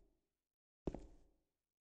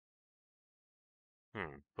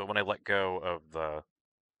 But when I let go of the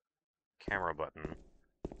camera button,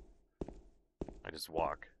 I just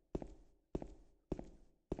walk.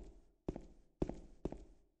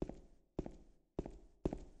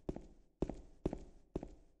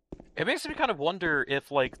 It makes me kind of wonder if,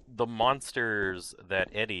 like, the monsters that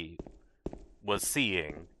Eddie was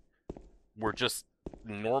seeing were just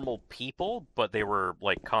normal people, but they were,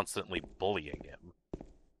 like, constantly bullying him.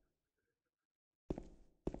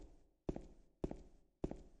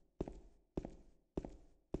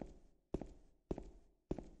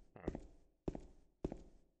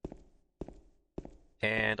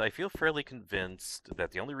 And I feel fairly convinced that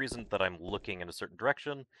the only reason that I'm looking in a certain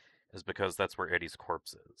direction is because that's where Eddie's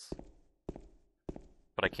corpse is.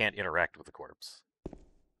 But I can't interact with the corpse.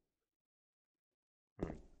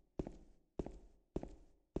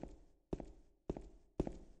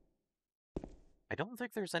 I don't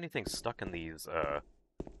think there's anything stuck in these,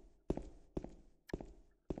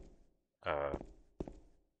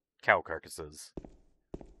 cow carcasses.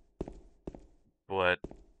 But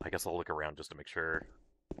I guess I'll look around just to make sure.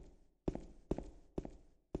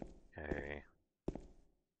 Okay.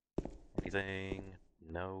 Anything?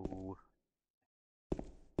 No.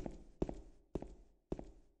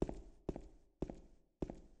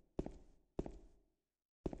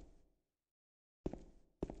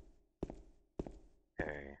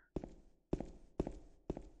 Okay.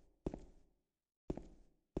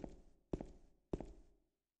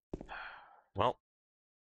 Well,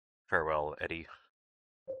 farewell, Eddie.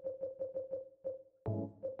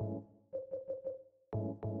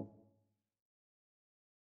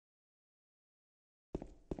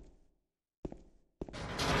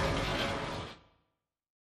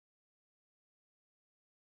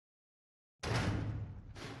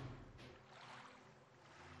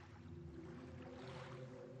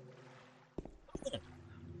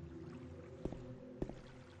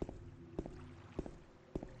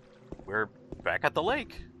 We're back at the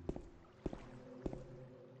lake.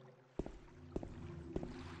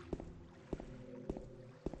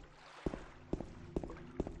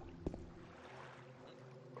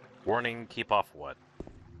 Warning, keep off what?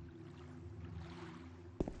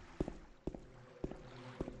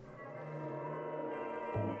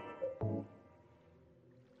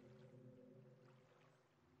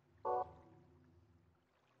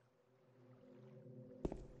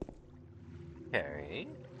 Okay.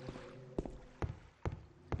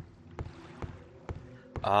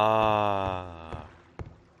 Ah.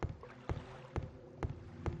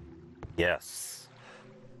 Yes.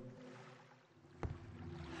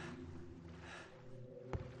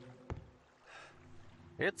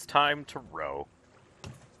 It's time to row.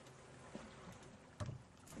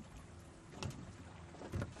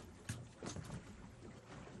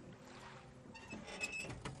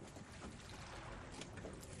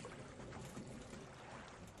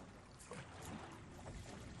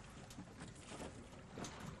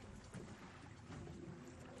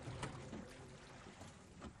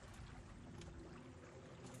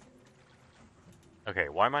 Okay,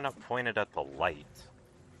 why am I not pointed at the light?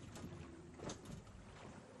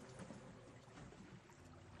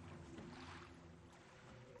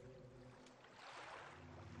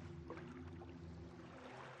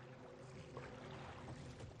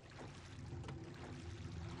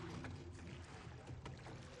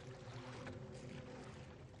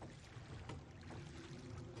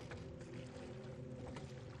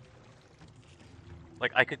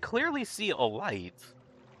 Like, I could clearly see a light,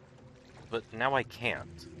 but now I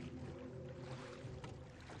can't.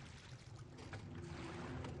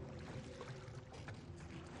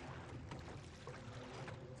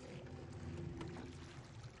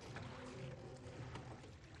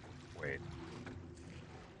 Wait.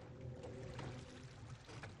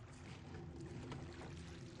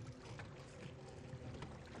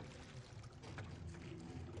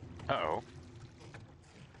 Uh-oh.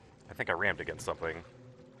 I think I rammed against something,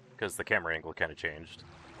 because the camera angle kind of changed.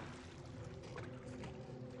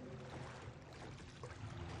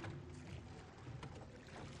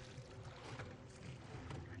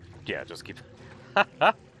 Yeah, just keep... Are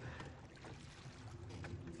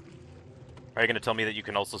you going to tell me that you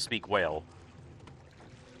can also speak whale?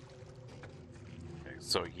 Okay,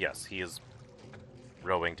 so yes, he is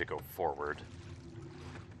rowing to go forward.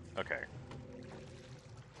 Okay.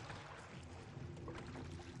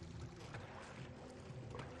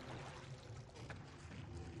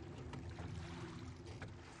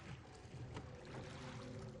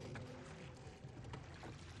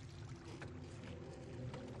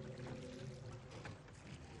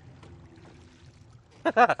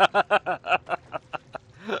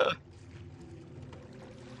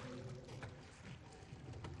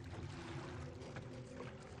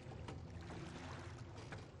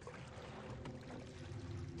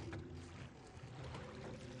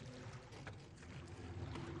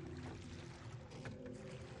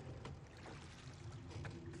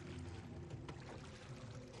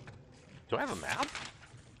 Do I have a map?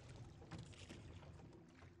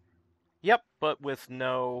 Yep, but with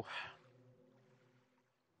no,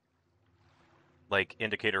 like,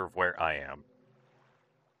 indicator of where I am.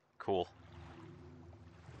 Cool.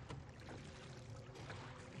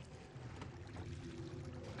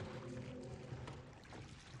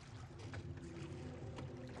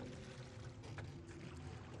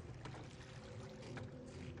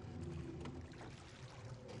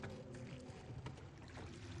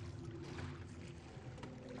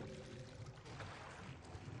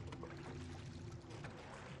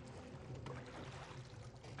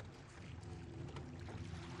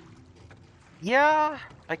 Yeah,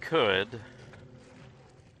 I could.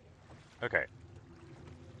 Okay.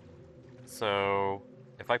 So,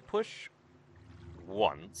 if I push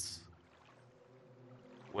once,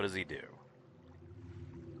 what does he do?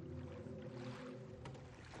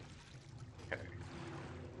 Okay.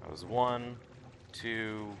 That was 1,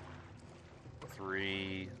 2,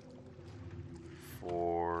 3,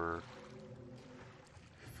 4,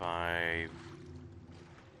 5,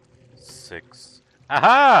 6.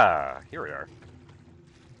 Aha! Here we are.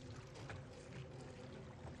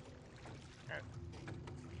 Alright.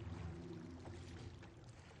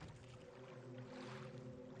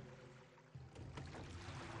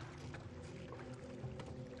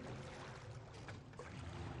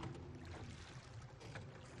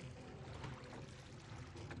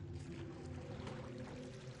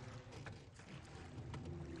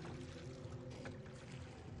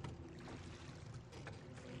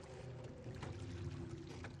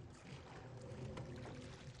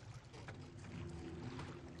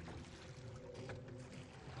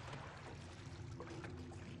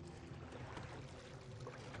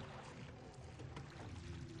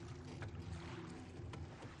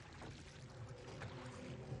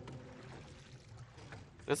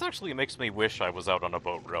 This actually makes me wish I was out on a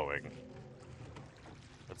boat rowing.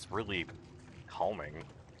 That's really calming.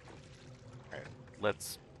 Alright,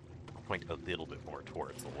 let's point a little bit more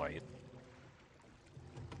towards the light.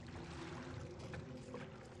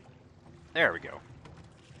 There we go.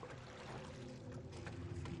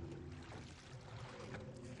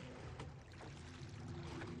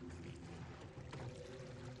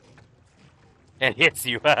 And hits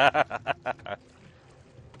you.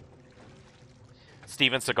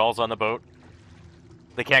 Steven Seagal's on the boat.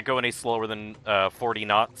 They can't go any slower than 40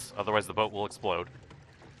 knots, otherwise the boat will explode.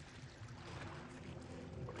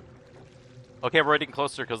 Okay, we're getting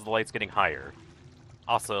closer because the light's getting higher.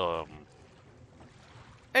 Awesome.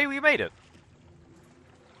 Hey, we made it!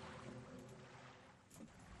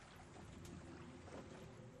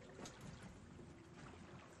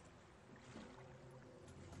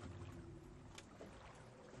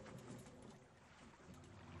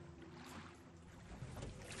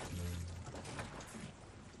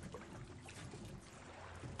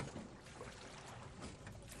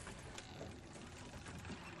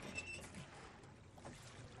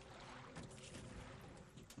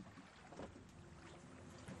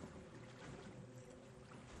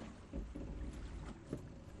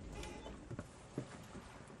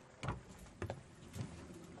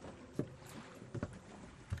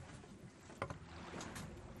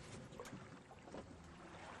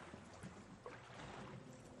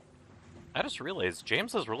 I just realized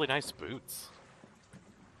James has really nice boots.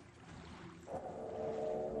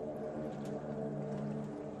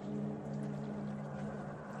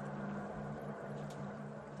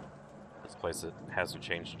 This place it hasn't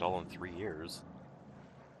changed at all in 3 years.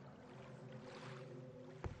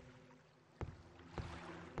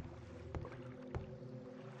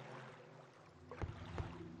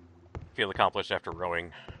 Feel accomplished after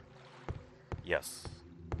rowing. Yes.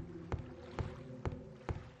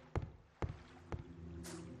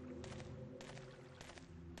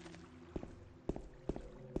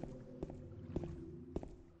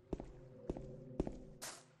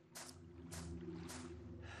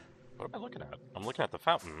 What am I looking at? I'm looking at the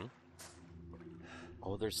fountain.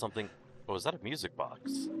 Oh, there's something... Oh, is that a music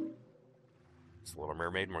box? It's a Little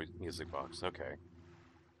Mermaid music box. Okay.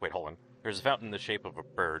 Wait, hold on. There's a fountain in the shape of a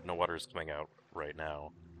bird. No water is coming out right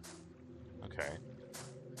now. Okay.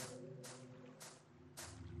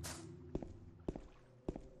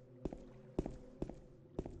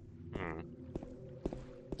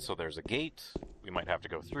 So there's a gate. We might have to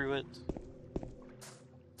go through it.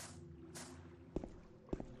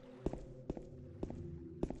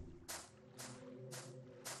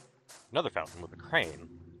 Another fountain with a crane.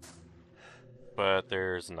 But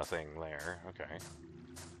there's nothing there. Okay.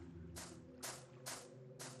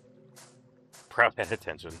 Proud head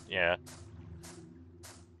attention. Yeah.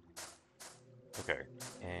 Okay.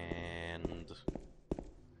 And...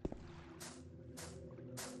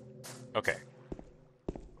 Okay.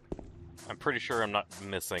 I'm pretty sure I'm not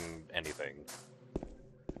missing anything.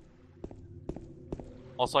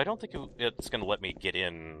 Also, I don't think it's gonna let me get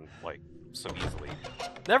in, like, so easily.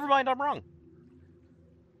 Never mind, I'm wrong!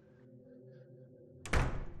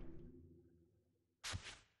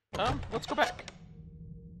 Let's go back.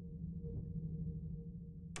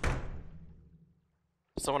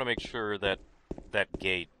 So I want to make sure that that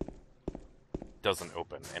gate doesn't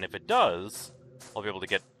open. And if it does, I'll be able to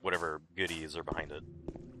get whatever goodies are behind it.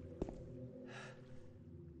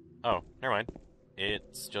 Oh, never mind.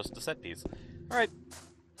 It's just a set piece. Alright.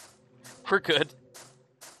 We're good.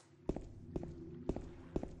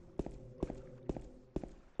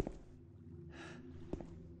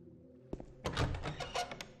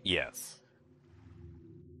 Yes.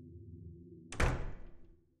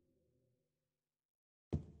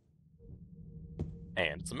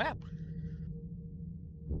 And it's a map.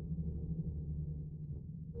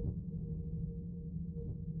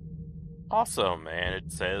 Awesome, and it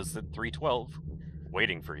says at 312,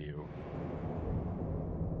 waiting for you.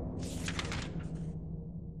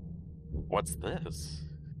 What's this?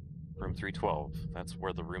 Room 312. That's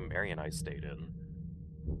where the room Mary and I stayed in.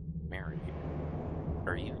 Mary,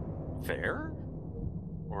 are you there?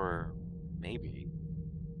 Or maybe.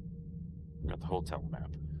 Got the hotel map.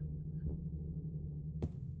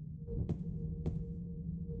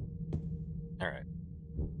 Alright.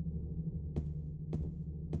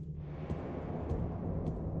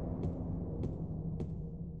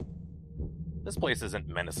 This place isn't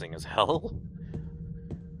menacing as hell.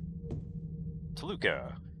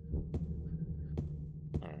 Toluca.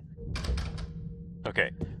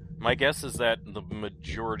 Okay. My guess is that the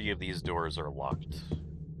majority of these doors are locked.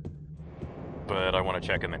 But I want to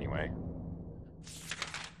check them anyway.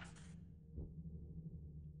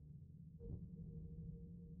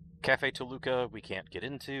 Cafe Toluca, we can't get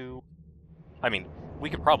into. I mean,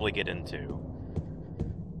 we could probably get into.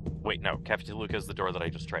 Wait, no. Cafe Toluca is the door that I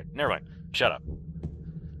just tried. Never mind. Shut up.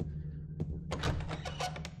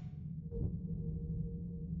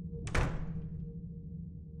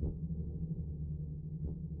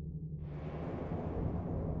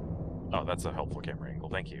 Oh, that's a helpful camera angle.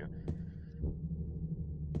 Thank you.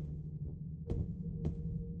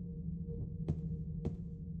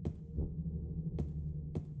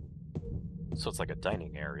 So it's like a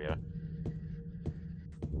dining area.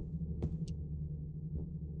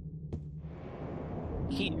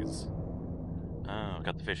 Keys. Oh,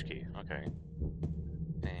 got the fish key. Okay.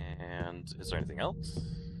 And is there anything else?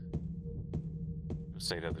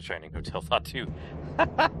 Say that the Shining Hotel thought too.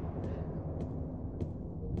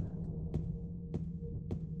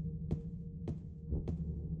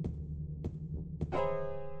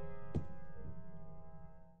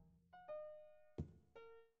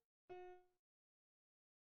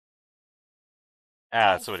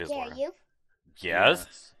 Ah, so it is Laura. You?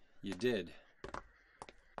 Yes? You did.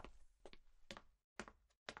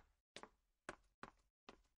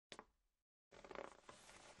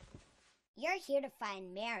 You're here to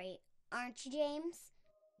find Mary, aren't you, James?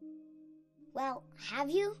 Well, have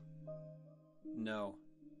you? No.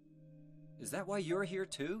 Is that why you're here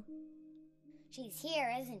too? She's here,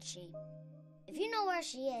 isn't she? If you know where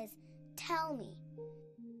she is, tell me.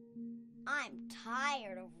 I'm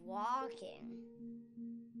tired of walking.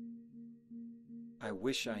 I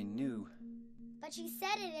wish I knew. But she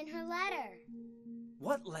said it in her letter.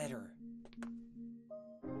 What letter?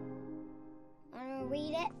 Wanna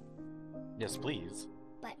read it? Yes, please.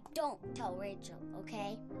 But don't tell Rachel,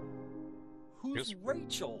 okay? Who's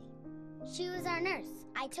Rachel? She was our nurse.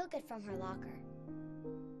 I took it from her locker.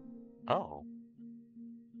 Oh.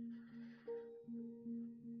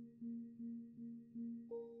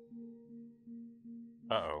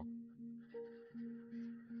 Uh-oh.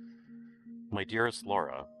 My dearest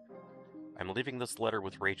Laura, I'm leaving this letter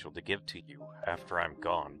with Rachel to give to you after I'm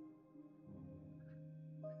gone.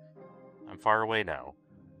 I'm far away now.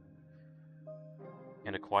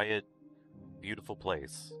 In a quiet, beautiful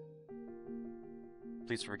place.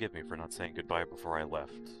 Please forgive me for not saying goodbye before I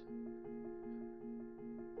left.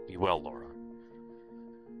 Be well, Laura.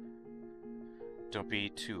 Don't be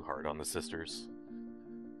too hard on the sisters.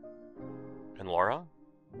 And Laura?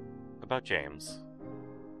 About James.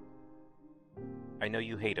 I know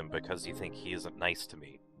you hate him because you think he isn't nice to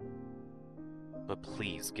me. But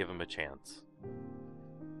please give him a chance.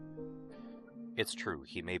 It's true,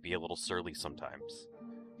 he may be a little surly sometimes,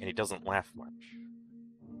 and he doesn't laugh much.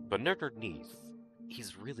 But underneath,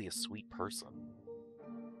 he's really a sweet person.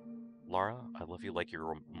 Laura, I love you like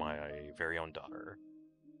you're my very own daughter.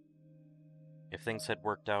 If things had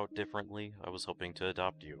worked out differently, I was hoping to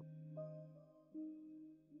adopt you.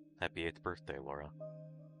 Happy 8th birthday, Laura.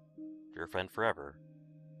 Your friend forever,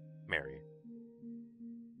 Mary.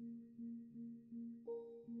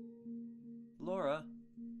 Laura,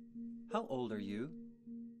 how old are you?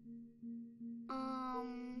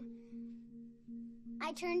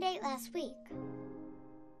 I turned 8 last week.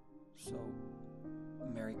 So,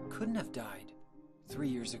 Mary couldn't have died 3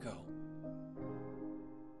 years ago.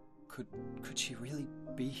 Could she really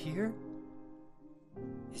be here?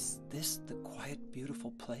 Is this the quiet,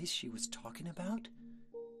 beautiful place she was talking about?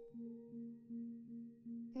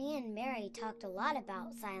 Me and Mary talked a lot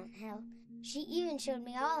about Silent Hill. She even showed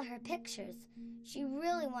me all her pictures. She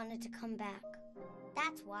really wanted to come back.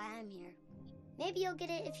 That's why I'm here. Maybe you'll get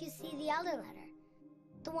it if you see the other letter.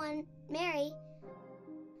 The one Mary...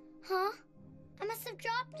 Huh? I must have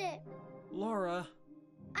dropped it. Laura!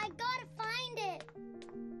 I gotta find it.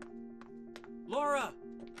 Laura!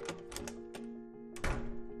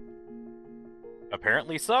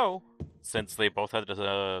 Apparently so, since they both had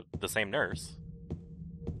the same nurse.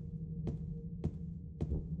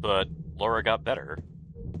 But Laura got better.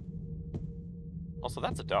 Also,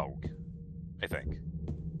 that's a dog, I think.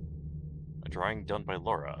 A drawing done by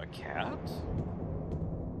Laura. A cat?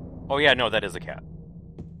 Oh yeah, no, that is a cat.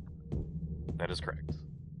 That is correct.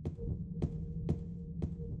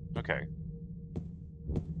 Okay.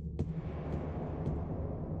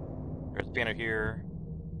 There's a piano here.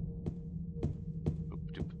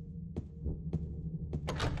 Oop, doop.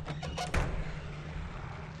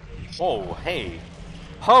 Oh, hey.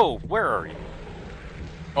 Ho, where are you?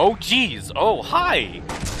 Oh, geez. Oh, hi.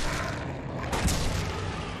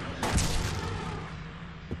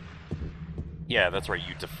 Yeah, that's right,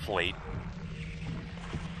 you deflate.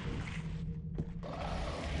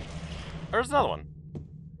 There's another one.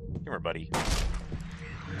 Come here, buddy.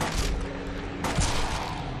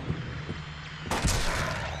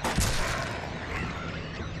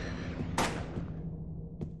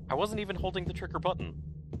 I wasn't even holding the trigger button.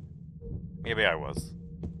 Maybe I was.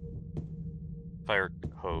 Fire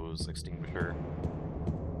hose extinguisher.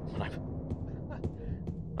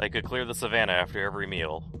 I could clear the savannah after every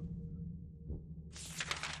meal.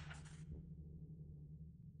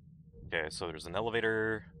 Okay, so there's an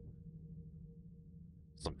elevator.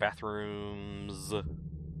 Some bathrooms.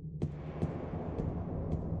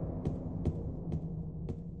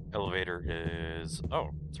 Elevator is... Oh,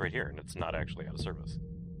 it's right here, and it's not actually out of service.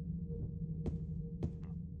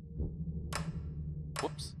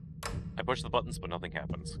 Whoops. I push the buttons, but nothing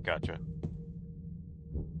happens. Gotcha.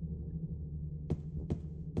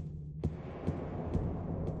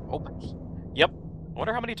 Oh, yep. I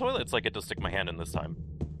wonder how many toilets I get to stick my hand in this time.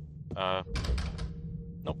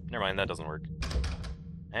 Nope, never mind, that doesn't work.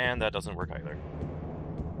 And that doesn't work either.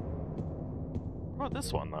 What about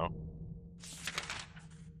this one, though?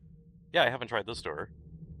 Yeah, I haven't tried this door.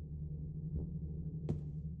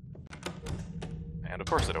 And of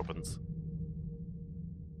course it opens.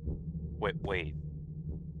 Wait.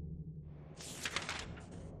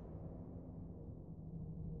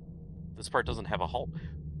 This part doesn't have a halt.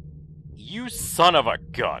 You son of a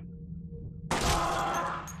gun!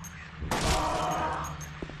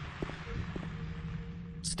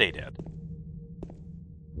 Stay dead.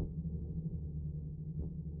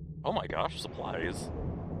 Oh my gosh, supplies.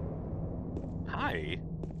 Hi.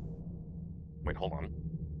 Wait, hold on.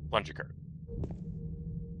 Plunger card.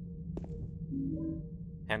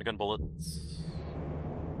 Handgun bullets.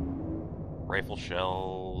 Rifle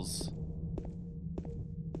shells.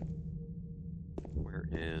 Where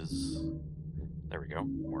is... There we go.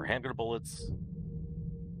 More handgun bullets.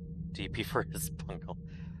 TP for his bungle.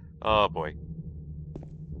 Oh boy.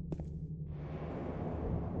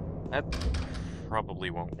 That probably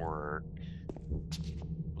won't work.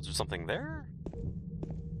 Was there something there?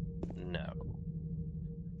 No.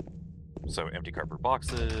 So empty cardboard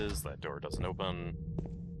boxes, that door doesn't open.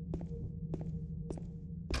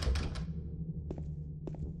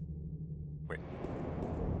 Wait.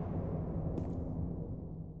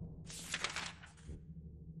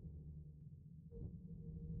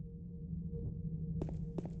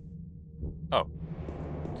 Oh.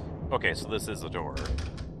 Okay, so this is a door.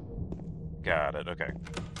 Got it, okay.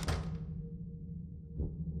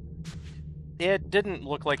 It didn't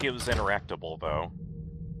look like it was interactable, though.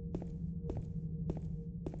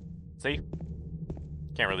 See?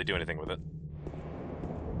 Can't really do anything with it.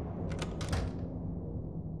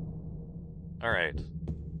 Alright.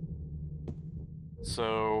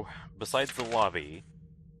 So, besides the lobby,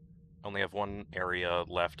 I only have one area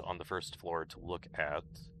left on the first floor to look at.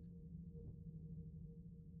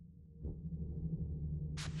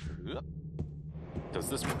 Does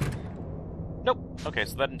this work? Nope. Okay,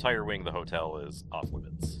 so that entire wing of the hotel is off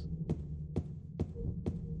limits.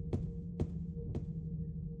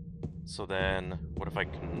 So then, what if I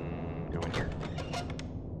can go in here?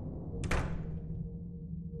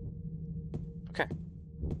 Okay.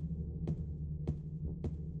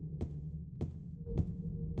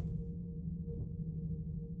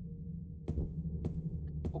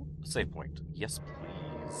 Oh, save point. Yes,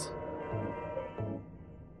 please.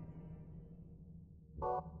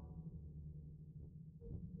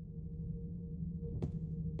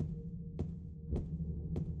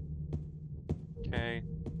 Okay.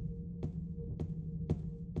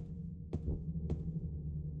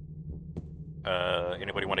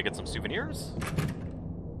 Anybody want to get some souvenirs?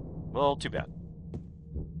 Well, too bad.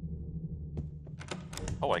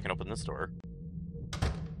 Oh, I can open this door.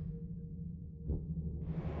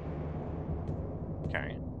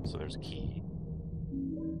 Okay, so there's a key.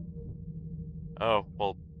 Oh,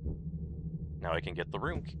 well, now I can get the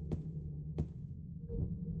room key.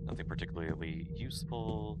 Nothing particularly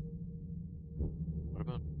useful. What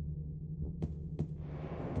about...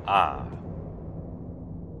 Ah.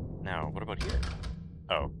 Now, what about here?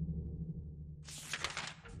 Oh.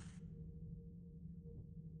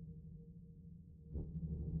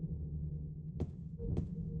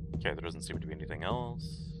 Okay, there doesn't seem to be anything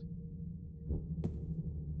else.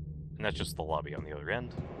 And that's just the lobby on the other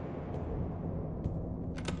end.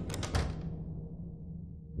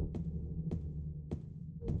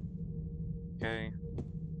 Okay.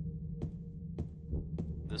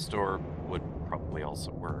 This door would probably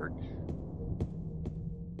also work.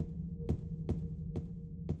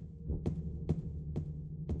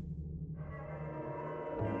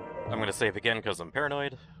 I'm gonna save again because I'm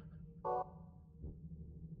paranoid.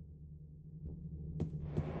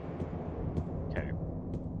 Okay.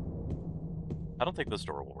 I don't think this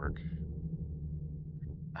door will work.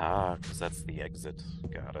 Ah, because that's the exit.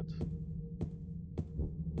 Got it.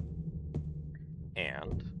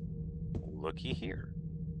 And looky here.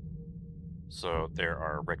 So there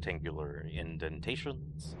are rectangular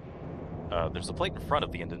indentations. There's a plate in front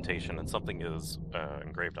of the indentation and something is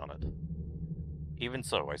engraved on it. Even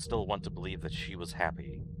so, I still want to believe that she was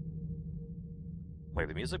happy. Play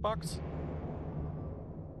the music box?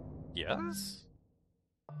 Yes?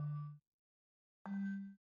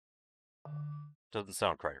 Doesn't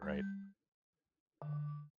sound quite right.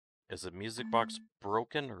 Is the music box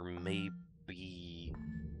broken, or maybe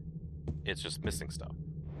it's just missing stuff?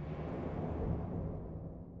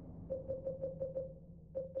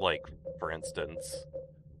 Like, for instance,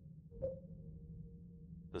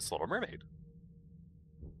 this Little Mermaid.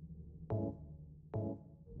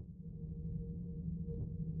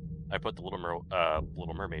 I put the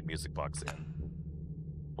Little Mermaid music box in.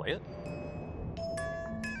 Play it.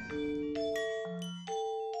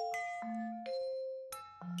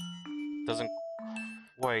 Doesn't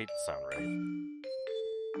quite sound right.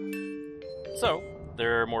 So,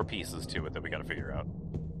 there are more pieces to it that we gotta figure out.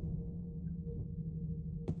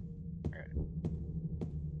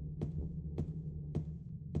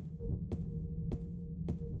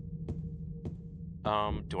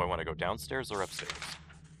 Do I want to go downstairs or upstairs?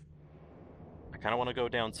 I kind of want to go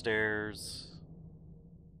downstairs.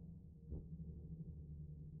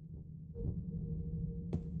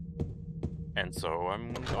 And so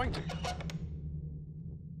I'm going to.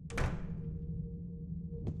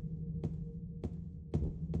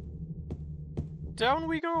 Down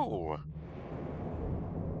we go!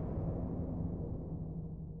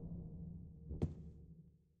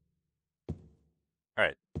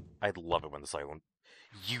 Alright. I love it when the silent...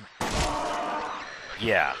 You...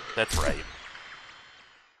 Yeah, that's right.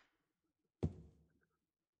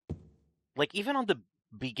 Like, even on the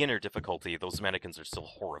beginner difficulty, those mannequins are still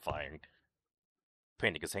horrifying.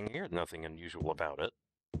 Painting is hanging here, nothing unusual about it.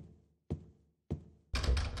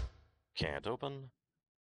 Can't open.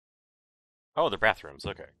 Oh, they're bathrooms,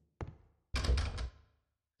 okay.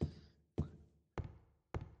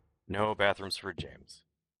 No bathrooms for James.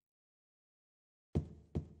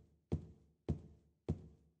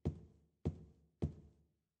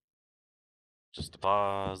 Just a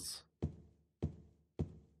pause.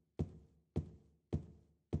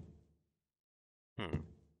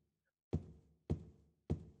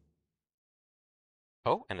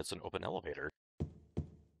 Oh, and it's an open elevator.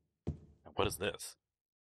 Now, what is this?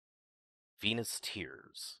 Venus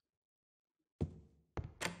Tears.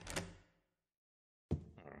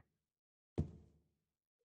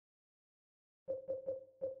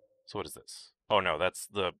 So what is this? Oh no, that's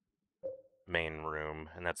the main room,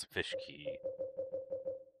 and that's a fish key.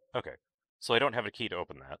 Okay, so I don't have a key to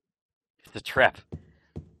open that. It's a trap.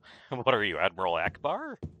 What are you, Admiral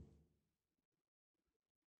Akbar?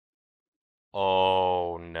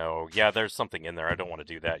 Oh no, yeah, there's something in there. I don't want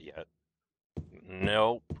to do that yet.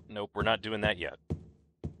 Nope, we're not doing that yet.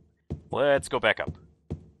 Let's go back up.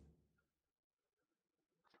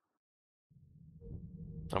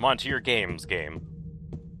 I'm on to your games, game.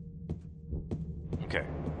 Okay.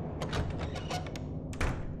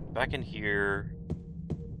 Back in here.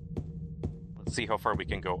 Let's see how far we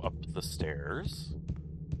can go up the stairs.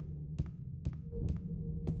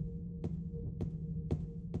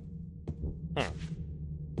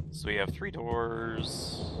 So we have 3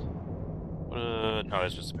 doors. No,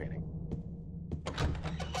 that's just a painting.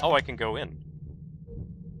 Oh, I can go in.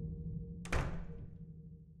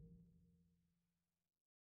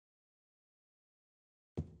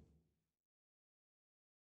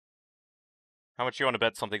 How much you want to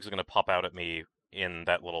bet something's going to pop out at me in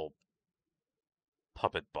that little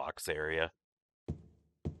puppet box area?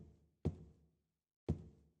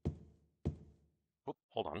 Oh,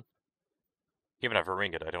 hold on. Even if I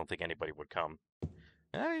ring it, I don't think anybody would come.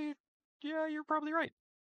 Yeah, you're probably right.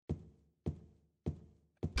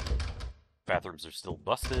 Bathrooms are still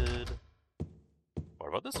busted. What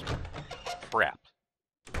about this one? Crap.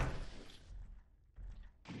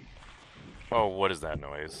 Oh, what is that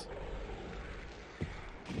noise?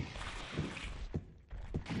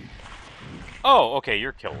 Oh, okay,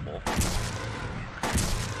 you're killable.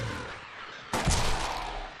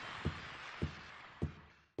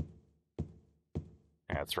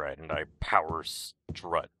 That's right, and I power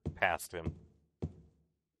strut past him.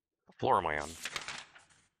 What floor am I on?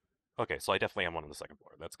 Okay, so I definitely am on the 2nd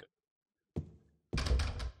floor. That's good.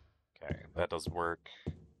 Okay, that doesn't work.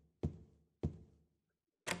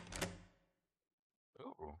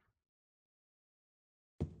 Ooh.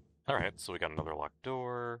 Alright, so we got another locked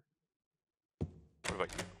door. What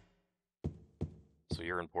about you? So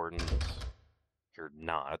you're important. You're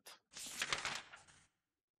not.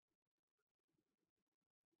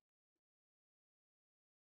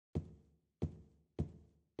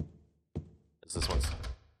 Is this one's...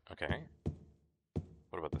 Okay.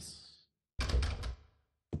 What about this?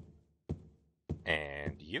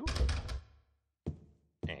 And you?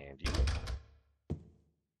 And you?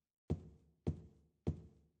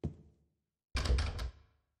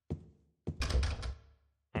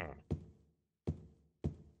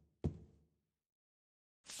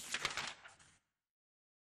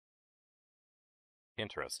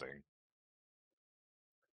 Interesting.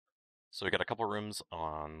 So we got a couple rooms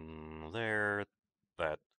on there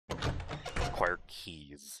that require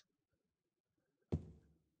keys.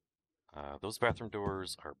 Those bathroom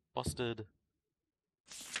doors are busted.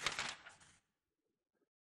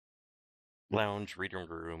 Lounge, reading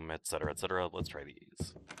room, etc., etc. Let's try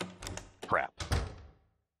these. Crap.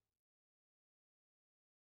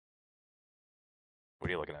 What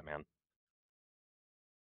are you looking at, man?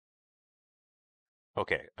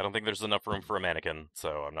 Okay, I don't think there's enough room for a mannequin,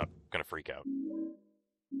 so I'm not gonna freak out.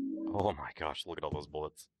 Oh my gosh, look at all those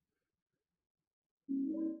bullets.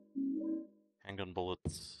 Handgun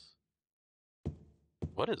bullets.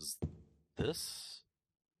 What is this?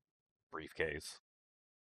 Briefcase.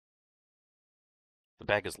 The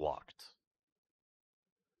bag is locked.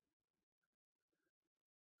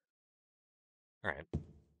 Alright.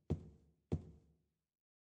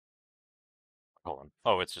 Hold on.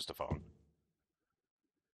 Oh, it's just a phone.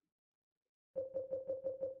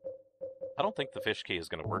 I don't think the fish key is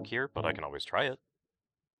going to work here, but I can always try it.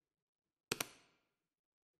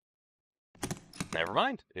 Never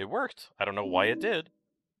mind. It worked. I don't know why it did.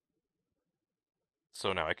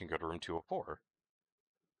 So now I can go to room 204.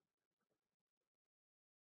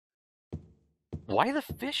 Why the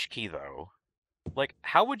fish key, though? Like,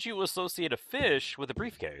 how would you associate a fish with a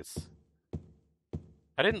briefcase?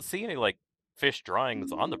 I didn't see any, like, fish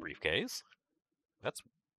drawings on the briefcase. That's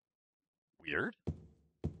weird.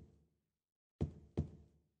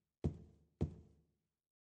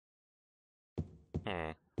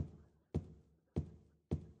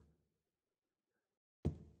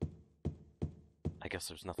 I guess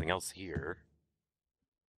there's nothing else here.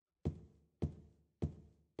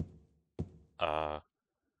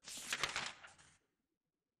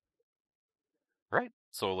 Right,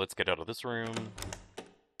 so let's get out of this room.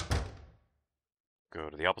 Go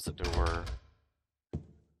to the opposite door.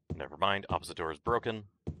 Never mind, opposite door is broken.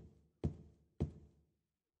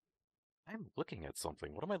 I'm looking at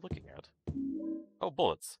something. What am I looking at? Oh,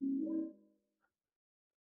 bullets.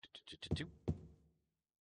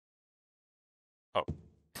 Oh.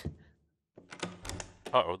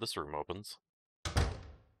 Uh-oh, this room opens.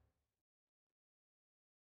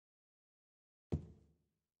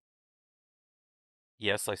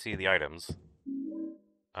 Yes, I see the items.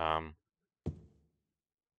 But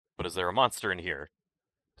is there a monster in here?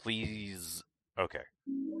 Please. Okay.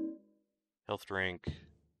 Health drink.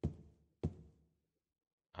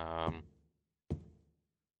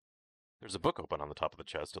 There's a book open on the top of the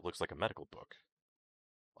chest. It looks like a medical book.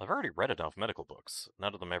 I've already read enough medical books.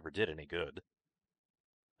 None of them ever did any good.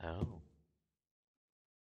 Oh.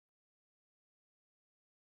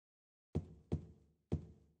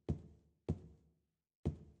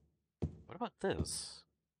 What about this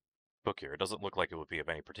book here? It doesn't look like it would be of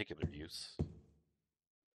any particular use.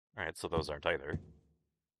 Alright, so those aren't either.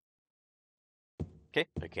 Okay,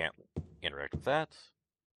 I can't interact with that.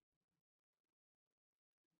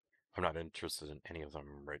 I'm not interested in any of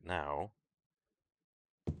them right now.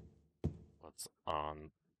 What's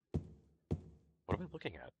on... What am I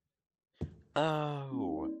looking at?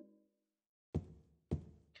 Oh!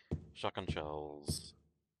 Shotgun shells.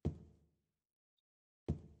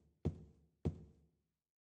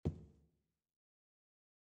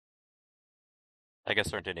 I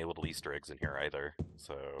guess there aren't any little Easter eggs in here either,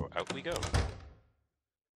 so out we go.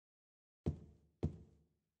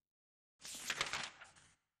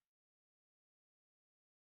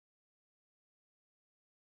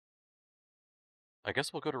 I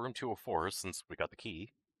guess we'll go to room 204 since we got the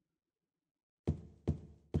key.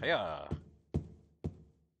 Hiya!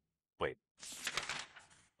 Wait.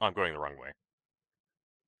 Oh, I'm going the wrong way.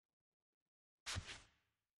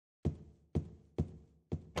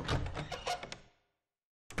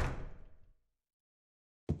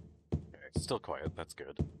 Okay, still quiet, that's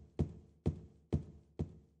good.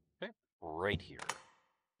 Okay, right here.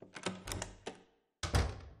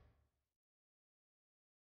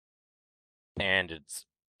 And it's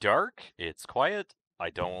dark, it's quiet,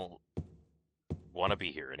 I don't want to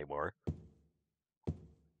be here anymore.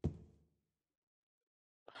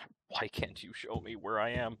 Why can't you show me where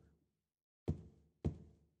I am?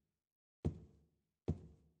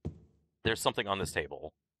 There's something on this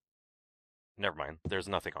table. Never mind, there's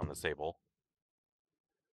nothing on this table.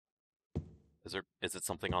 Is it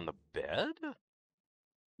something on the bed?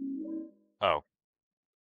 Oh.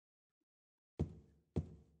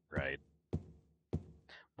 Right.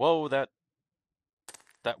 Whoa, that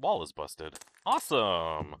wall is busted.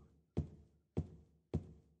 Awesome!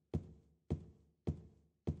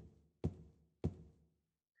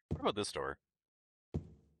 What about this door?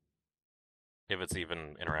 If it's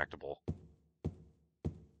even interactable.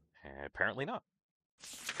 Apparently not.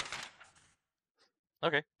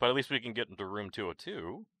 Okay, but at least we can get into room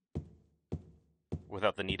 202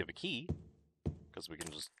 without the need of a key, because we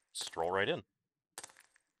can just stroll right in.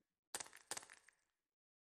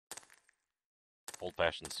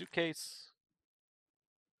 Old-fashioned suitcase.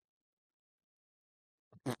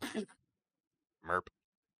 Merp.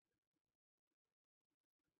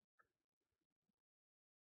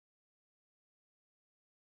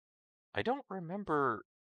 I don't remember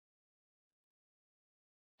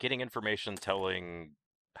getting information telling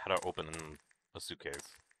how to open a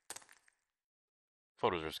suitcase.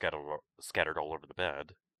 Photos are scattered all over the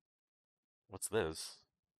bed. What's this?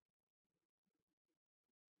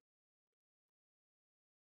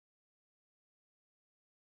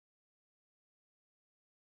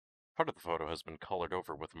 Part of the photo has been colored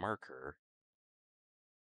over with marker.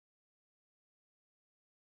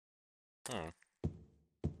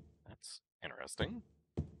 That's interesting.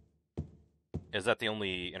 Is that the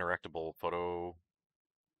only interactable photo?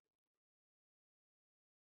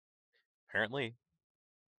 Apparently.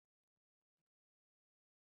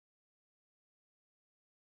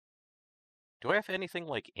 Do I have anything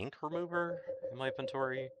like ink remover in my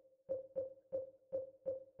inventory?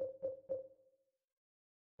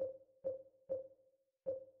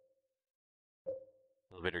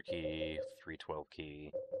 Elevator key, 312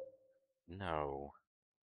 key. No.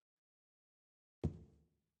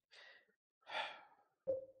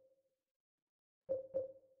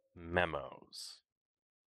 Memos.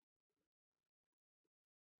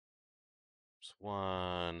 There's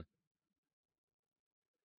one.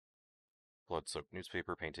 Blood-soaked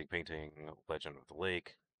newspaper, painting, legend of the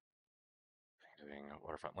lake. Painting,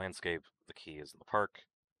 waterfront landscape. The key is in the park.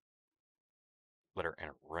 Letter and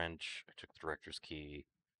a wrench. I took the director's key.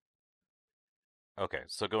 Okay,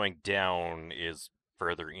 so going down is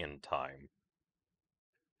further in time.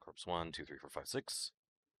 Corpse 1, 2, 3, 4, 5, 6.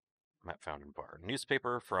 Map found in bar.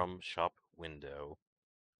 Newspaper from shop window.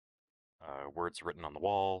 Words written on the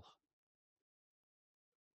wall.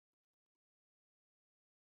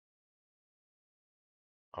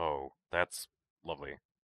 Oh, that's lovely.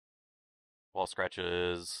 Wall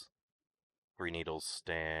scratches. 3 needles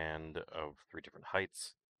stand of 3 different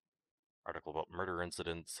heights. Article about murder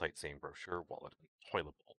incident. Sightseeing brochure. Wallet and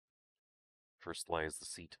toilet bowl. First lies the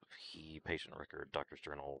seat of he. Patient record. Doctor's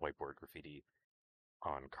journal. Whiteboard graffiti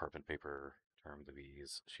on carbon paper. Term the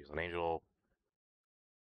V's. She's an angel.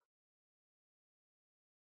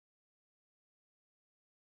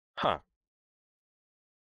 Huh.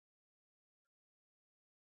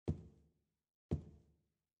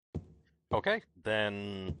 Okay,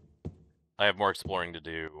 then I have more exploring to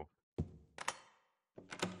do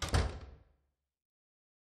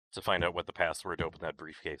to find out what the password to open that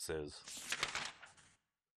briefcase is.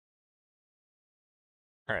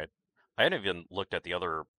 Alright. I hadn't even looked at the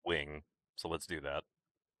other wing, so let's do that.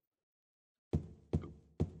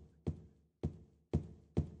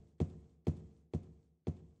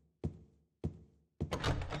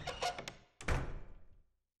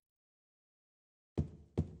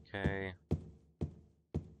 Okay.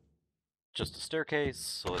 Just a staircase,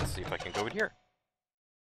 so let's see if I can go in here.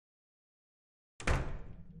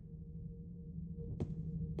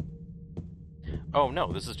 Oh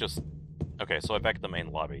no, this is just... Okay, so I'm back at the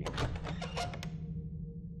main lobby.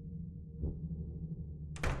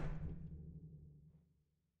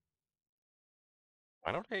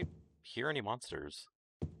 Why don't I hear any monsters?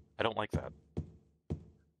 I don't like that.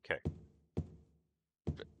 Okay.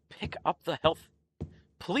 Pick up the health...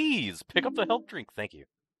 Please, pick up the health drink, thank you.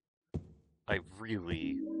 I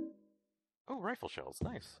really... Oh, rifle shells,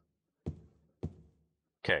 nice.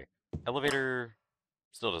 Okay, elevator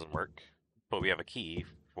still doesn't work, but we have a key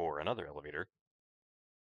for another elevator.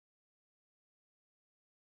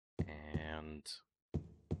 And...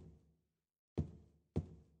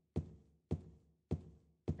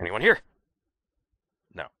 Anyone here?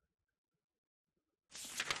 No.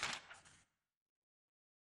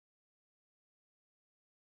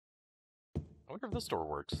 I wonder if this door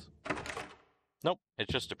works. Nope,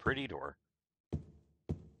 it's just a pretty door.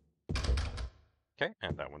 Okay,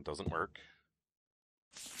 and that one doesn't work.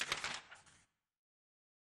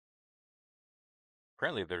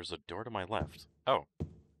 Apparently there's a door to my left. Oh,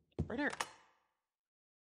 right here.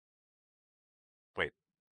 Wait,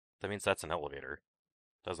 that means that's an elevator,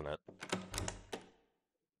 doesn't it?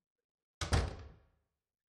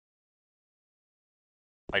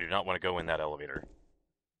 I do not want to go in that elevator.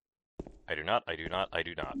 I do not.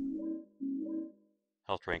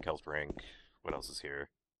 Health drink. What else is here?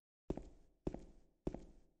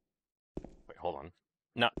 Wait, hold on.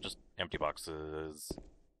 No, just empty boxes.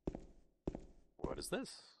 What is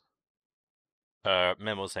this?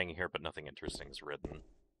 Memo's hanging here, but nothing interesting is written.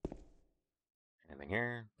 Anything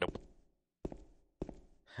here? Nope.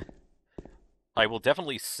 I will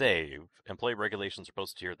definitely save. Employee regulations are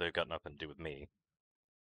posted here. They've got nothing to do with me.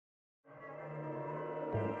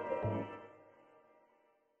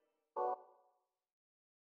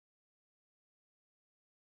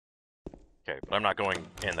 Okay, but I'm not going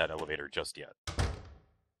in that elevator just yet.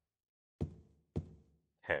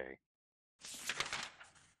 Hey.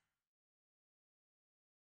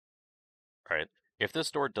 Alright. If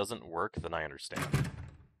this door doesn't work, then I understand.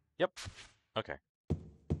 Yep. Okay.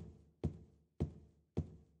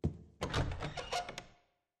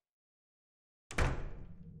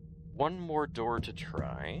 One more door to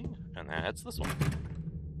try, and that's this one.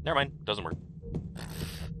 Never mind, doesn't work.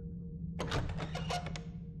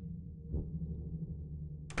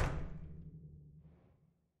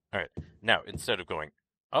 Alright, now, instead of going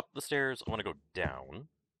up the stairs, I want to go down.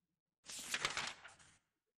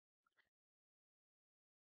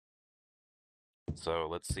 So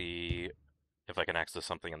let's see if I can access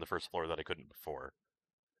something on the first floor that I couldn't before.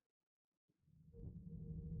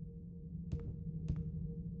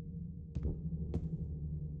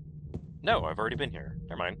 No, I've already been here.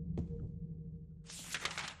 Never mind.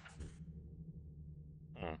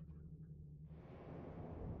 Hmm.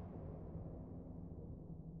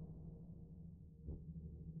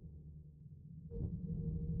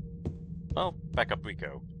 Well, back up we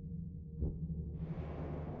go.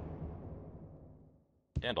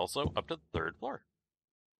 And also up to the third floor.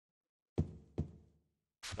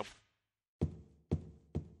 Nope.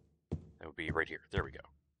 That would be right here. There we go.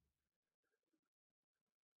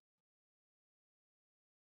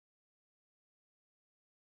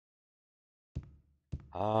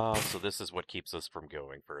 Ah, so this is what keeps us from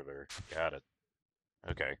going further. Got it.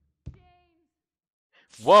 Okay.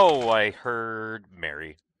 Whoa, I heard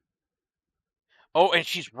Mary. Oh, and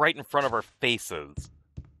she's right in front of our faces.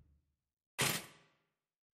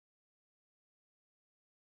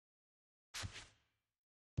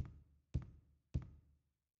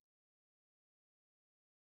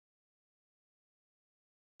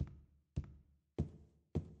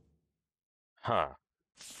 Huh.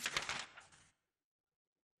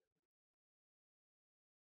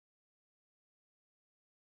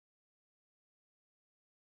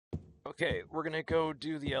 Okay, we're gonna go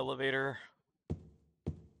do the elevator.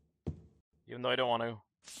 Even though I don't want to.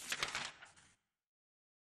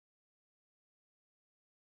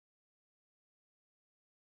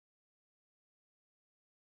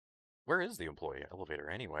 Where is the employee elevator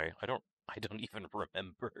anyway? I don't even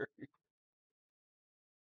remember.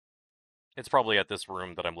 It's probably at this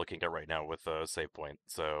room that I'm looking at right now with a save point,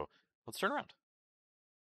 so let's turn around.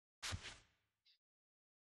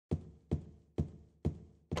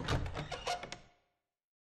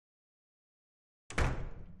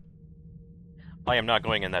 I am not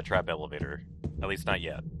going in that trap elevator. At least not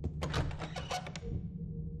yet.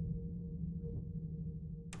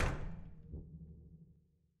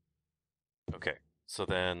 Okay, so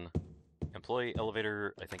then employee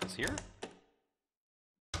elevator, I think, is here?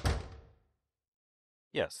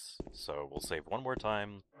 Yes, so we'll save one more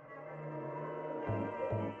time.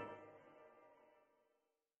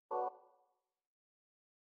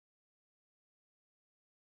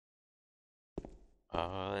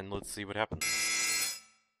 And let's see what happens.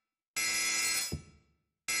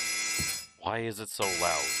 Why is it so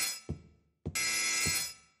loud?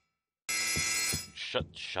 Shut.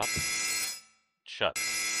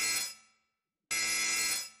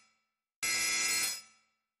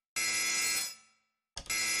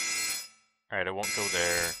 Alright, I won't go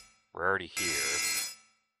there. We're already here.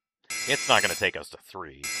 It's not gonna take us to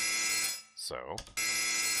 3. So.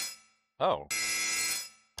 Oh.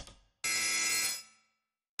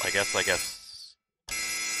 I guess.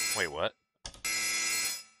 Wait, what?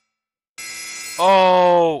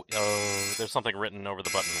 Oh! Oh, there's something written over the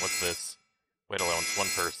button. What's this? Weight allowance, 1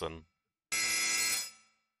 person.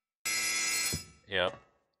 Yep.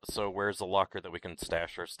 So where's the locker that we can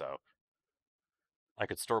stash our stuff? I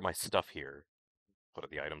could store my stuff here. Put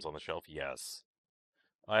the items on the shelf? Yes.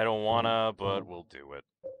 I don't wanna, but we'll do it.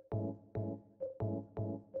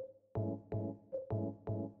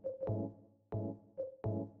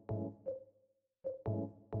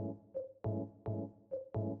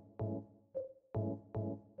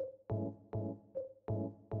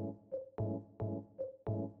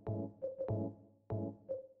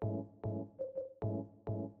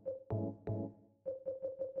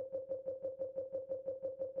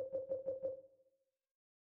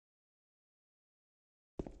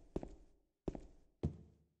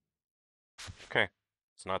 Okay.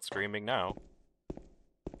 It's not screaming now.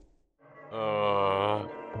 I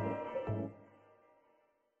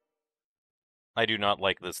do not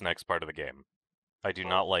like this next part of the game. I do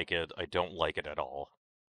not like it. I don't like it at all.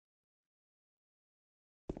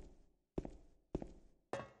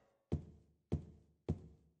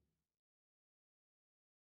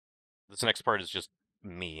 This next part is just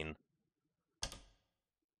mean.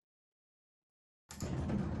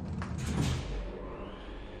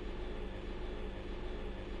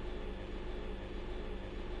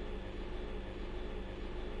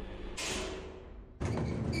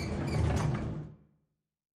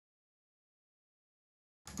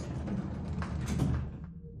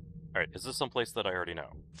 Alright, is this someplace that I already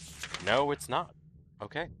know? No, it's not.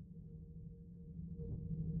 Okay.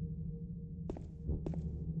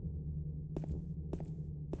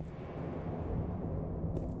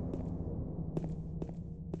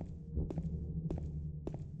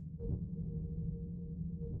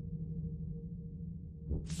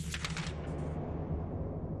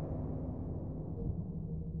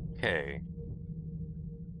 Okay.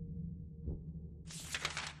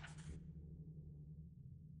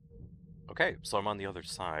 Okay, so I'm on the other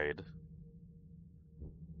side.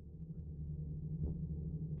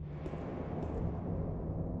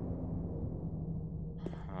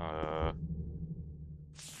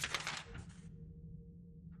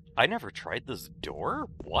 I never tried this door?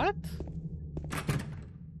 What?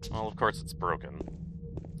 Well, of course it's broken.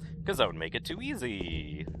 Because that would make it too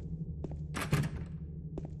easy.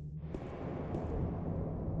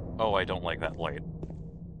 Oh, I don't like that light.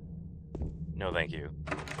 No, thank you.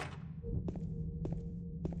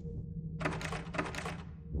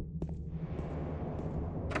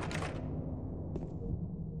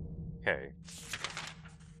 Okay.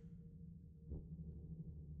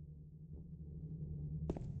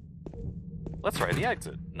 Let's try the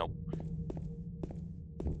exit. Nope.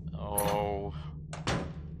 Oh.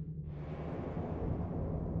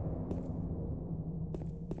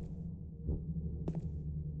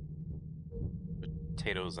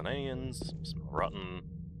 Potatoes and onions, smell rotten.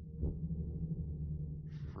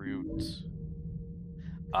 Fruit.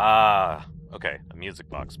 Ah, okay, a music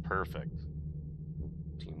box, perfect.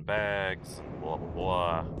 15 bags, blah blah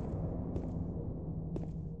blah.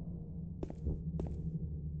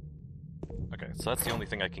 Okay, so that's the only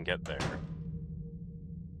thing I can get there.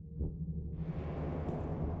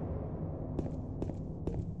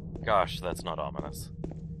 Gosh, that's not ominous.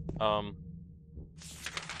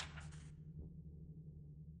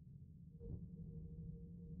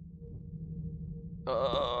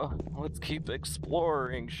 Let's keep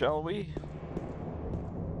exploring, shall we?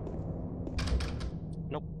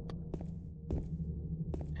 Nope.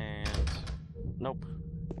 And nope.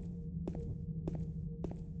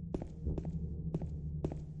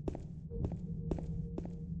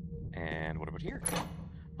 And what about here?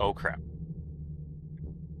 Oh crap.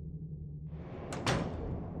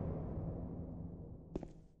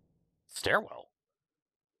 Stairwell.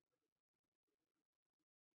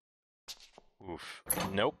 Oof.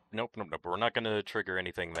 Nope, nope, nope, nope. We're not gonna trigger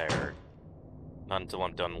anything there. Not until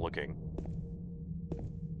I'm done looking.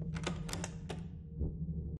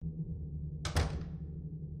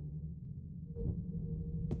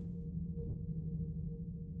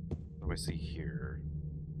 What do I see here?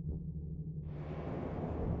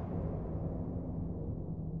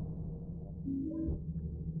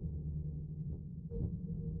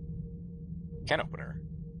 Can opener.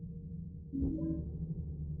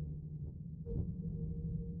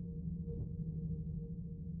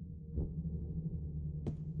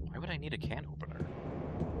 Why would I need a can opener?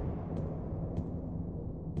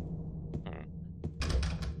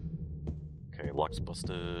 Okay, lock's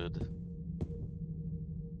busted.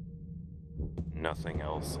 Nothing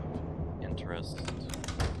else of interest.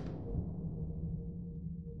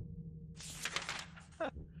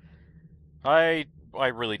 I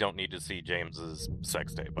really don't need to see James's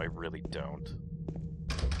sex tape. I really don't.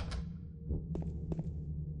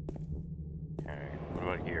 Okay, what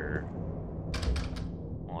about here?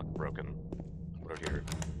 Lock broken. What about here?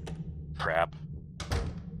 Crap.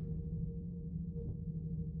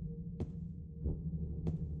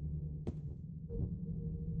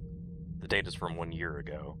 The date is from 1 year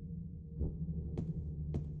ago.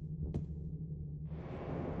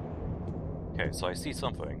 Okay, so I see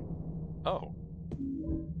something. Oh.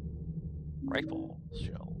 Rifle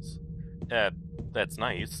shells. That's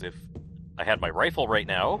nice. If I had my rifle right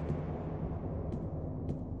now.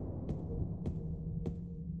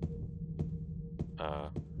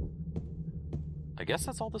 I guess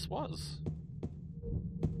that's all this was.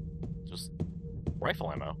 Just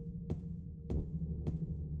rifle ammo.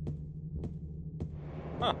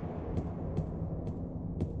 Huh.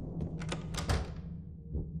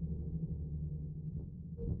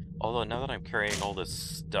 Although, now that I'm carrying all this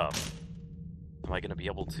stuff, am I going to be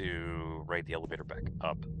able to ride the elevator back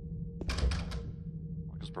up?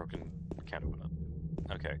 Lock is broken. Can't open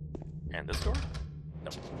it. Okay. And this door?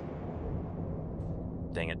 No.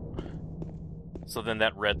 Dang it. So then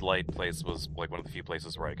that red light place was like one of the few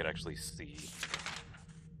places where I could actually see.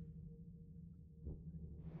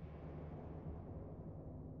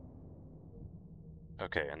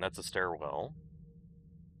 Okay, and that's a stairwell.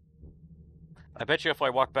 I bet you if I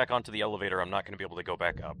walk back onto the elevator, I'm not going to be able to go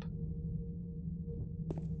back up.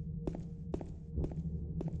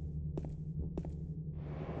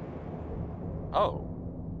 Oh.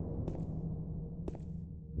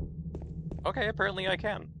 Okay, apparently I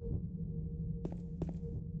can.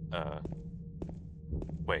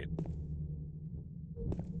 Wait.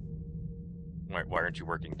 Why aren't you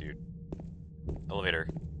working, dude? Elevator.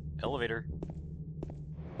 Elevator.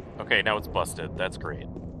 Okay, now it's busted. That's great.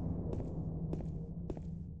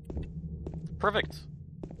 Perfect!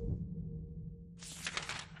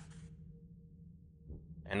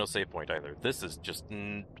 And no save point either. This is just...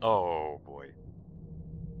 oh, boy.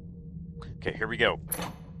 Okay, here we go.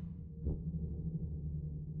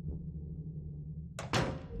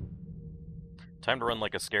 Time to run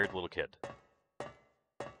like a scared little kid.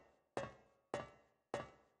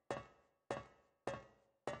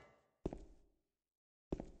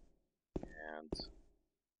 And...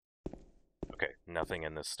 okay, nothing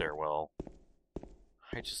in this stairwell.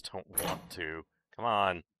 I just don't want to. Come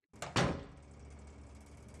on.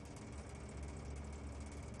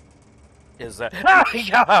 Is that... ah,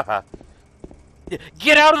 yeah!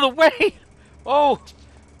 Get out of the way! Oh!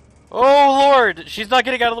 Oh, Lord! She's not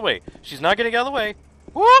getting out of the way. She's not getting out of the way.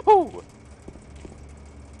 Woohoo!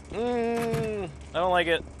 I don't like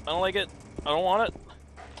it. I don't like it. I don't want it.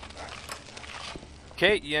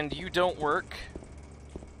 Okay, and you don't work.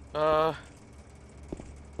 What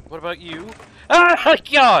about you? Ah,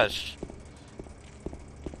 gosh!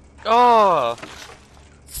 Oh!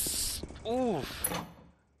 Oof.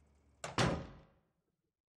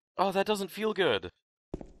 Oh, that doesn't feel good.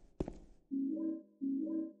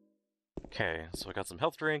 Okay, so I got some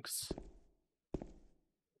health drinks.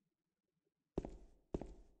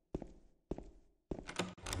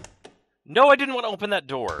 No, I didn't want to open that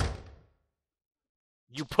door.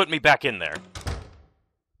 You put me back in there.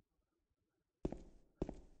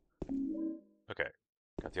 Okay,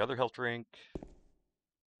 got the other health drink.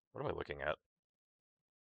 What am I looking at?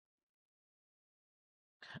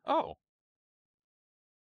 Oh.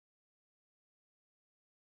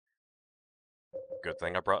 Good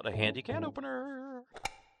thing I brought a handy can opener.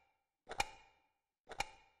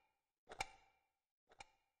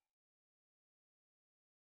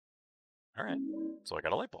 Alright, so I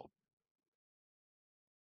got a light bulb.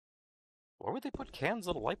 Why would they put cans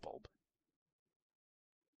in a light bulb?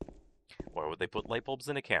 Why would they put light bulbs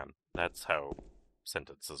in a can? That's how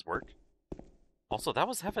sentences work. Also, that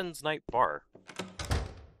was Heaven's Night Bar.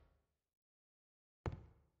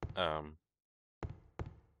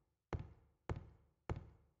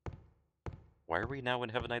 Why are we now in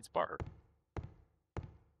Heaven Night's Bar?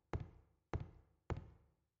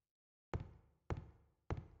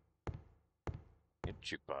 A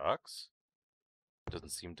jukebox. Doesn't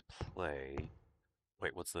seem to play.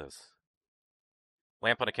 Wait, what's this?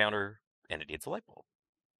 Lamp on a counter, and it needs a light bulb.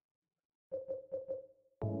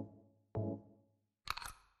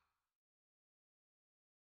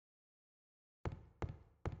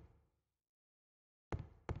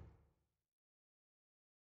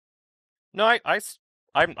 No,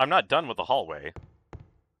 I'm not done with the hallway.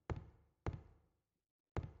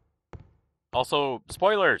 Also,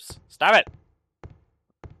 spoilers! Stop it!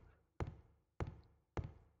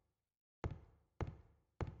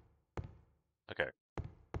 Okay.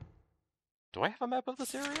 Do I have a map of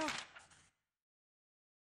this area?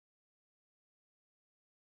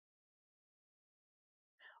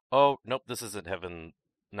 Oh, nope, this isn't heaven.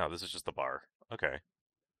 No, this is just the bar. Okay.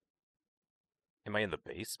 Am I in the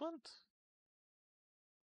basement?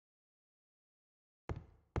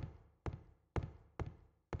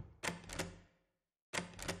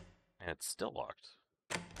 And it's still locked.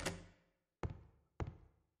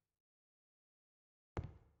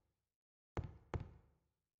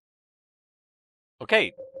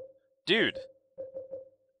 Okay, dude.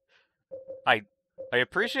 I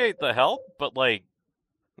appreciate the help, but like,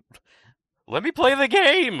 let me play the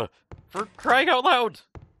game! For crying out loud!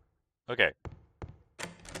 Okay.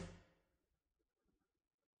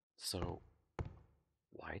 So,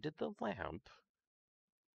 why did the lamp...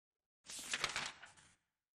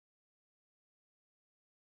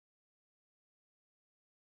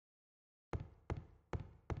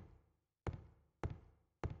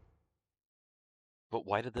 But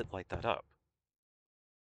why did it light that up?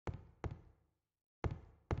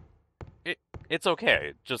 It's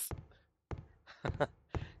okay. Just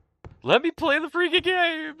let me play the freaking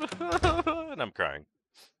game! And I'm crying.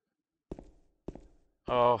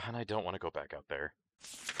 Oh, and I don't want to go back out there.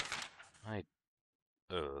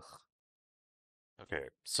 Ugh. Okay,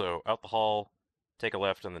 so out the hall, take a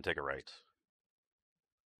left, and then take a right.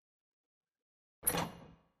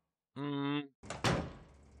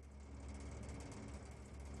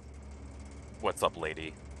 What's up,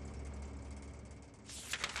 lady?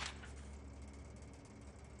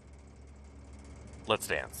 Let's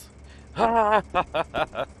dance. Get out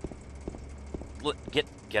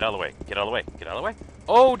of the way. Get out of the way. Get out of the way.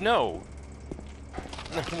 Oh no!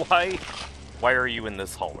 Why are you in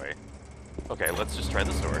this hallway? Okay, let's just try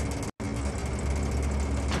this door.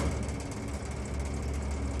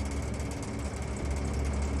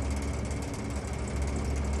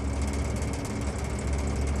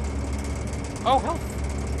 Oh, hell!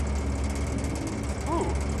 Ooh.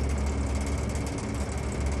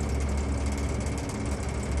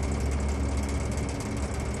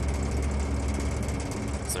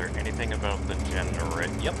 Is there anything about the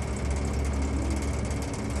generator? Yep.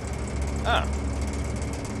 Ah.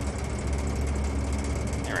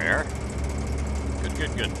 There we are. Good,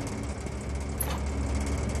 good, good.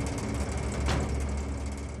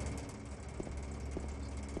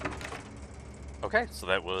 Okay, so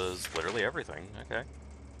that was literally everything. Okay.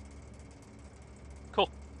 Cool.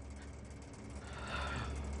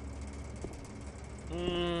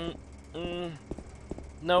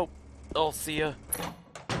 Nope. I'll see ya.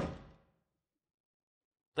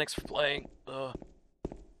 Thanks for playing.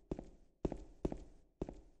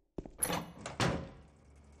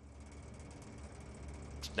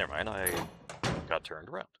 Never mind, I got turned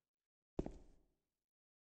around.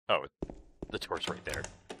 Oh, the door's right there.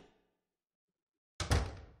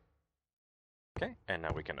 Okay, and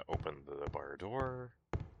now we can open the bar door.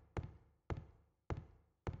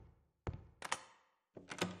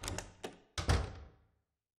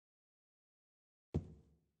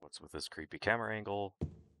 What's with this creepy camera angle?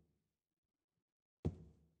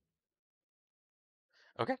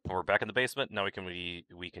 Okay, we're back in the basement. Now we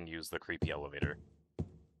can use the creepy elevator.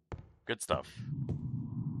 Good stuff.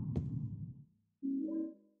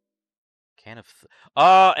 Can of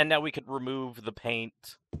and now we can remove the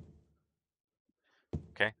paint.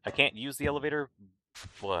 Okay, I can't use the elevator,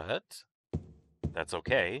 but that's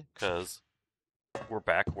okay, because we're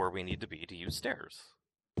back where we need to be to use stairs.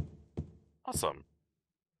 Awesome.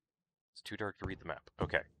 It's too dark to read the map.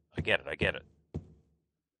 Okay, I get it, I get it.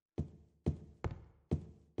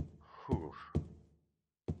 Whew.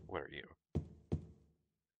 What are you?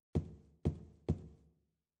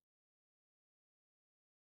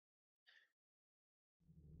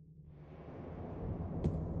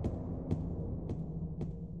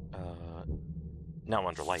 Now I'm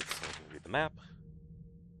under lights, so I can read the map.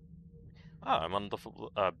 Ah, I'm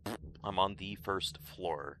on the first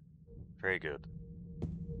floor. Very good.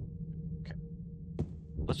 Okay.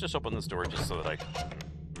 Let's just open this door just so that I can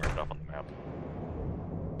mark it off on the map.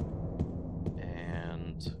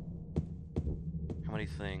 And how many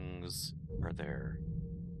things are there?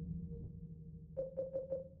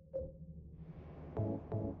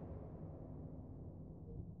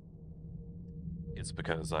 It's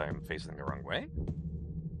because I'm facing the wrong way?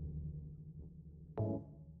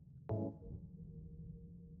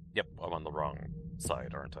 Yep, I'm on the wrong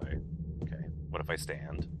side, aren't I? Okay, what if I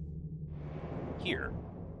stand here?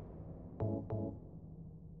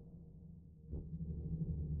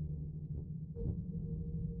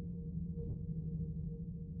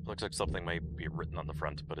 Looks like something might be written on the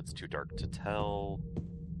front, but it's too dark to tell.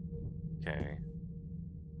 Okay.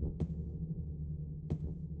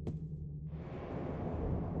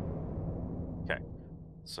 Okay,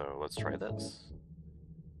 so let's try this.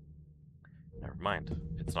 Never mind,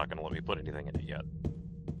 it's not going to let me put anything in it yet.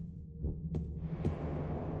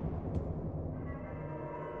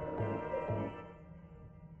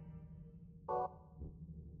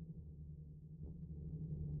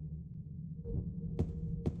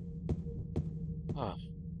 Ah.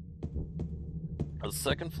 The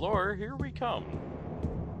second floor, here we come.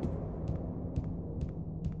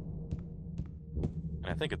 And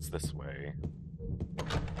I think it's this way.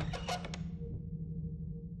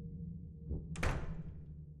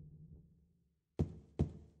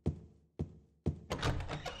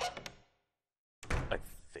 I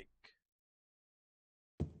think.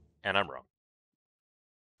 And I'm wrong.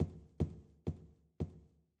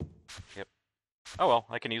 Yep. Oh well,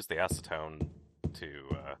 I can use the acetone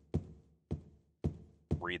to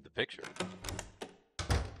read the picture.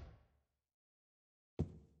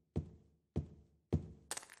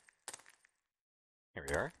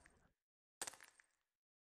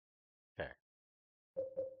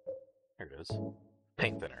 is.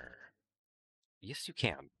 Paint thinner. Yes, you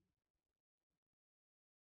can.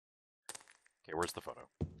 Okay, where's the photo?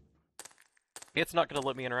 It's not going to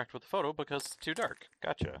let me interact with the photo because it's too dark.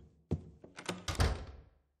 Gotcha.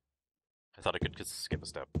 I thought I could just skip a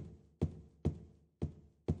step.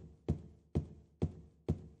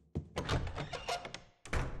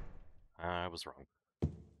 I was wrong.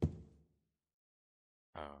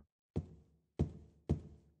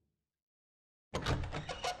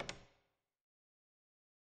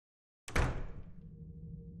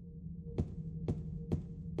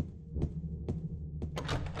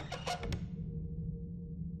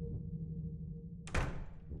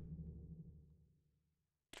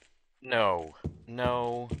 No.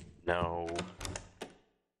 No. No.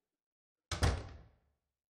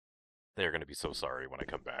 They're going to be so sorry when I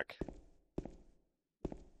come back.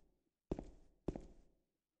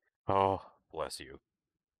 Oh, bless you.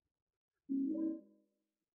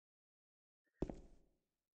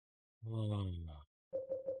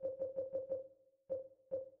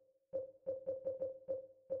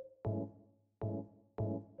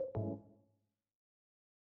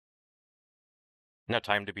 Now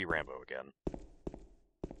time to be Rambo again.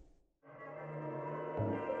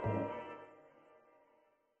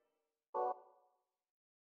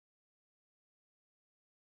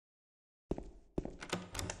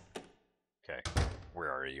 Okay, where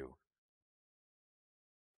are you?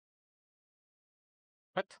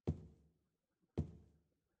 What?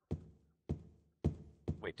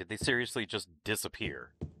 Wait, did they seriously just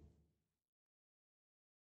disappear?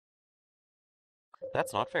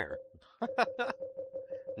 That's not fair.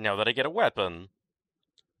 Now that I get a weapon,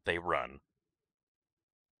 they run.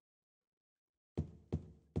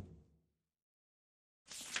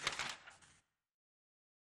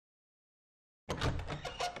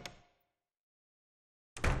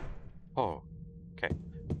 Oh, okay.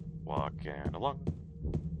 Walking along.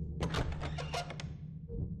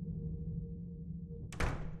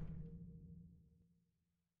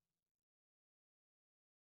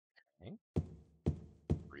 Okay.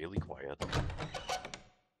 Really quiet.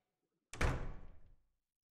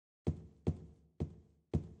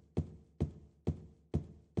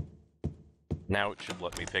 Now it should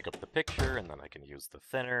let me pick up the picture, and then I can use the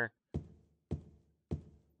thinner.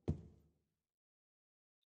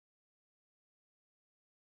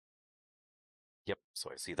 Yep, so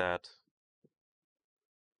I see that.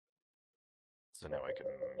 So now I can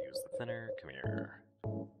use the thinner. Come here.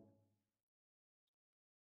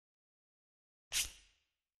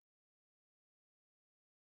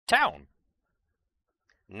 Town!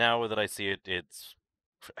 Now that I see it, it's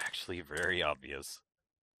actually very obvious.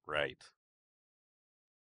 Right.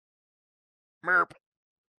 Merp!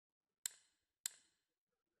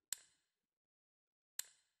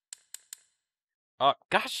 Oh,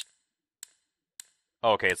 gosh!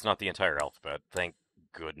 Okay, it's not the entire alphabet. Thank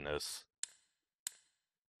goodness.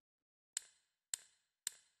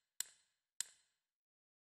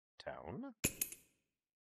 Town?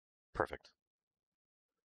 Perfect.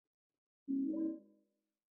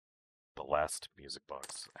 The last music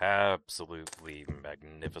box. Absolutely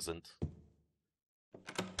magnificent.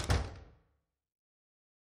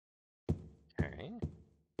 Okay.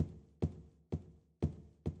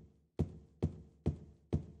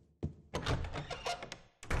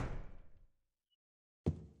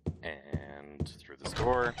 And through this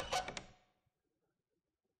door.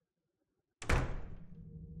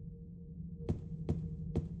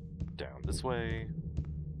 Down this way.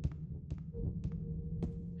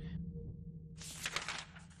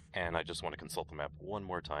 And I just want to consult the map one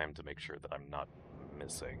more time to make sure that I'm not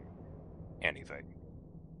missing anything.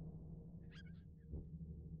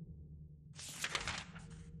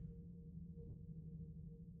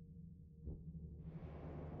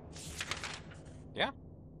 Yeah,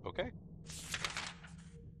 okay.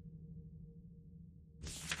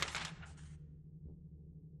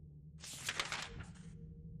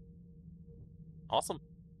 Awesome.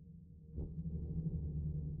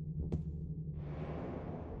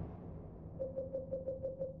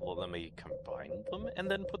 Well, let me combine them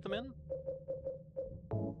and then put them in?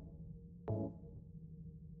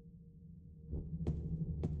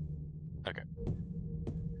 Okay.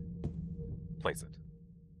 Place it.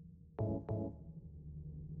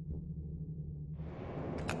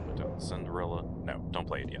 Put down Cinderella. No, don't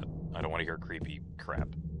play it yet. I don't want to hear creepy crap.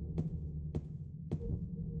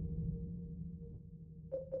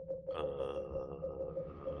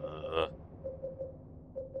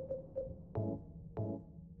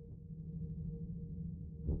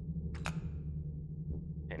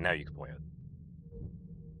 Okay, now you can play it.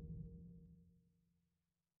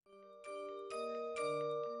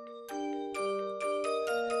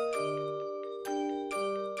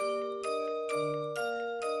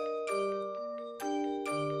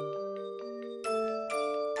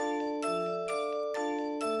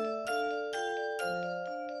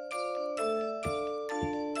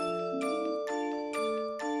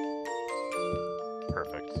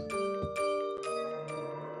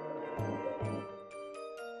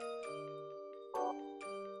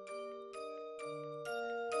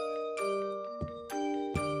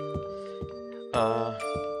 Uh...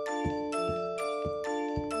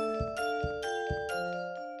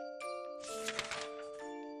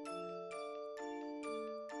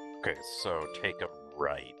 Okay, so take a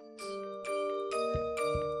right.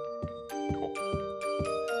 Cool.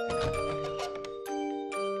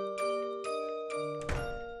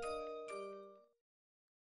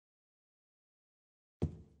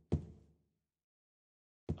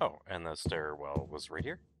 Oh, and the stairwell was right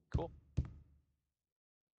here? Cool.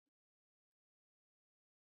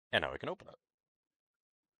 And now we can open it.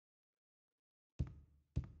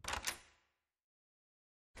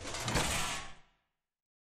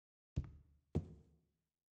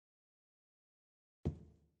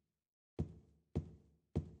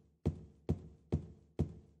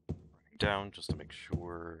 Running down just to make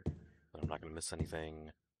sure that I'm not going to miss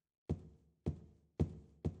anything.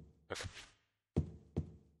 Okay.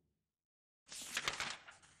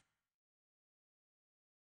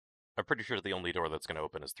 I'm pretty sure the only door that's going to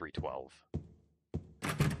open is 312.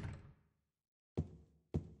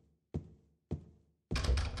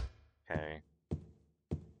 Okay.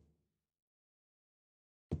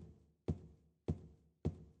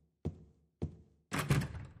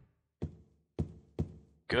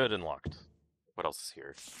 Good and locked. What else is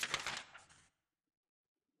here?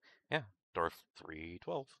 Yeah, door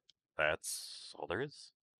 312. That's all there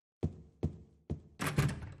is.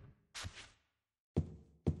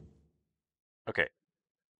 Okay,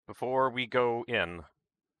 before we go in,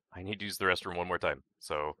 I need to use the restroom one more time.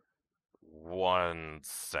 So, 1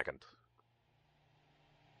 second.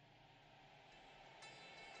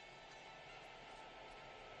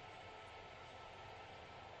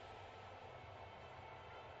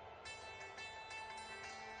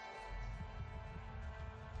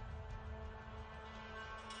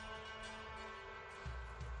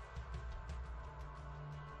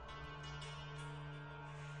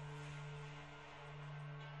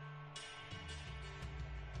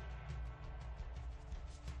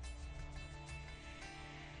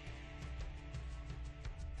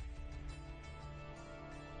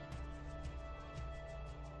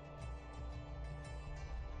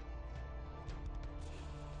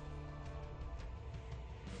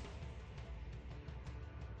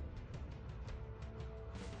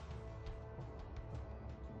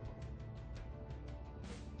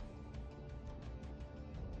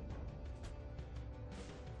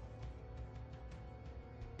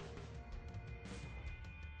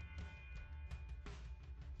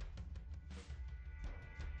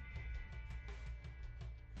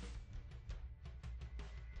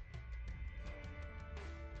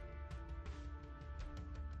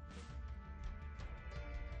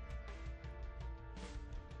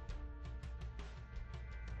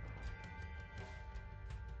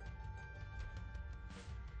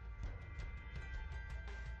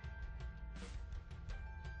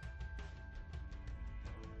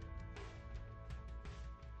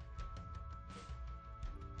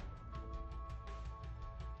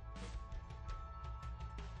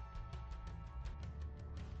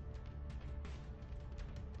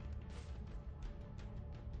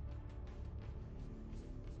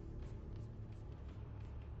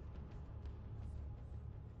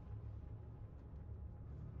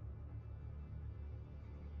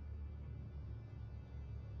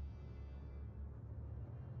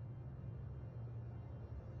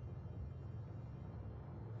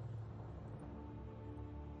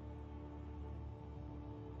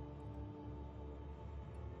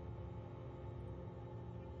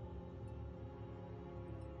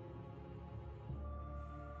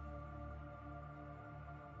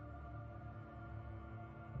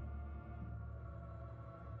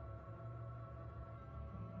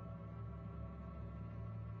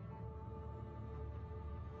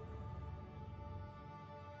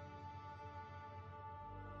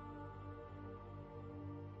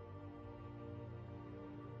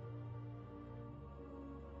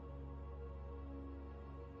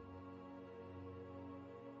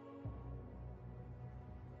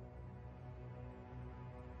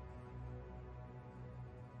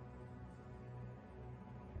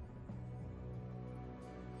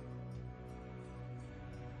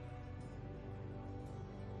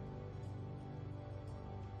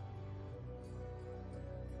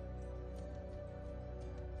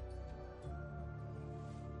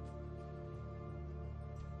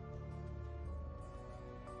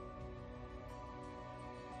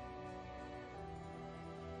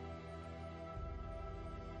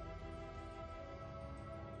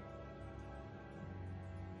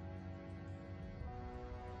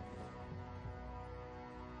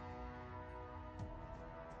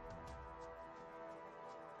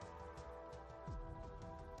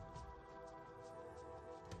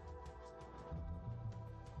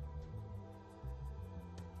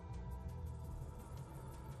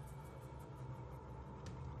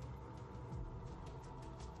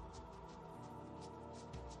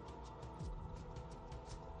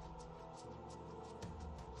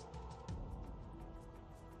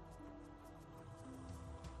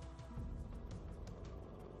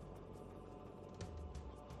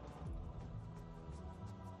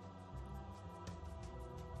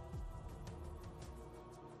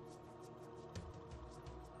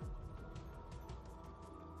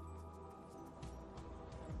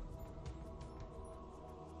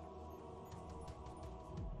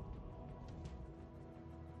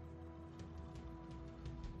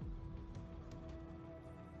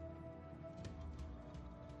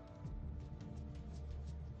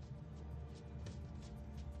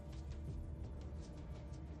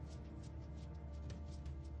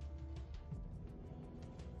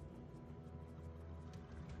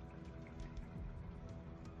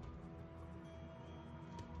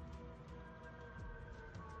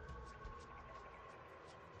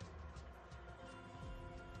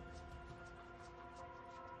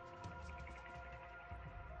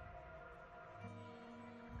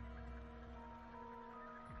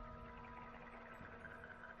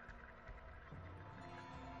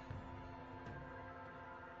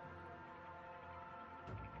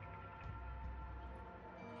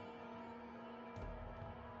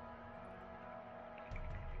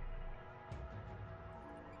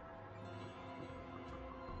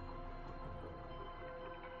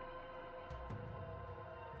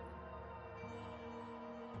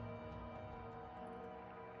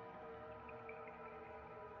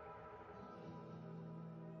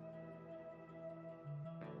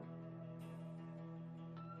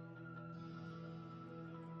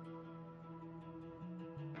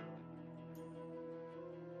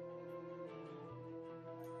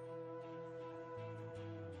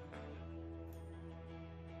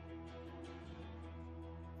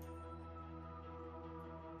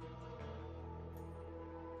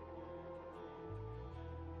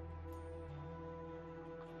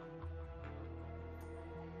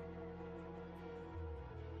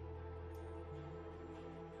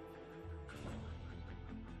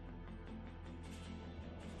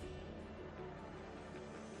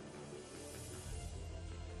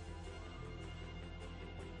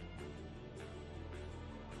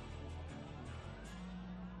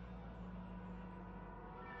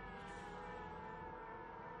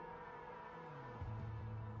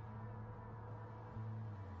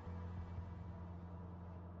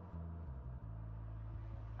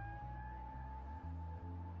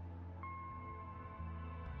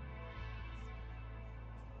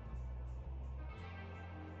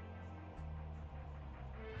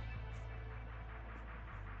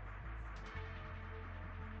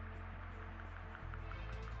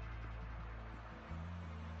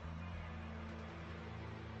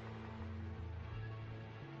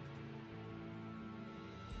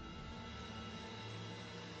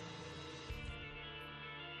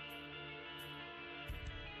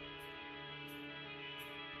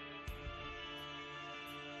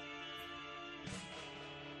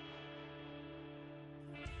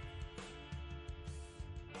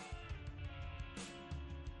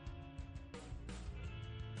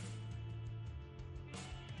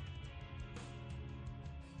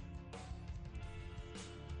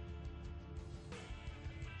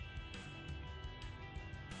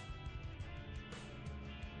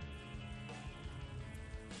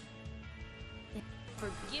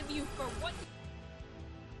 forgive you for what...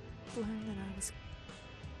 Learned that I was...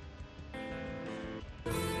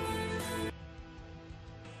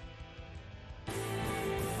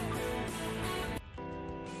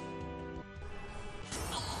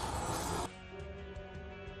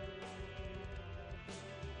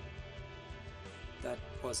 That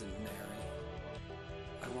wasn't Mary.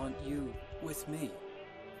 I want you with me.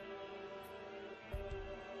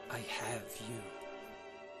 I have you.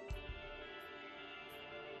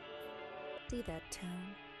 See that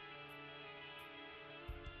town?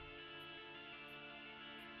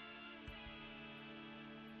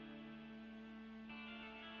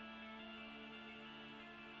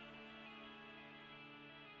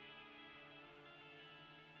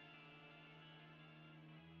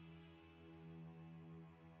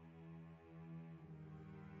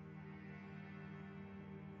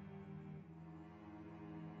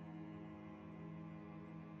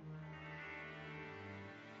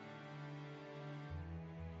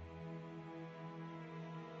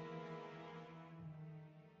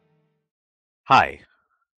 Hi.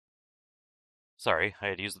 Sorry, I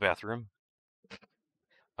had to use the bathroom.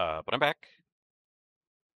 But I'm back.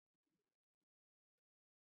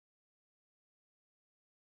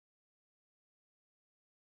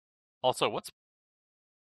 Also, what's...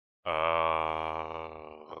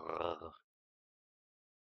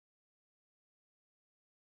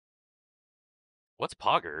 What's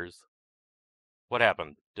Poggers? What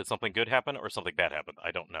happened? Did something good happen or something bad happen?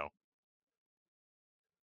 I don't know.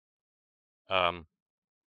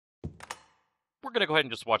 We're gonna go ahead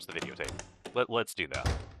and just watch the videotape. Let's do that.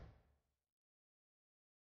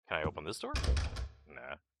 Can I open this door?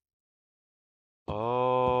 Nah.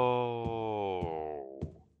 Oh.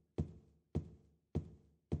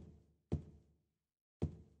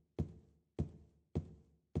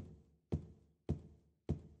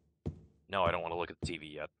 No, I don't want to look at the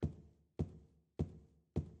TV yet.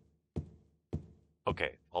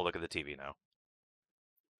 Okay, I'll look at the TV now.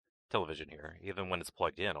 Television here. Even when it's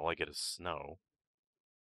plugged in, all I get is snow.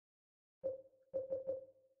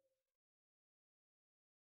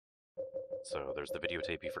 So there's the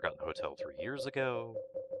videotape you forgot in the hotel 3 years ago.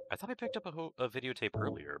 I thought I picked up a videotape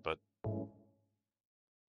earlier, but...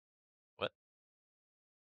 What?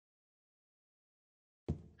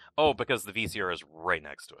 Oh, because the VCR is right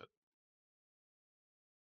next to it.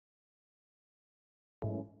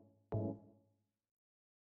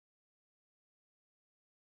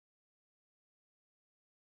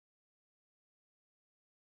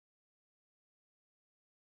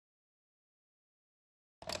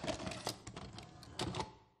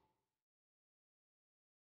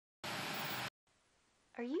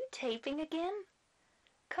 Are you taping again?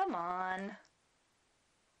 Come on.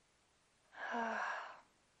 I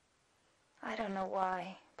don't know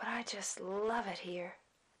why, but I just love it here.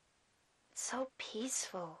 It's so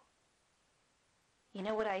peaceful. You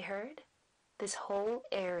know what I heard? This whole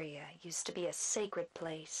area used to be a sacred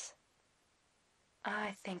place.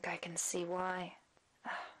 I think I can see why.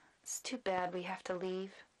 It's too bad we have to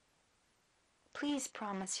leave. Please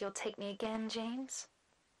promise you'll take me again, James.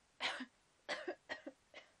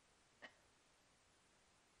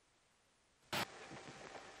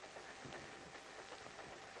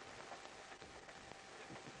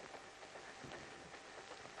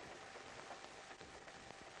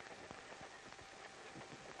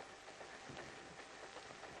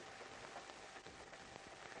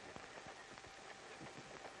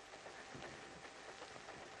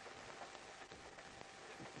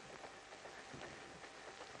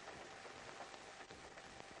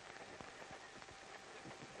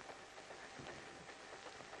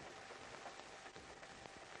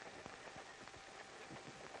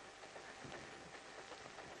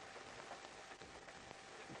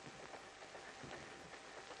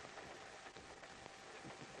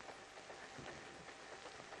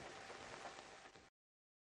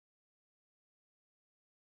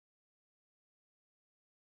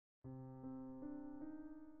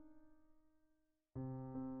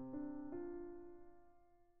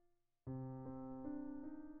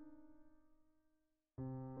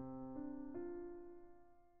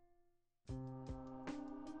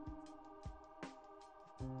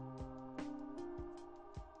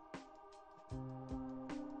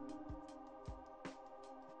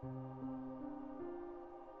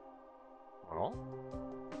 Well,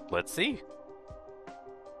 let's see.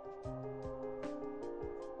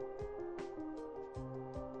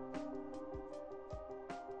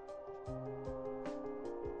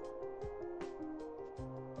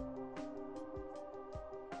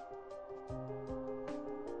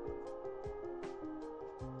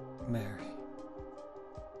 Mary.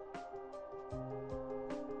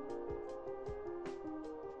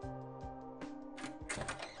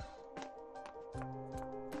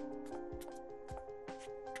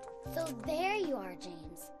 So there you are,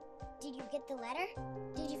 James. Did you get the letter?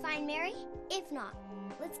 Did you find Mary? If not,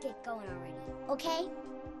 let's get going already, okay?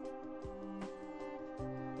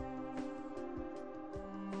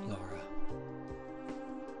 Laura.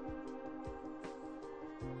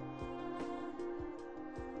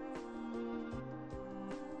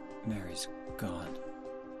 Mary's gone.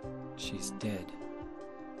 She's dead.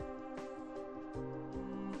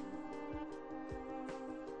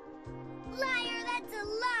 Liar, that's a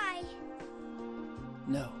lie!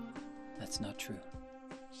 No, that's not true.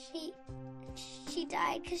 She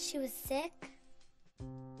died because she was sick?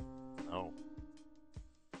 Oh.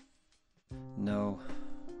 No,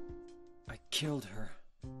 I killed her.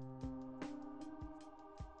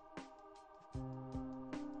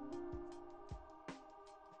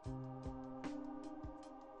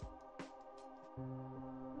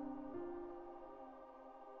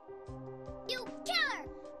 You killer!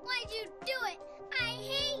 Why'd you do it? I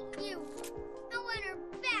hate you! I want her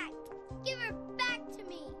back! Give her back to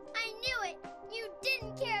me! I knew it! You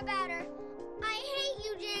didn't care about her! I hate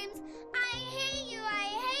you, James! I hate you! I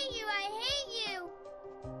hate you! I hate you!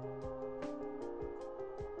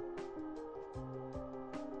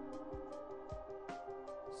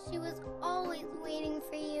 She was always waiting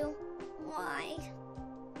for you. Why?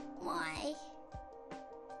 Why?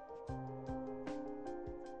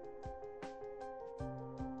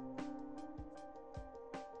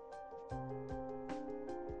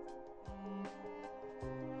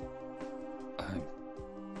 I'm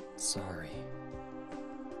sorry.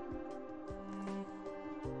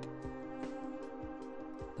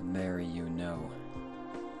 The Mary you know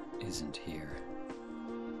isn't here.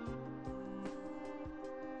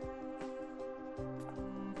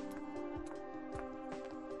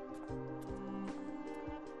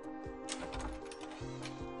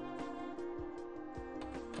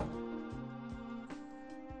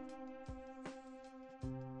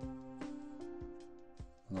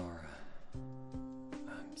 Laura,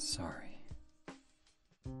 I'm sorry.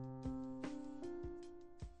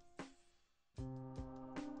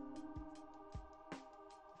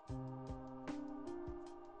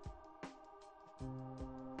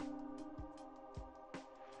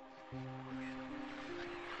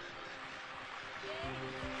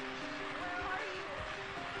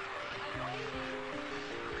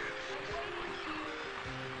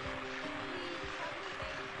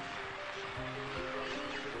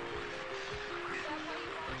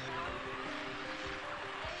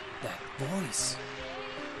 That voice.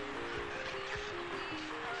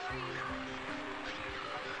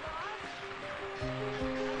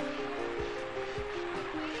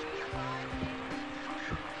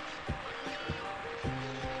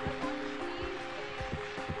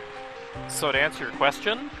 So to answer your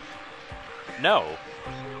question, no.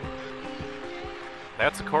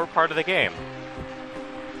 That's a core part of the game.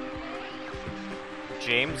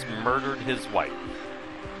 James murdered his wife.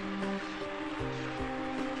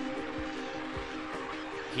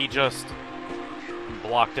 He just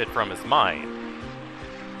blocked it from his mind.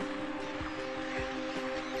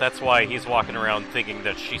 That's why he's walking around thinking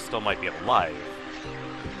that she still might be alive.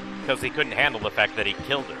 Because he couldn't handle the fact that he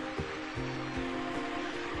killed her.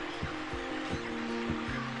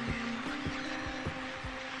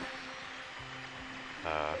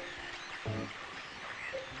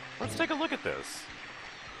 Let's take a look at this.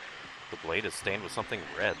 The blade is stained with something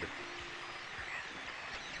red.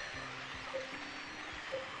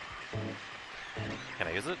 Can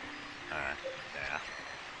I use it?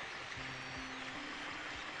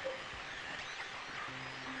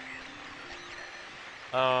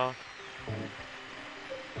 Yeah.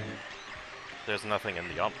 There's nothing in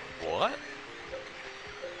the envelope. What?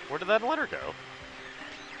 Where did that letter go?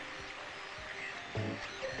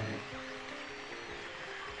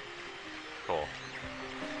 Cool.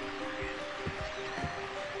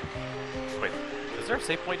 Wait, is there a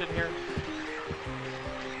save point in here?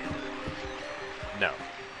 No.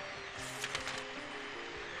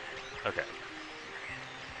 Okay.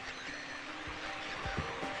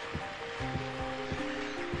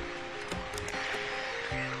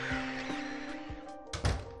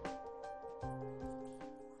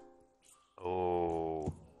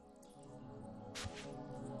 Oh.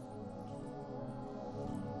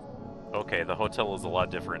 Okay, the hotel is a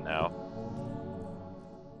lot different now.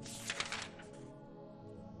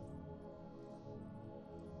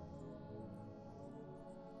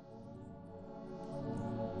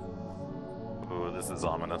 Ooh, this is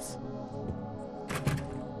ominous.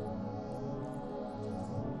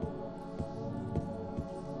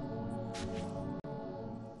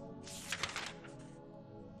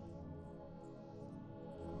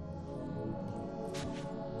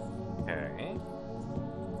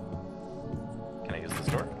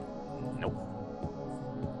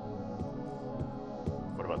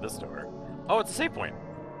 Oh, it's a save point.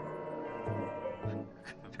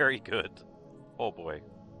 Very good. Oh boy.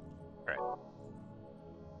 Alright.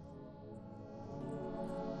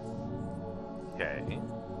 Okay.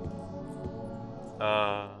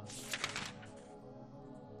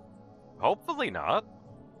 Hopefully not.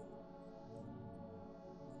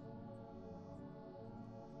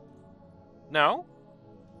 No?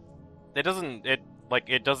 It doesn't,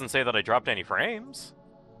 it doesn't say that I dropped any frames.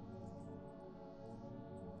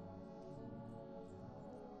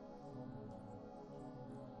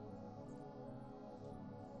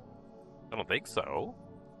 I don't think so.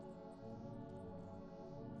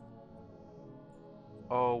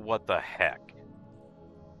 Oh, what the heck?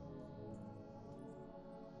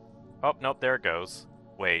 Oh, nope, there it goes.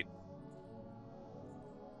 Wait.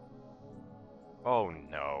 Oh,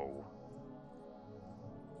 no.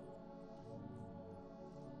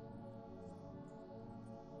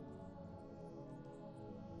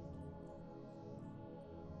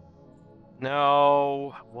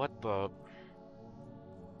 No. What the...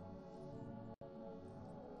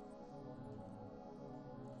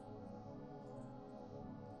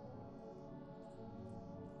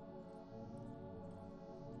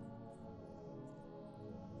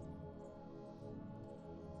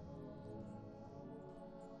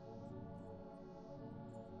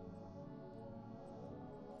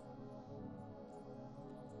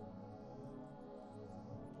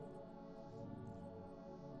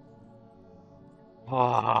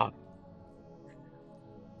 Ah.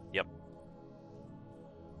 Yep.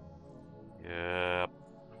 Yep.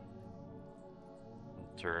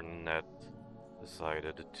 Internet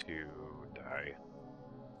decided to die.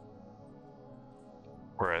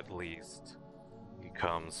 Or at least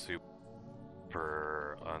become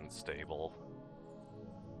super unstable.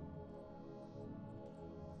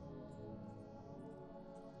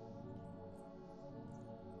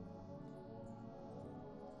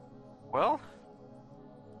 Well,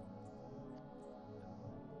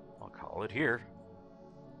 I'll call it here.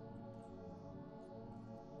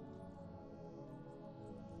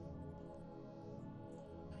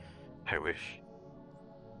 I wish